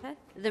 Okay?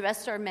 The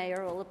rest are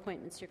mayoral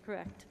appointments, you're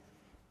correct.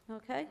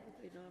 Okay?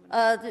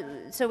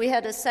 So we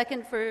had a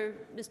second for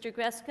Mr.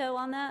 Gresco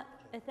on that,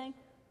 I think?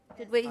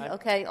 Did we?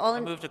 Okay, all I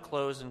in, move to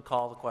close and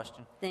call the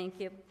question. thank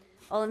you.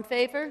 All in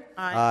favor?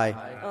 Aye.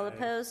 All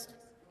opposed?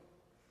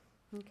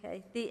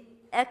 Okay. The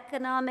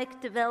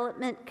Economic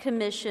Development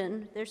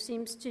Commission, there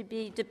seems to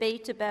be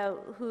debate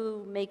about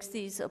who makes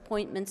these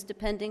appointments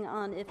depending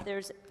on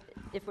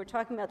if we're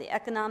talking about the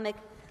Economic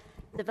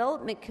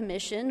Development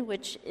Commission,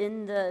 which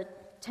in the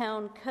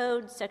Town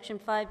Code, Section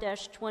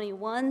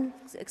 5-21,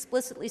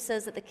 explicitly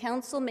says that the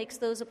council makes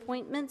those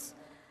appointments.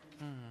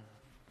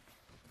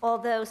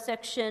 Although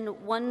Section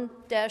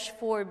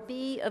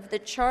 1-4B of the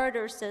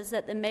Charter says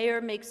that the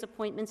mayor makes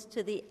appointments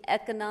to the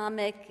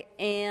Economic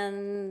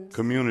and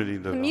Community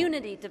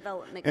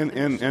Development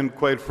Commission. And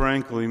quite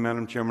frankly,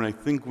 Madam Chairman, I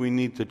think we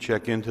need to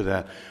check into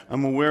that.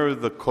 I'm aware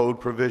of the code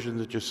provisions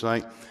that you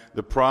cite.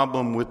 The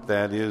problem with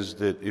that is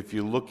that if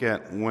you look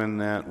at when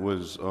that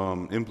was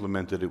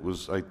implemented, it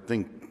was, I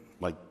think,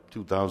 like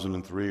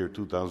 2003 or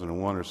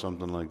 2001 or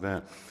something like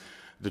that.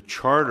 The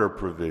charter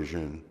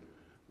provision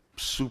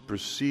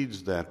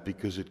supersedes that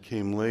because it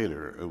came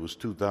later. It was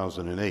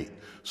 2008.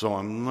 So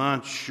I'm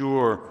not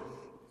sure.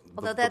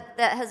 Although that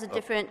has a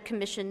different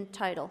commission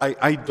title.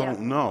 I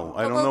don't know.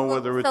 I don't know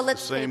whether it's the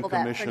same table that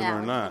for commission now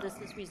or not. until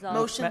this is resolved.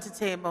 Motion to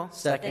table.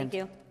 Thank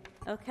you.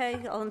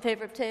 Okay, all in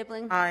favor of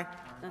tabling? Aye.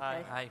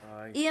 Okay.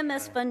 Aye.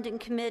 EMS Funding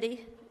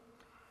Committee.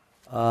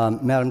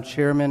 Madam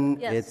Chairman,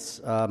 Yes.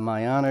 it's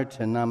my honor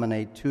to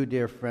nominate two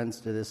dear friends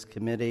to this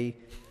committee.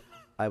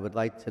 I would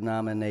like to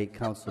nominate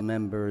council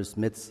members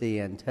Mitzi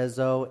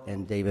Antezo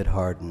and David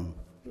Harden.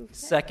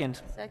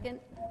 Second.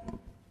 Second.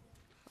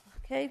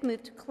 Okay,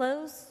 move to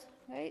close,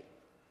 right?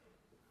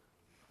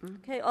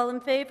 Okay, all in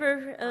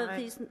favor of Aye.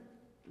 these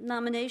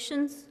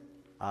nominations?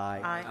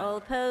 Aye. All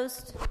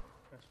opposed?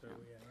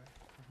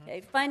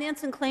 Okay,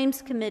 Finance and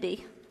Claims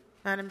Committee.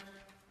 Madam,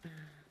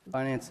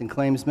 Finance and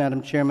Claims,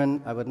 Madam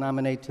Chairman, I would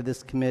nominate to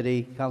this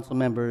committee council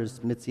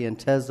members Mitzi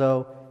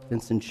Antezo,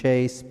 Vincent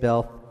Chase,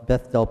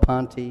 Beth Del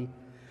Ponte,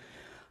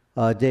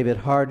 David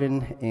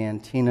Harden,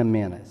 and Tina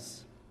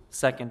Manis.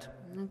 Second.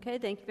 Okay,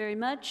 thank you very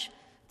much.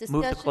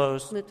 Discussion? Move to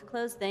close. Move to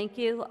close, thank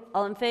you.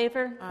 All in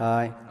favor?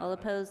 Aye. All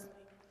opposed?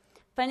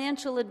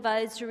 Financial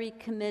Advisory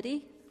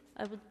Committee,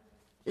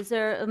 is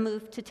there a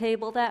move to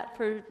table that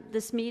for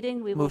this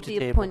meeting? We will Move to be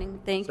table. appointing,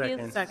 thank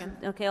you. Second.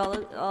 Okay,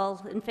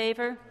 all in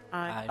favor?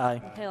 Aye.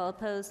 Aye. Okay, all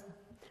opposed?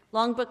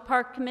 Longbrook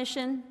Park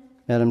Commission,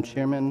 Madam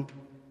Chairman,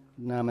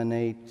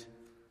 nominate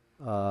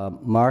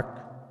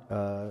Mark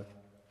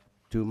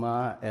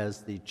Dumas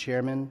as the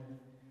chairman.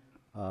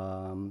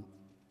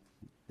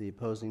 The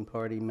opposing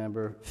party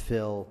member,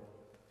 Phil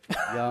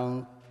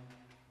Young.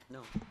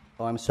 No.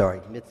 Oh, I'm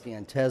sorry, Mitzi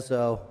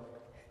Antezo.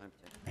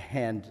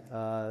 And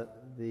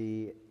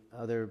the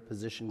other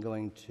position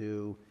going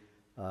to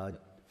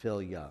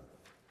Phil Young.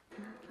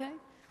 okay.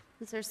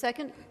 Is there a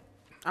second?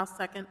 I'll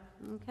second.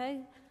 Okay.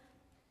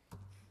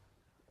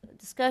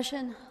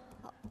 Discussion?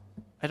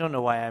 I don't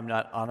know why I'm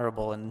not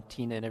honorable and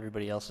Tina and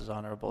everybody else is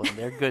honorable. And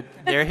they're good.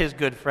 They're his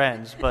good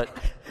friends. But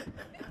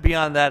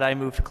beyond that, I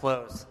move to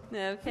close.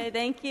 Okay,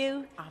 thank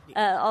you.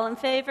 All in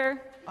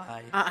favor?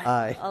 Aye.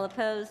 Aye. All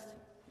opposed?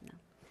 No.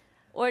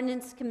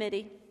 Ordinance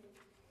Committee.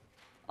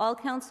 All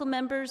council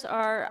members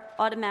are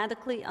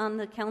automatically on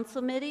the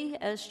council committee.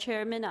 As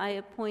chairman, I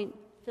appoint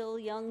Phil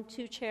Young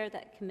to chair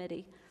that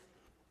committee.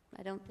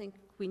 I don't think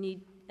we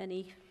need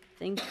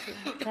anything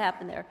to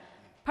happen there.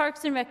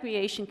 Parks and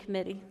Recreation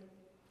Committee.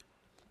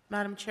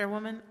 Madam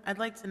Chairwoman, I'd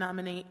like to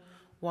nominate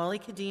Wally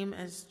Kadim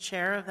as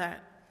chair of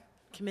that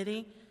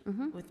committee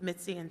with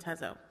Mitzi and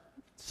Tezo.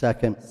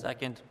 Second.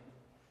 Second.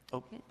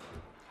 Oh,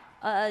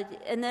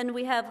 And then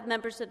we have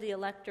members of the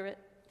electorate.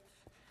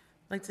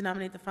 I'd like to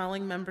nominate the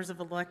following members of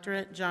the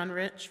electorate: John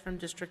Rich from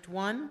District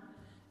 1,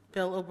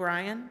 Bill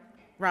O'Brien,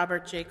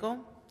 Robert Jekyll,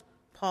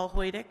 Paul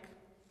Hoydick,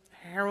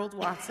 Harold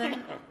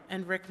Watson,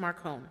 and Rick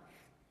Marcone.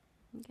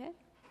 Okay.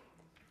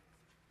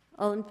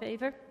 All in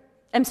favor?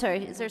 I'm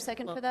sorry, is there a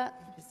second for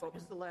that? What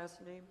was the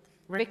last name?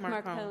 Rick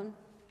Marcone.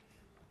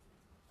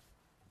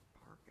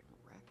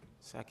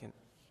 Second.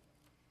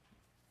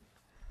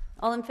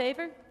 All in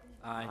favor?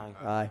 Aye.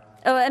 Aye.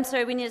 Oh, I'm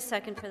sorry, we need a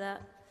second for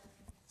that.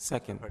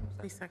 Second.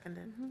 He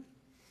seconded.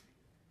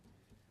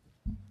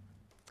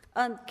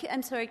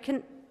 I'm sorry,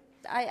 can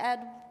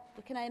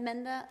I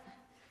amend that?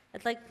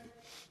 I'd like,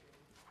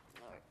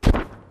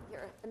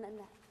 here, amend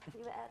that.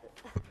 Can you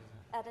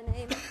add a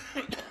name?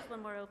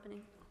 One more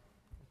opening.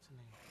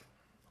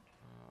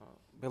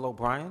 Bill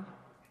O'Brien?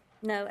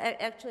 No,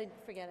 actually,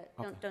 forget it.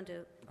 Don't do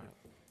it.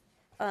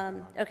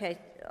 Okay.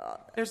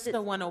 There's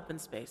still one open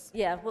space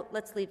Yeah, well,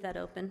 let's leave that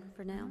open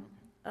for now.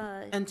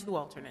 and two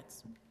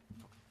alternates.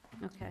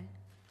 Okay.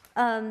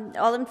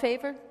 All in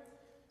favor?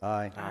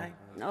 Aye. Aye.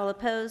 All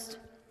opposed?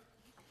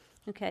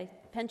 Okay.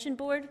 Pension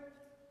Board?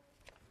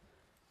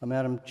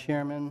 Madam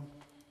Chairman,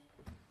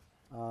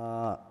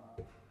 I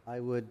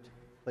would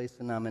place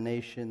the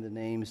nomination, the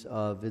names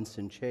of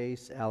Vincent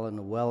Chase, Alan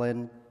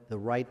Llewellyn, the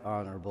Right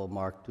Honorable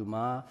Mark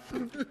Dumas,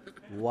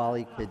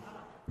 Wally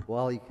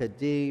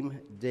Kadim,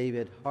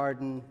 David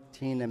Harden,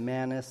 Tina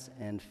Manis,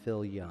 and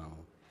Phil Young.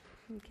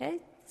 Okay.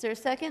 Is there a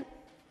second?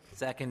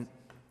 Second.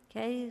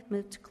 Okay.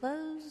 Move to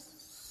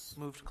close.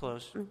 move to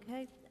close.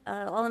 Okay.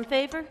 All in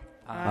favor?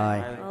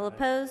 Aye. All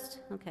opposed?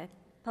 Okay.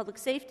 Public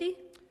Safety?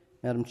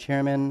 Madam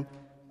Chairman,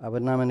 I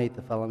would nominate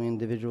the following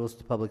individuals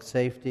to Public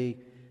Safety.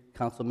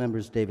 Council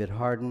members David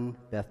Harden,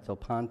 Beth Del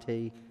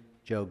Ponte,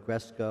 Joe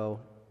Gresco,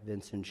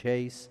 Vincent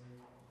Chase.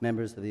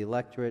 Members of the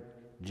electorate,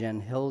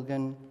 Jen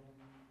Hilgen,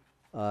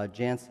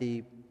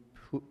 Jancy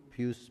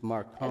Puce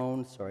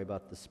Marcone, sorry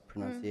about this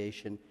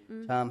pronunciation,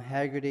 Tom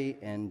Haggerty,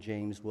 and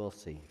James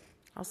Wilsey.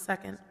 I'll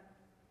second.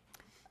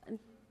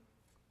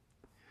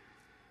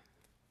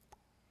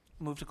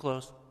 Move to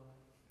close.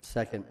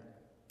 Second.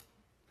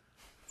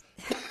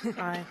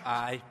 Aye.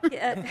 Aye.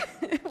 Yeah.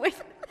 Wait.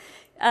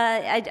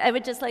 I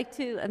would just like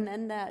to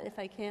amend that if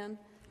I can.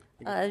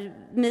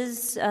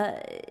 Ms.,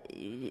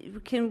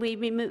 can we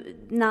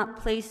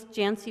not place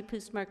Jancy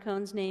Puce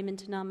Marcone's name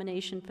into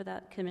nomination for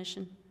that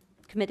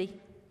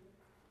committee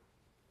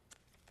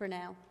for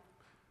now?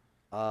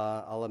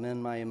 I'll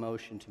amend my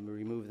motion to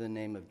remove the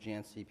name of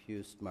Jancy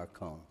Puce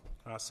Marcone.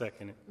 I'll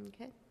second it.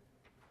 Okay.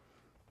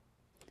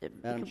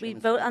 Madam Could we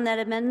Chairman, vote on that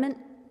amendment?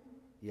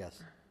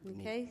 Yes. we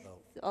need to Okay.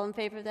 vote. All in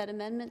favor of that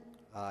amendment?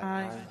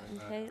 Aye.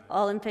 Okay.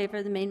 All in favor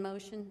of the main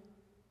motion?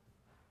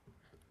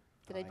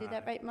 Did I do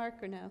that right, Mark,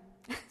 or no?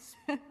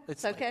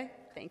 It's okay?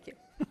 Thank you.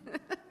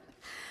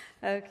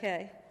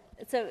 Okay.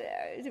 So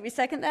did we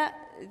second that?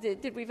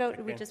 Did we vote?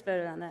 We just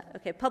voted on that.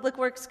 Okay. Public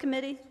Works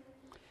Committee?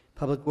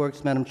 Public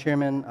Works, Madam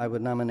Chairman, I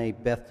would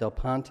nominate Beth Del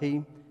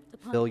Ponte,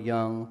 Phil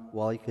Young,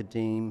 Wally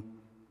Kadim,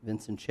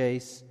 Vincent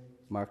Chase,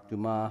 Mark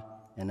Dumas,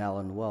 and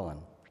Alan Llewellyn.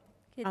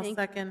 Okay, I'll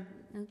second.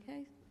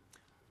 Okay.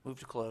 Move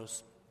to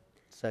close.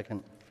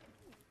 Second.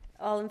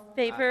 All in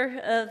favor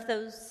of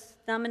those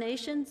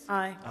nominations?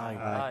 Aye.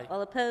 Aye.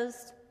 All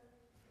opposed?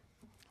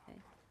 Okay.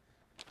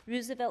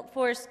 Roosevelt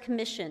Forest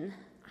Commission.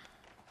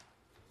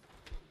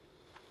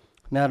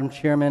 Madam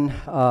Chairman,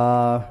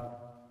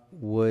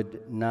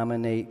 would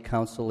nominate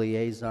council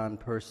liaison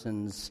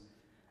persons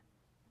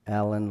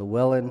Alan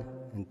Llewellyn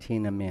and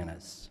Tina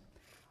Manis.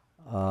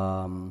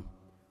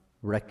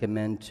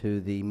 recommend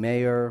to the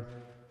mayor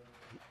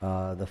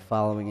the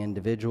following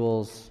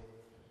individuals.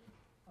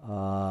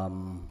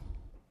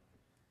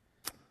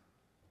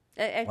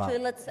 Actually,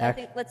 Wow. I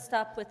think let's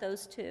stop with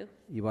those two.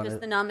 You wanna-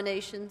 Just the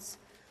nominations.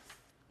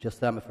 Just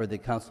for the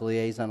council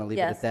liaison, I'll leave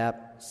it Yes. at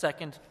that.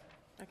 Second.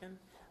 Second.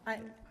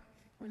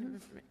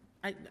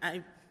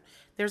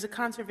 There's a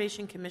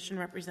Conservation Commission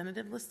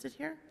representative listed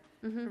here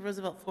for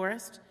Roosevelt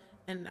Forest,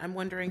 and I'm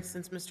wondering,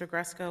 since Mr.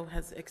 Gresco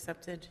has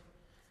accepted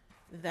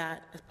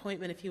that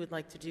appointment, if he would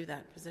like to do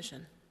that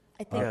position.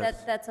 I think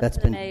that's up That's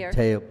to the been mayor.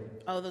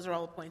 tabled. Oh, those are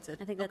all appointed.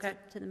 I think that's Okay.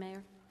 up to the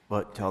mayor.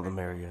 But tell the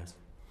mayor yes.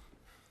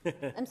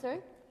 I'm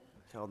sorry?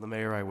 Tell the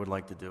mayor I would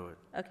like to do it.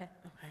 Okay.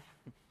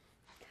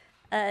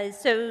 Okay.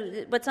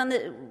 So what's on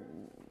the,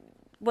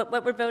 what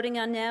we're voting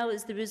on now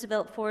is the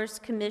Roosevelt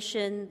Forest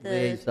Commission,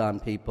 Liaison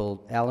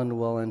people, Alan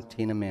Llewellyn,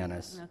 Tina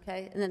Manis.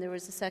 okay, and then there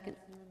was a second.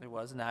 There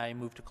was, and I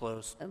move to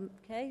close.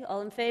 Okay,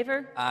 all in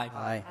favor? Aye.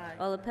 Aye.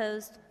 All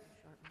opposed?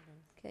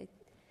 Okay.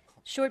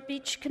 Short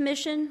Beach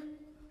Commission,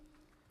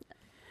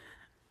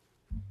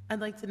 I'd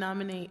like to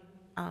nominate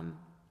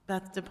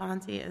Beth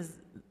DePonte as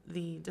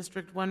the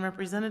District 1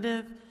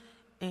 representative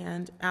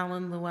and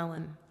Alan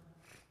Llewellyn.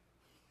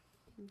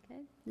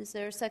 okay. Is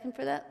there a second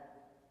for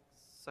that?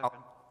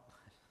 Second.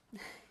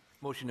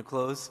 Motion to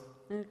close.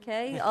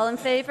 Okay, all in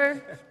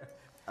favor?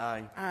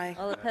 Aye. Aye.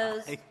 All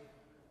opposed? Aye.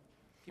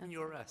 Give me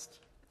your rest.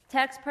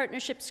 Tax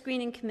Partnership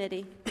Screening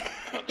Committee,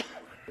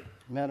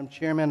 Madam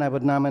Chairman, I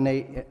would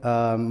nominate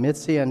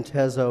Mitzi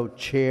Antezo,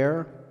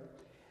 Chair,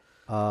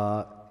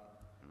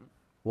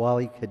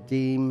 Wally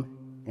Kadim,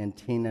 and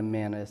Tina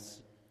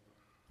Manis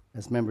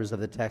as members of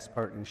the Tax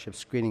Partnership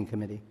Screening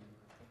Committee.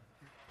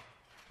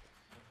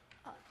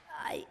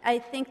 I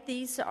think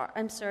these are,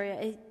 I'm sorry,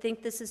 I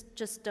think this is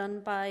just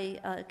done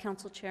by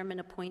council chairman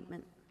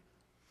appointment.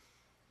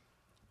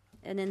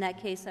 And in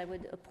that case, I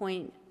would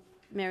appoint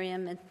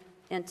Miriam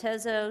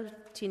Antezo,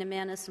 Tina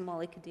Manis, and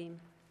Wally Kadim.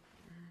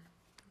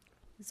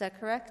 Is that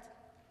correct?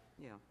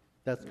 Yeah.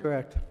 That's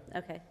correct.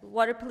 Okay.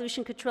 Water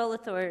Pollution Control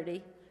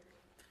Authority.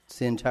 It's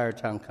the entire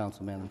town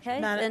council, Madam Chair.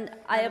 Okay, Madam- then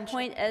I Madam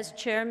appoint as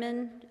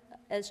chairperson,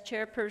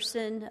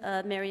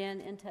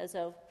 Marianne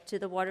Antezo to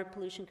the Water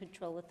Pollution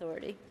Control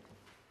Authority.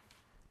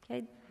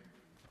 Okay.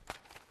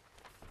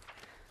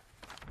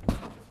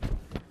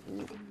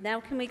 Now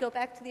can we go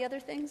back to the other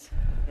things?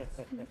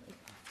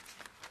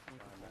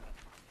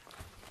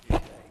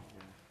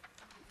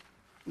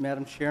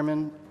 Madam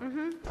Chairman,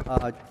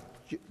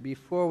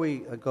 before we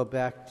go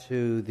back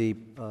to the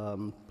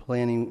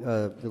planning,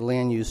 the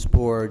land use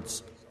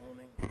boards,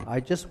 I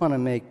just want to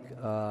make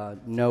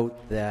note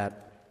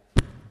that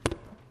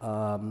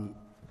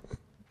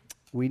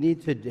we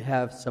need to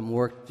have some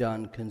work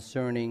done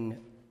concerning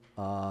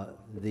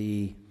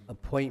the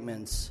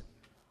appointments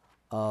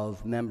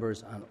of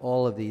members on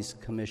all of these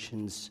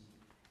commissions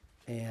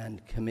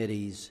and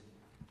committees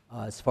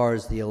as far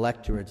as the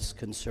electorate is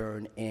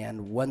concerned,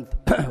 and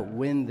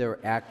when their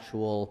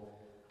actual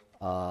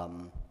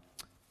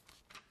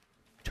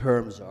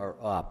terms are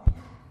up.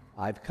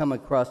 I've come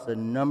across a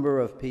number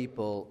of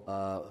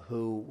people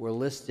who were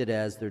listed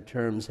as their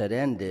terms had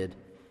ended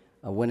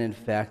when in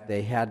fact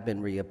they had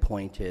been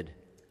reappointed.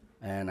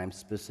 And I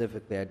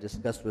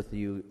discussed with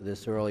you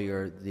this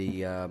earlier,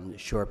 the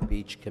Short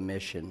Beach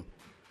Commission.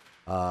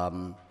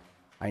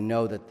 I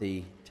know that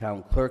the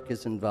town clerk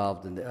is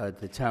involved, in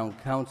the town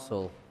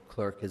council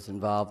clerk is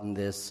involved in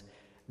this.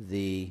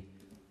 The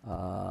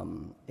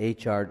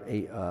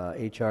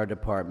HR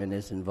department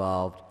is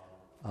involved.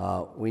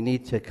 We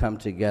need to come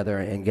together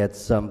and get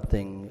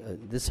something.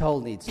 This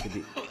whole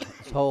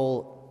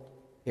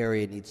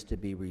area needs to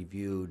be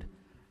reviewed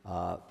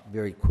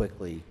very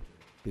quickly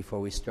before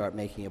we start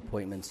making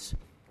appointments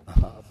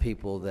of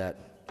people that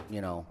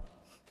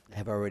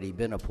have already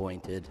been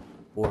appointed,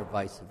 or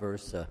vice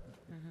versa.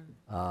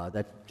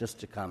 That's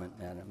just a comment,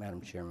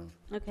 Madam Chairman.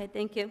 Okay,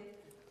 thank you.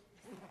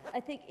 I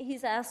think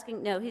he's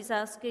asking that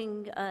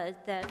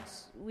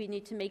we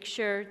need to make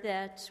sure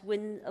that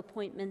when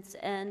appointments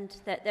end,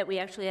 that we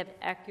actually have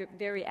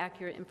very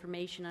accurate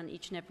information on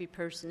each and every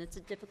person. It's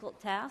a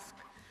difficult task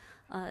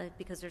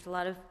because there's a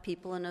lot of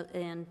people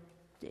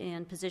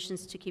and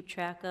positions to keep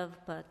track of,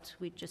 but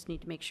we just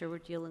need to make sure we're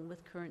dealing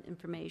with current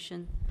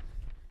information.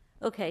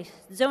 Okay,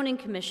 Zoning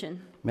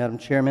Commission. Madam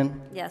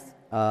Chairman? Yes.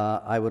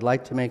 I would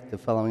like to make the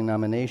following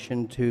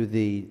nomination to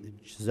the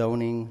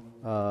zoning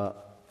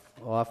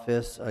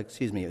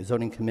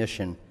zoning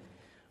commission.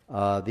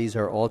 These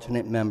are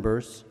alternate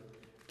members.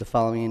 The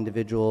following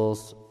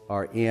individuals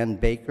are Ann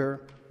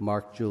Baker,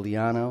 Mark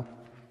Giuliano,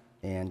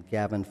 and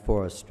Gavin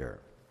Forrester.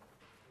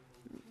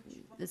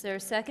 Is there a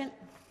second?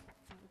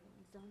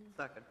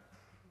 Second.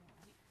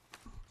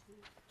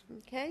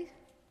 Okay.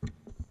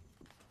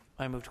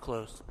 I move to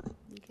close.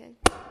 Okay.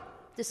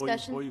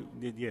 Discussion?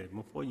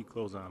 Before you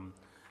close,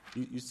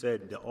 you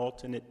said the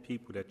alternate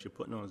people that you're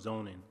putting on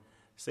zoning.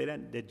 Say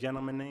the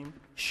gentleman name?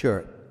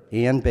 Sure.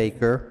 Ann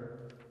Baker,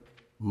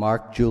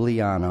 Mark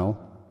Giuliano,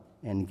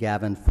 and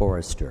Gavin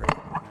Forrester.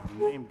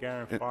 Named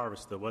Garen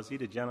Forrester, was he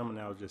the gentleman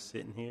that was just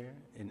sitting here?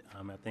 And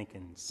I think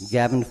in...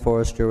 Gavin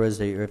Forrester was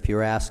if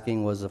you're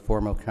asking, was a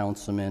former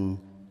councilman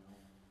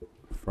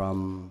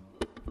from,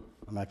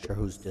 I'm not sure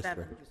whose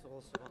district.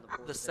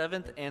 The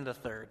 7th and the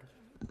 3rd.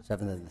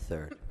 7th and the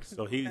 3rd.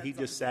 So he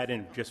just sat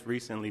in just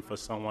recently for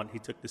someone, he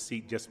took the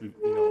seat just,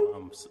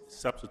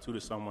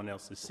 substituted someone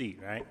else's seat,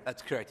 right?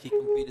 That's correct. He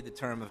completed the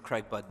term of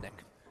Craig Budnick.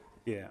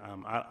 Yeah,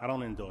 I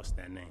don't endorse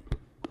that name.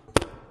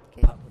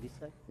 Okay. What did he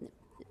say?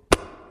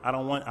 I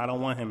don't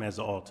want him as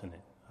an alternate.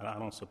 I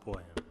don't support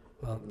him.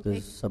 Well,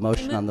 there's a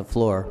motion on the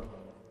floor.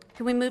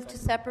 Can we move to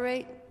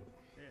separate?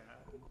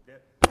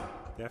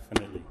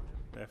 Definitely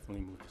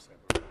move to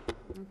separate.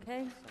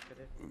 Okay.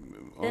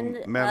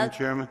 Then, Madam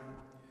Chairman?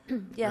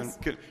 Yes.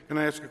 Can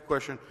I ask a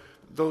question?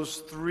 Those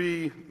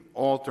 3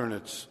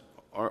 alternates,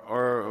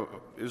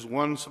 is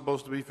one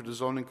supposed to be for the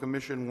zoning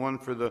commission, one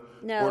for the Board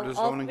of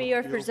No, all Zoning 3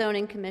 are for Appeals?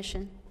 zoning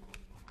commission.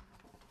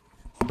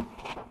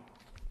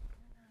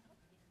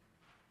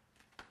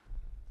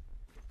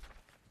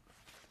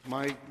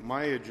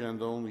 My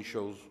agenda only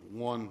shows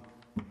one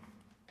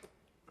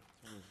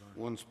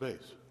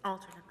space.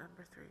 Alternate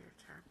member, 3-year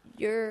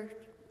term.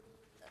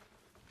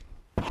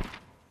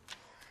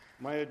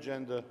 My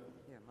agenda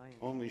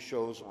only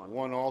shows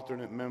one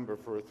alternate member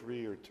for a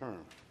 3-year term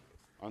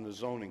on the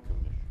zoning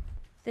commission.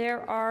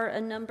 There are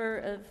a number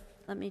of,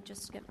 let me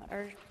just get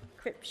our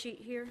CRIP sheet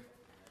here.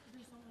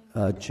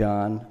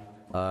 John,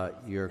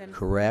 you're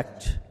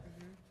correct,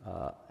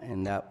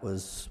 and that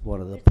was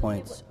one of the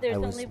points. There's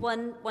only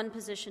one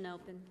position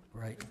open.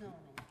 Right.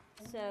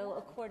 So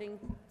according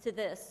to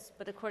this,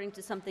 but according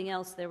to something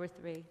else, there were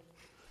 3.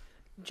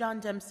 John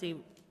Dempsey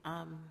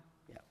Yeah,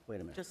 wait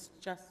a minute. just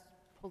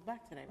pulled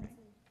back today, right?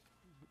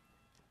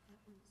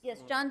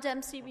 Yes, John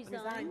Dempsey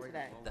resigned.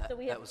 Today. So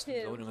we That have was from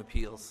 2. zoning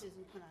appeals.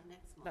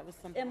 That was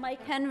something. And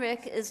Mike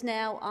Henrik is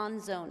now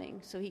on zoning,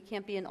 so he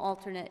can't be an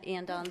alternate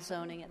and on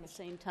zoning at the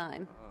same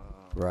time.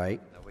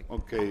 Right.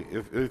 Okay,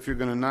 if you're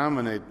going to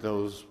nominate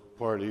those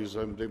parties,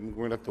 we're going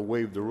to have to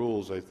waive the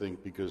rules, I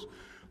think, because,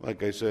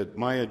 like I said,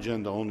 my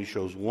agenda only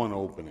shows one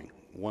opening,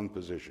 one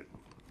position.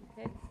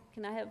 Okay,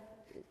 can I have,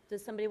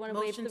 does somebody want to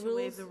waive the Motion rules?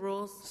 to waive the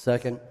rules.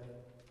 Second.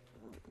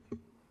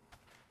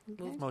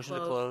 Motion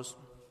to close.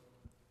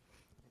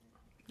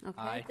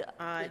 Okay.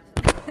 Aye.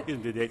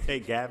 Did they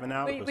take Gavin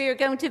out? We are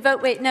going to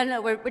vote, wait,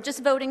 no, we're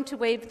just voting to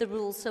waive the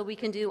rules so we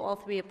can do all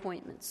 3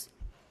 appointments.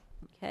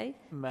 Okay?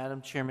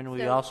 Madam Chairman, we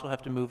So- also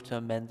have to move to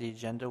amend the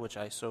agenda, which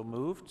I so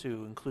move,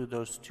 to include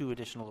those 2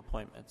 additional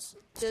appointments.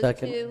 Those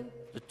Second. 2,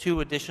 The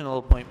 2 additional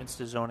appointments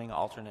to zoning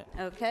alternate.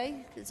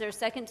 okay. Is there a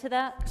second to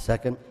that?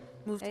 Second.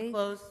 Move Okay. to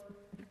close.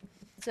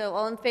 So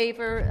all in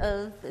favor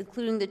of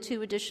including the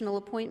 2 additional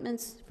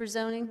appointments for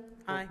zoning?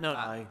 Aye.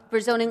 No, For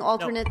zoning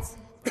alternates?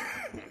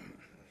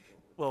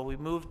 well, we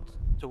moved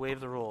to waive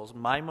the rules.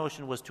 My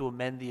motion was to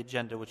amend the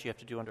agenda, which you have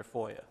to do under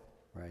FOIA.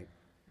 Right.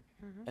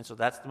 And so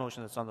that's the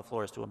motion that's on the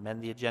floor, is to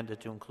amend the agenda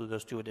to include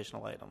those 2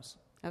 additional items.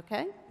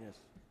 Okay? Yes.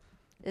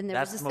 And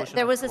That's the motion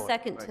there on was the a floor.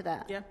 second to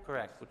that? Yeah.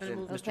 Correct. Which And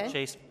move- Okay. Mr.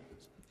 Chase,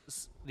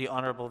 the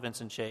Honorable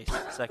Vincent Chase,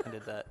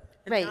 seconded that.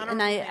 Right,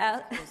 and I,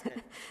 Honorable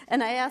Chase.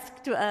 and I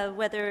asked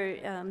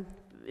whether,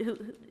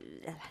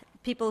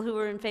 people who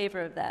were in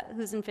favor of that,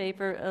 who's in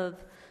favor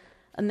of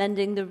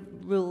amending the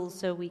rules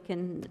so we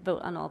can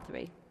vote on all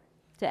 3?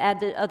 To add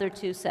the other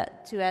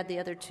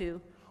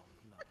 2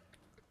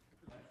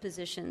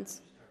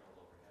 positions.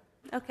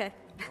 Okay.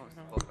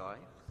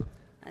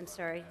 I'm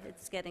sorry,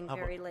 it's getting How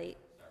about- very late.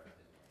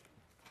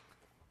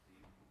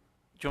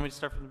 Do you want me to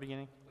start from the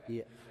beginning?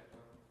 Yeah.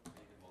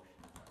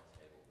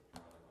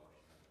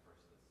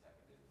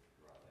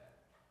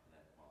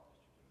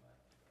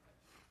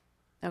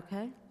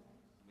 Okay?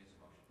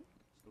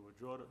 So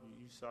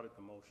you started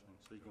the motion,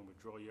 so you can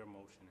withdraw your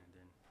motion and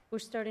then... We're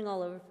starting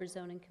all over for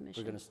zoning We're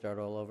commission. going to start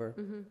all over?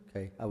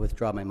 Okay, I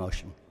withdraw my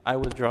motion. I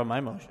withdraw my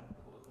motion.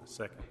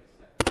 Second.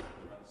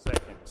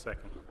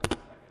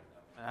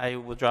 I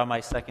withdraw my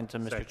second to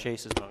Mr. Second.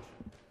 Chase's motion.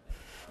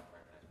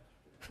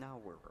 Now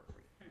we're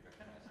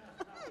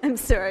I'm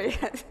sorry.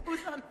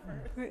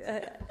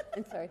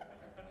 I'm sorry.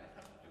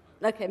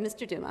 Okay,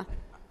 Mr. Duma.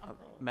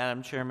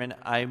 Madam Chairman,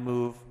 I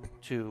move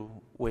to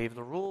waive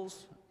the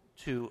rules,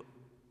 to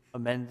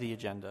amend the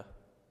agenda.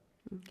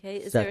 Okay,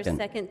 is there a Second.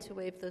 second to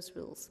waive those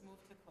rules?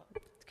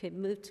 Okay,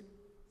 move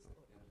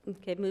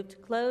to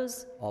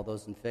close. All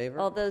those in favor?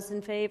 All those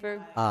in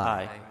favor?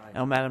 Aye.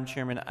 Now, Madam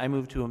Chairman, I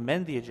move to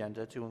amend the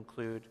agenda to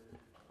include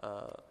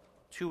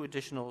 2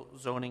 additional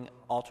zoning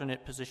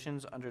alternate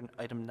positions under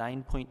item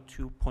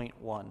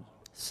 9.2.1.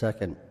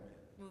 Second.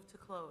 Move to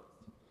close.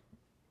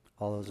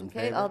 All those in Okay,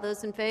 favor? all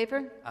those in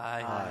favor?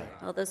 Aye.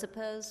 All those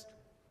opposed?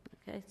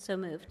 Okay, so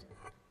moved.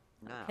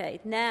 Okay,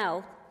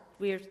 now,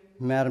 we're,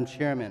 Madam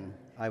Chairman,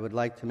 I would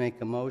like to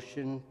make a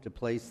motion to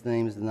place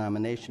names in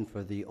nomination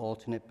for the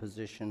alternate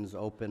positions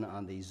open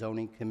on the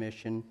Zoning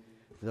Commission.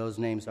 Those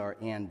names are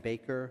Ann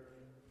Baker,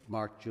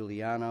 Mark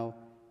Giuliano,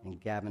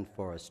 and Gavin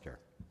Forrester.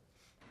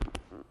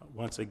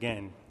 Once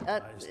again,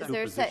 is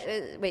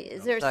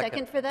there a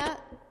second for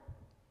that?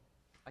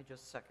 I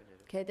just seconded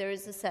it. Okay, there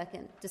is a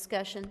second.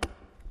 Discussion.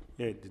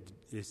 Yeah,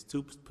 it's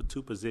two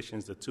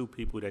positions, the two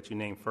people that you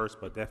named first,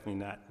 but definitely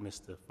not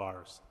Mr.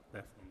 Forrest.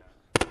 Definitely not.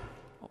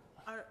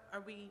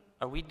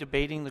 Are we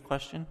debating the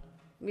question?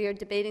 We are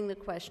debating the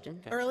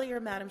question. Earlier,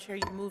 Madam Chair,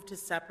 you moved to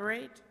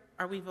separate.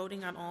 Are we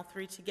voting on all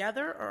three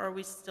together, or are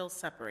we still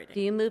separating?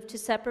 Do you move to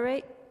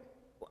separate?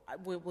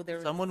 Will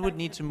there Someone would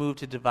need to move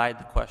to divide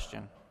the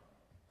question.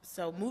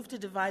 So move to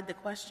divide the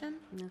question?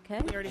 Okay.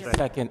 We already have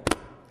Second.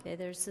 Okay,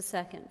 there's the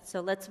second. So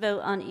let's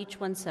vote on each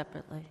one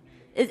separately.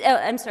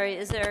 I'm sorry,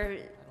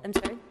 I'm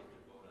sorry?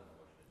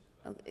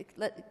 Okay,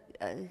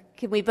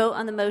 can we vote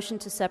on the motion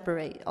to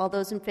separate? All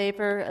those in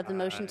favor of the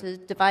motion to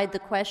divide the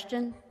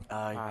question?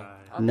 Aye.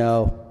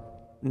 No.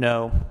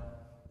 No.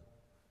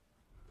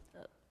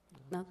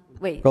 No?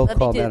 Wait, Roll let me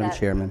call, do Madam that.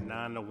 Chairman.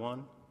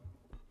 9-1.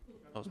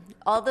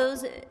 All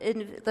those,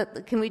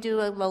 can we do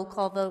a roll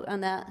call vote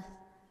on that?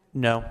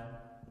 No.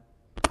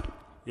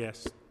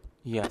 Yes.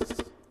 Yes.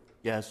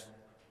 Yes.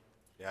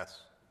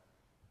 Yes.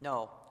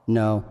 No.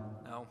 No.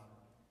 No.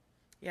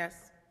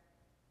 Yes.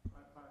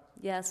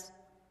 Yes.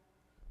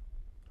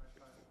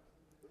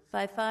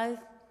 5-5?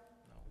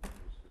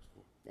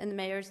 And the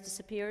mayor's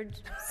disappeared,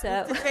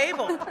 so. The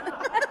table.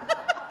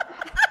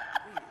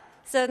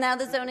 So now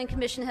the zoning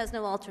commission has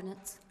no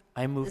alternates.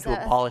 I move Is to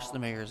that- abolish the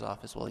mayor's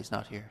office while he's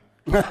not here.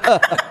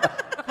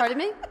 Pardon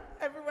me?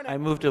 I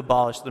move to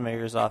abolish the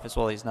mayor's office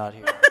while he's not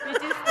here.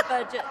 Reduce the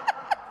budget.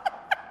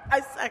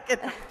 I second.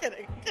 I'm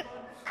kidding.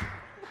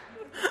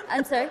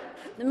 I'm sorry?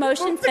 The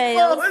motion Move to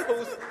fails.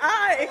 close.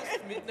 Aye.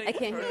 I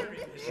can't hear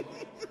you.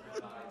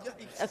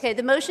 Okay,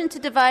 the motion to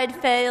divide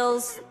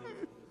fails.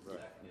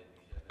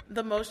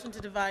 The motion to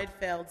divide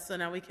failed, so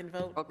now we can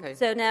vote. Okay.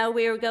 So now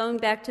we are going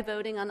back to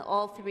voting on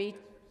all three.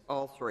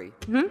 All three.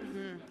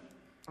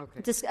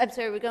 Okay. I'm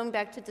sorry, we're going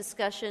back to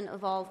discussion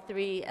of all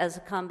three as a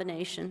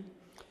combination.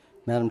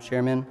 Madam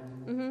Chairman?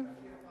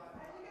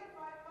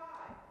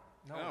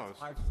 No, it's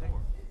 6-4.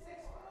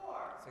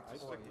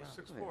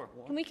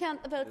 6-4. Can we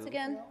count the votes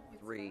again?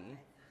 3,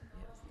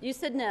 You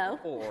said no.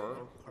 4.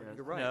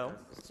 You're right. No.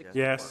 6,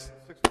 Yes.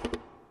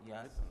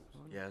 Yes.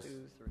 Yes. 2,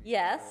 3,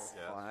 Yes.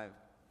 5,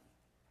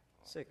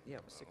 6. Yeah,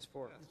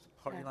 6-4.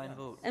 Party line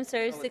vote. I'm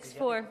sorry,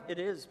 6-4. It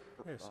is.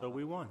 Yeah, so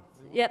we won.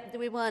 Yep,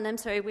 we won. I'm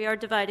sorry, we are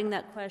dividing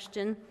that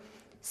question.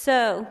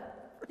 So,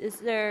 is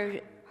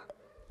there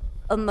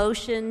a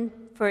motion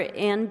for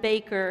Ann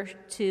Baker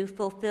to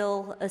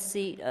fulfill a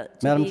seat?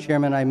 Madam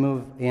Chairman, I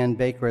move Ann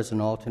Baker as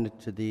an alternate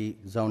to the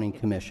Zoning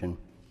Commission.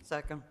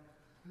 Second.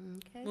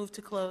 Okay. Move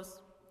to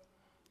close.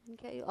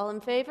 Okay, all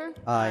in favor?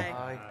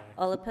 Aye.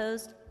 All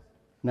opposed?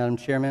 Madam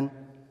Chairman,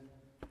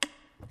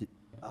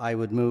 I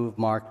would move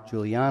Mark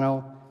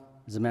Giuliano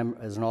as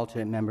an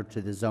alternate member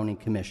to the Zoning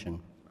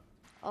Commission.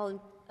 All in,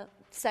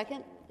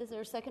 second? Is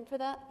there a second for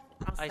that?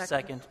 I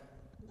second.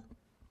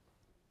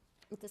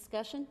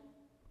 Discussion?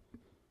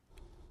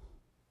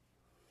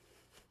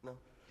 No.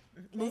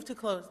 Move to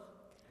close.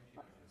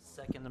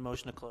 Second the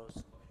motion to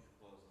close.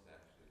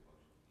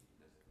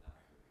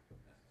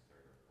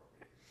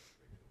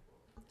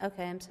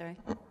 Okay, I'm sorry.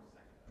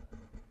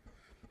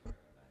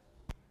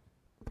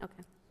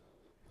 Okay.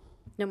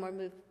 No more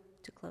move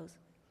to close.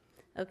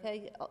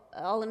 Okay,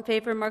 all in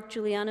favor of Mark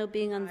Giuliano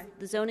being on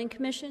the zoning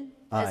commission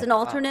as Aye. an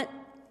alternate?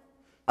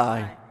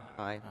 Aye.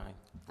 Aye.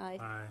 Aye.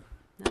 Aye.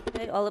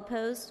 Okay, all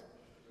opposed?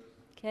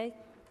 Okay,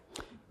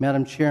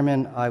 Madam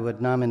Chairman, I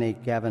would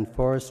nominate Gavin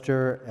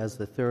Forrester as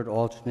the third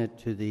alternate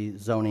to the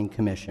Zoning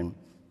Commission.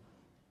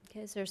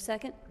 okay, is there a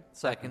second?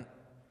 Second.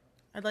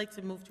 I'd like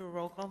to move to a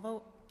roll call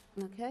vote.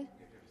 Okay,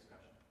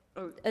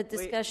 Oh, a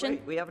discussion?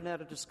 Wait, we haven't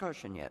had a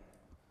discussion yet.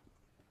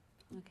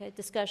 Okay,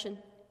 discussion.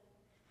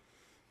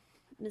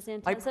 Ms. I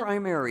Antasa?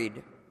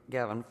 primaried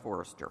Gavin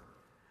Forrester,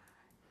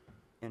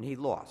 and he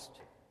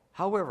lost.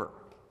 However,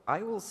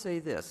 I will say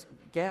this.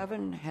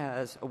 Gavin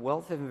has a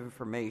wealth of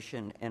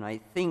information, and I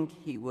think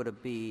he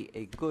would be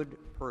a good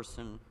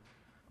person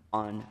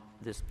on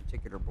this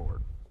particular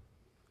board.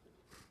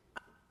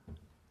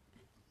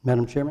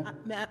 Madam Chairman?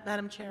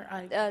 Madam Chair,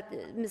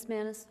 Ms.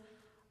 Manis?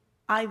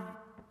 I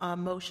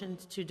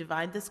motioned to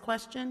divide this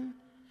question,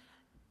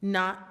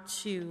 not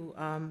to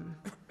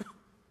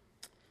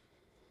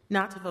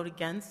vote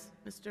against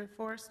Mr.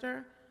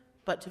 Forrester,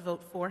 but to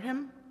vote for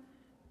him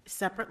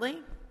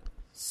separately,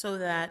 so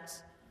that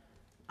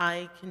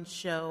I can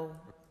show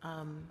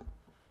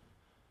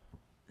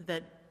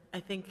that I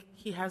think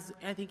he has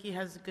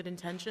good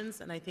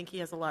intentions, and I think he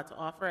has a lot to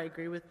offer. I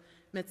agree with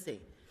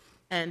Mitzi,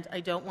 and I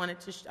don't want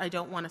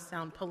to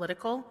sound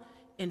political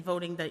in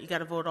voting that you got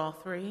to vote all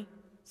three.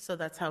 So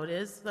that's how it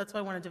is. That's why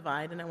I want to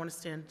divide, and I want to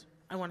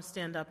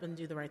stand up and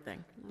do the right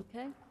thing.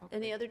 Okay,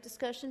 any other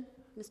discussion?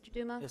 Mr.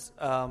 Dumas?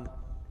 Yes.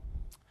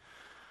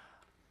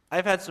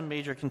 I've had some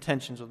major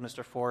contentions with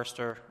Mr.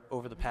 Forrester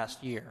over the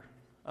past year,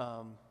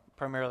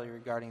 primarily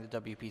regarding the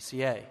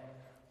WPCA.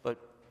 But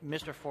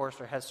Mr.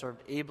 Forrester has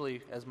served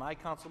ably as my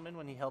councilman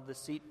when he held this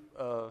seat,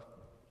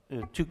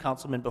 2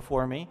 councilmen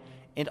before me,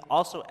 and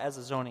also as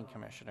a zoning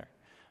commissioner.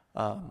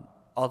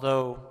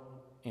 Although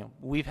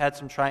we've had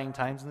some trying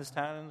times in this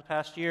town in the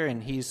past year,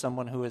 and he's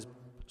someone who is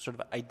sort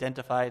of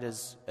identified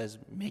as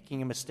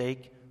making a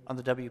mistake on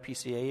the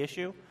WPCA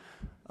issue.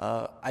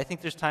 I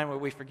think there's time where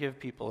we forgive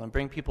people and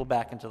bring people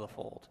back into the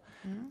fold.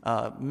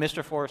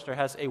 Mr. Forrester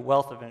has a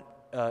wealth of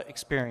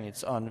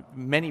experience on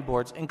many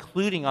boards,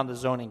 including on the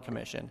Zoning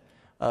Commission.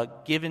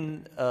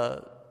 Given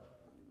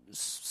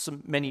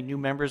many new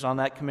members on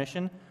that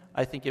commission,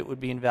 I think it would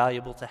be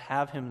invaluable to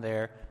have him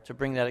there, to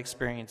bring that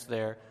experience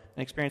there,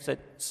 an experience that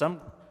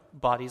some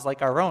bodies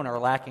like our own are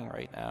lacking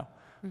right now,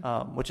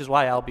 which is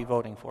why I'll be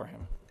voting for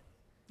him.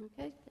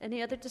 Okay.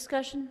 Any other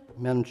discussion?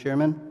 Madam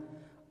Chairman,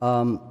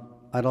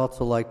 I'd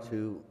also like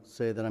to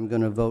say that I'm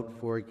going to vote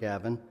for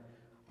Gavin.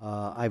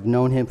 I've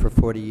known him for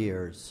 40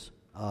 years.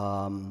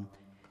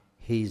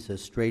 He's a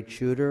straight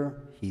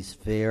shooter. He's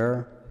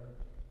fair.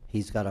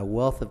 He's got a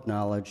wealth of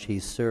knowledge.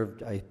 He's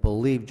served, I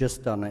believe,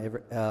 just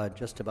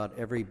about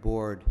every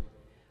board,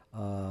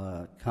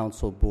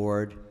 council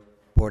board,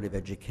 board of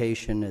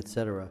education,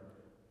 etc.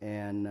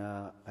 And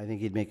I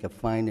think he'd make a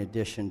fine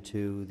addition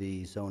to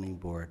the zoning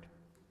board.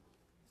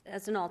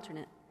 As an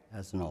alternate.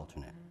 As an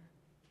alternate.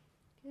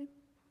 Okay.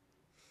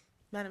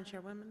 Madam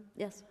Chairwoman?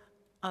 Yes.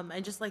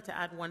 I'd just like to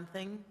add one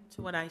thing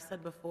to what I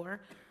said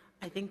before.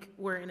 I think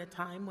we're in a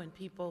time when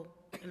people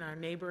in our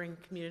neighboring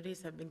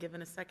communities have been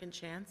given a second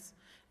chance,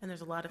 and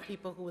there's a lot of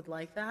people who would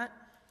like that.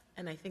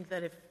 And I think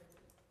that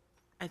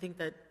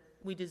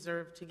we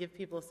deserve to give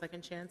people a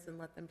second chance and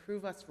let them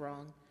prove us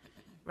wrong,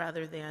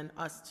 rather than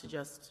us to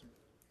just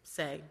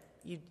say,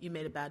 you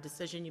made a bad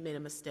decision, you made a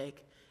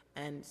mistake,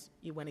 and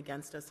you went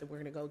against us, and we're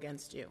going to go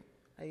against you.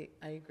 I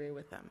agree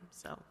with them.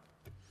 So.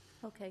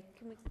 Okay.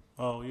 Can we?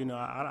 Oh,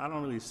 I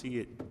don't really see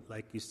it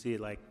like you see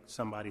it like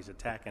somebody's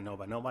attacking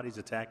nobody. Nobody's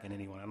attacking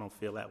anyone. I don't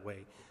feel that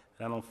way.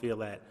 And I don't feel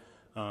that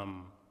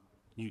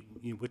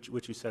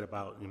what you said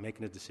about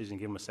making a decision,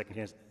 give him a second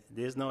chance.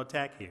 There's no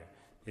attack here.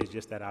 It's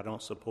just that I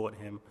don't support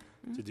him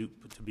to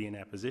be in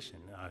that position.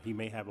 He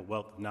may have a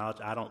wealth of knowledge.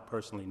 I don't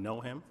personally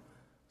know him,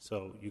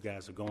 so you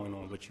guys are going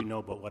on what you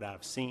know. But what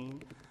I've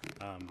seen,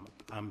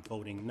 I'm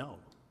voting no.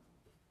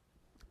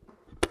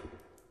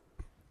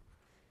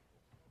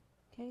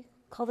 Okay,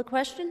 call the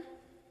question.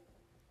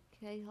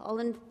 Okay,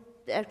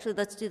 actually,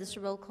 let's do this a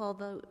roll call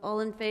vote.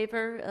 All in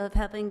favor of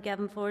having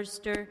Gavin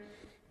Forrester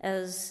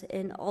as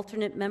an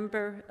alternate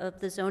member of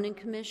the Zoning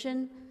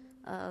Commission?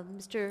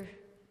 Mr.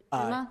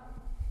 Emma?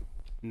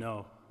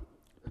 No.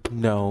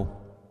 No.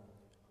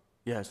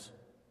 Yes.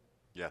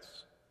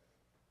 Yes.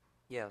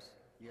 Yes.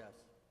 Yes.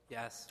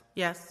 Yes.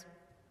 Yes.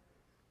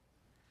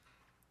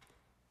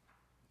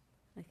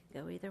 I could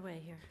go either way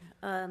here.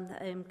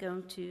 I'm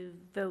going to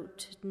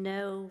vote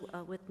no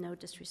with no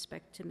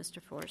disrespect to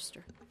Mr.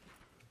 Forrester.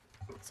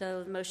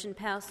 So the motion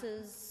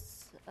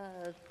passes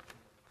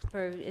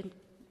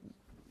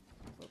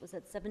what was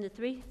that,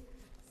 7-3?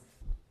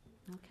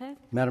 Okay.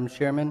 Madam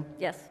Chairman?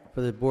 Yes.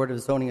 For the Board of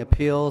Zoning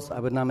Appeals, I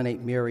would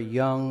nominate Mary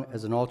Young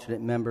as an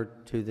alternate member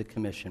to the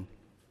commission.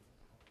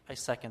 I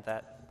second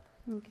that.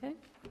 Okay.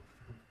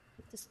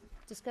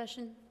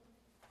 Discussion?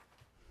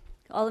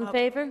 All in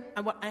favor?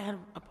 I had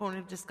a point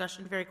of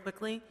discussion very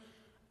quickly.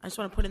 I just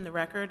want to put in the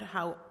record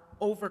how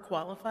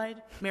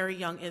overqualified Mary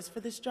Young is for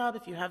this job,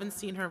 if you haven't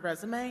seen her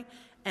resume,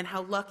 and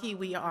how lucky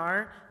we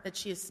are that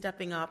she is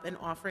stepping up and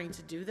offering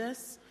to do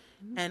this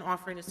and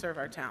offering to serve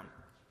our town.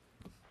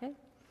 Okay.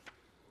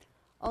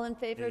 All in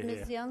favor of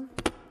Ms. Young?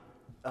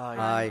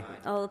 Aye.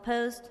 All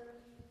opposed? Okay.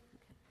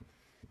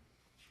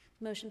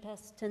 Motion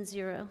passes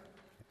 10-0.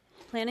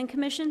 Planning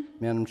Commission?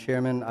 Madam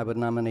Chairman, I would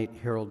nominate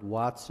Harold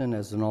Watson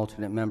as an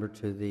alternate member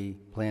to the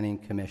Planning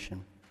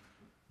Commission.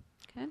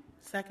 Okay.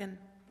 Second.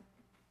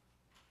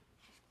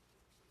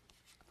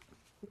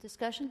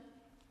 Discussion?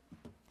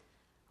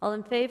 All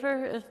in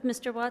favor of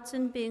Mr.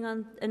 Watson being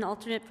on an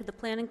alternate for the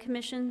Planning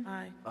Commission?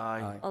 Aye.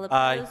 Aye. All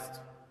Aye. opposed?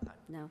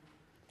 No.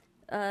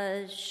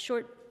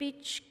 Short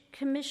Beach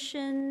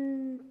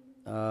Commission?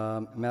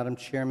 Madam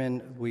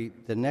Chairman,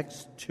 the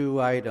next two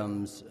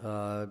items,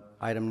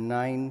 item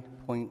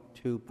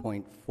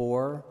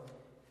 9.2.4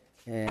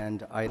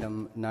 and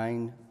item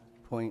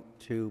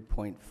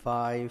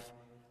 9.2.5,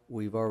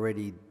 we've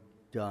already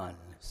done.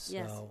 So,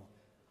 Yes.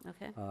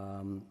 Okay.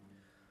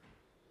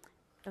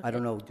 I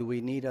don't know, do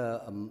we need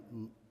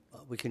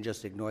we can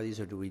just ignore these,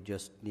 or do we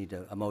just need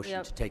a motion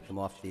Yep. to take them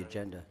off the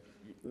agenda?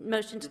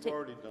 Motion to take. We've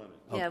already done it.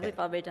 Yeah, Okay. we've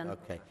already done it.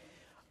 Okay.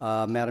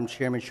 Madam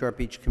Chairman, Short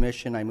Beach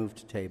Commission, I move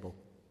to table.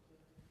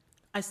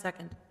 I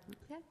second.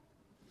 Okay.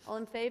 All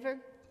in favor?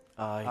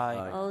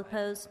 Aye. All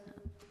opposed?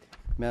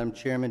 Madam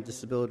Chairman,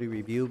 Disability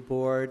Review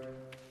Board,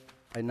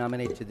 I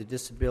nominate to the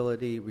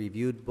Disability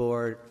Review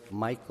Board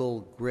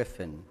Michael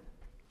Griffin.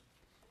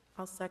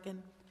 I'll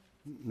second.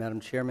 Madam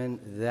Chairman,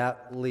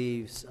 that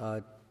leaves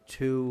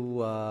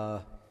two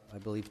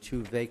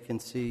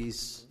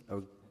vacancies.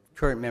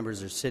 Current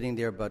members are sitting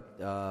there,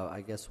 but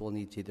I guess we'll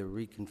need to either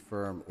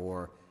reconfirm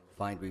or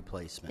find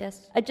replacement.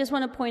 Yes. I just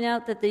want to point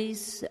out that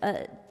this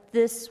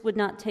would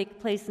not take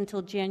place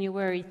until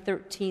January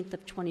 13th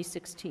of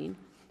 2016,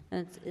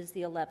 and it is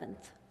the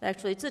 11th.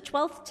 Actually, it's the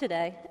 12th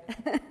today.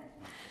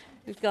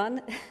 We've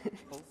gone.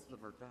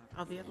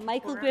 I'll be at the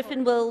Michael corner.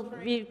 Griffin will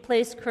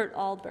replace Kurt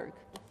Alberg.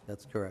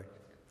 That's correct.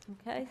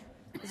 Okay.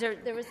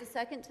 There was a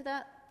second to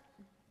that?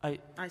 I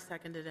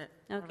seconded it.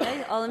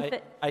 Okay, all in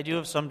favor? I do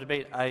have some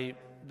debate.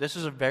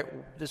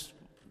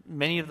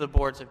 Many of the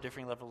boards have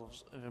differing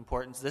levels of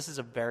importance. This is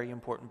a very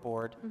important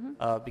board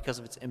because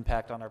of its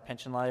impact on our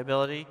pension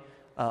liability.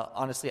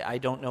 Honestly, I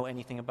don't know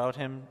anything about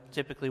him.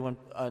 Typically, when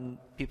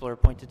people are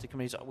appointed to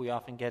committees, we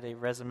often get a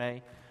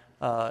resume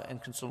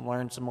and can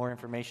learn some more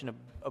information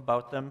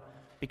about them.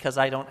 Because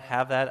I don't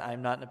have that,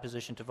 I'm not in a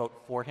position to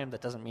vote for him.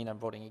 That doesn't mean I'm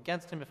voting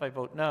against him. If I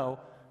vote no,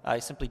 I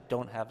simply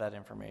don't have that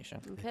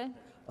information. Okay.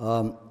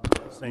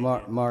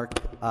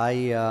 Mark,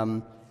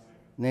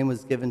 name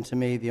was given to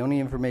me. The only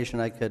information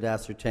I could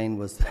ascertain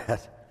was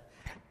that,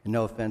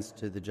 no offense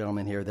to the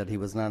gentleman here, that he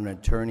was not an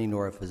attorney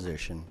nor a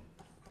physician.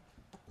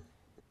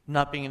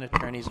 Not being an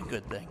attorney is a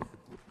good thing.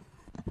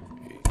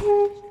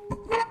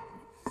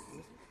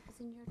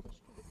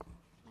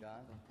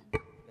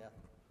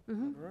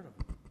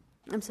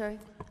 I'm sorry.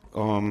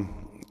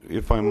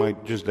 If I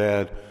might just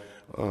add,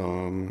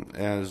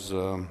 as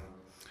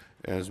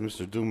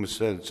Mr. Dumas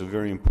said, it's a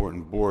very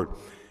important board,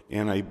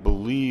 and I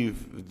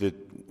believe that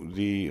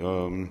the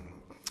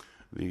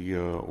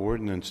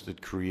ordinance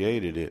that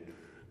created it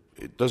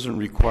doesn't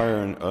require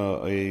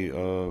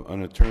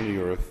an attorney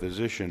or a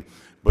physician,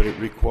 but it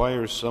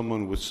requires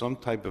someone with some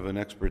type of an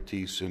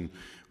expertise in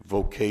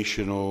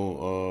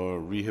vocational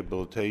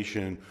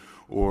rehabilitation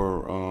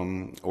or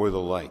the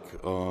like.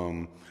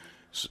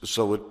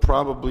 So it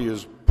probably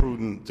is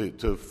prudent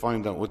to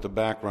find out what the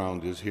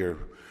background is here.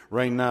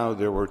 Right now,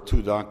 there were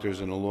 2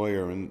 doctors and a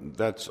lawyer, and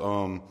that's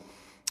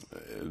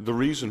the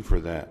reason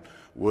for that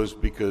was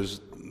because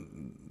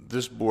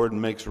this board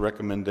makes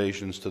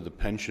recommendations to the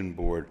pension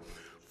board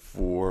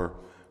for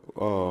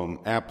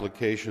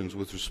applications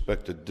with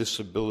respect to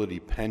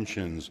disability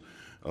pensions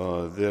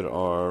that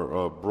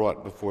are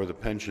brought before the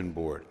pension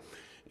board.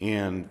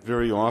 And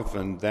very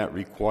often that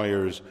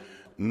requires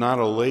not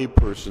a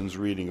layperson's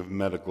reading of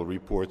medical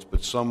reports,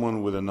 but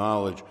someone with a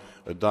knowledge,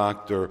 a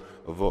doctor,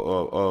 a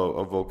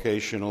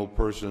vocational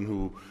person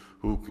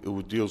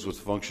who deals with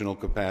functional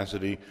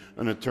capacity,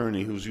 an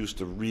attorney who's used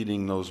to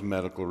reading those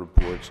medical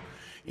reports.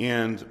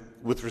 And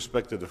with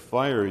respect to the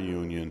fire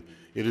union,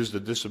 it is the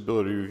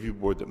Disability Review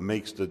Board that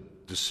makes the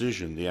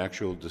decision, the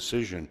actual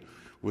decision,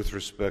 with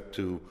respect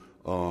to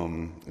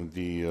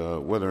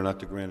whether or not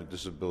to grant a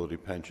disability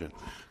pension.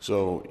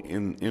 So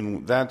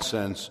in that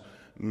sense,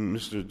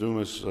 Mr.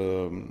 Dumas'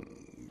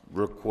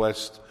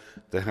 request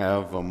to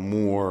have a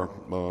more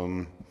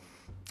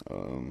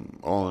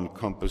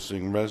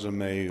all-encompassing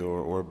resume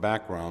or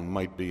background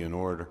might be in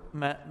order.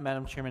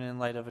 Madam Chairman, in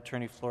light of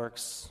Attorney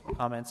Florrick's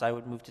comments, I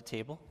would move to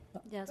table.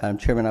 Yes. Madam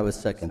Chairman, I would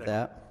second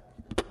that.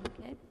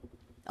 Okay.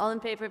 All in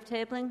favor of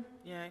tabling?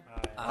 Yay.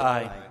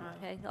 Aye.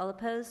 Okay. All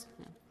opposed?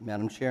 No.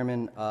 Madam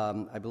Chairman,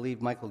 I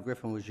believe Michael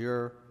Griffin was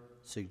your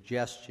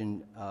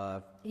suggestion.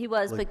 He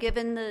was, but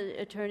given the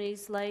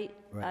attorney's light,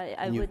 Right.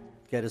 I Can you would.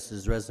 get us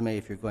his resume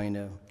if you're going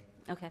to?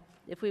 Okay.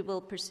 If we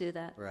will pursue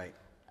that. Right.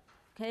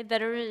 Okay.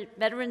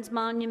 Veterans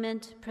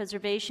Monument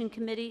Preservation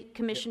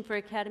Commission for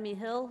Academy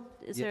Hill.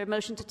 Is there a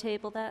motion to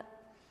table that?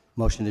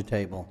 Motion to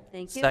table.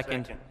 Thank you.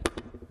 Second.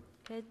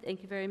 Okay.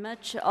 Thank you very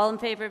much. All in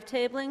favor of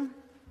tabling?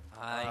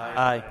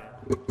 Aye.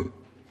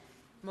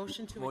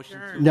 Motion to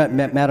adjourn. No,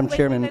 Madam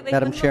Chairman, wait,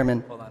 Madam one more.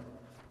 Chairman. Hold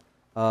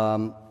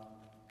on.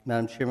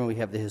 Madam Chairman, we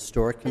have the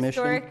Historic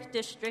Commission. Historic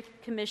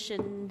District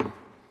Commission.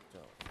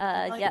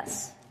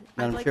 Yes.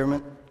 Madam like-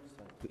 Chairman,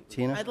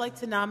 Tina? I'd like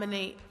to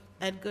nominate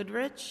Ed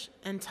Goodrich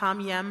and Tom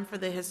Yem for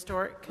the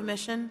Historic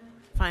Commission,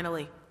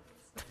 finally.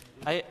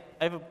 I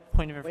have a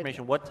point of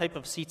information. What type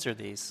of seats are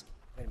these?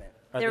 Wait a minute.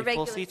 Are They're they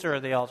full regular seats or are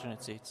they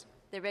alternate seats?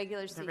 The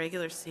regular The seats.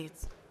 regular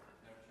seats.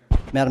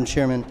 Madam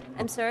Chairman,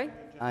 I'm sorry?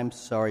 I'm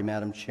sorry,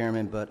 Madam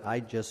Chairman, but I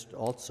just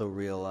also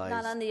realized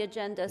Not on the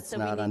agenda, it's so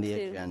we not on need the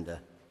to. agenda.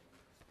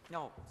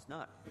 No, it's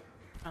not.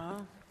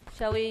 Oh,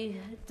 Shall we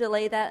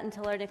delay that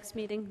until our next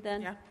meeting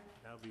then? yeah.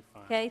 That would be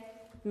fine. Okay.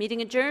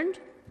 Meeting adjourned?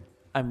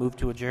 I move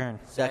to adjourn.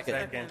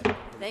 Second.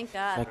 Thank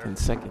God.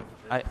 Second.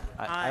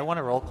 I want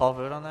a roll call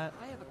vote on that.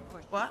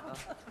 What?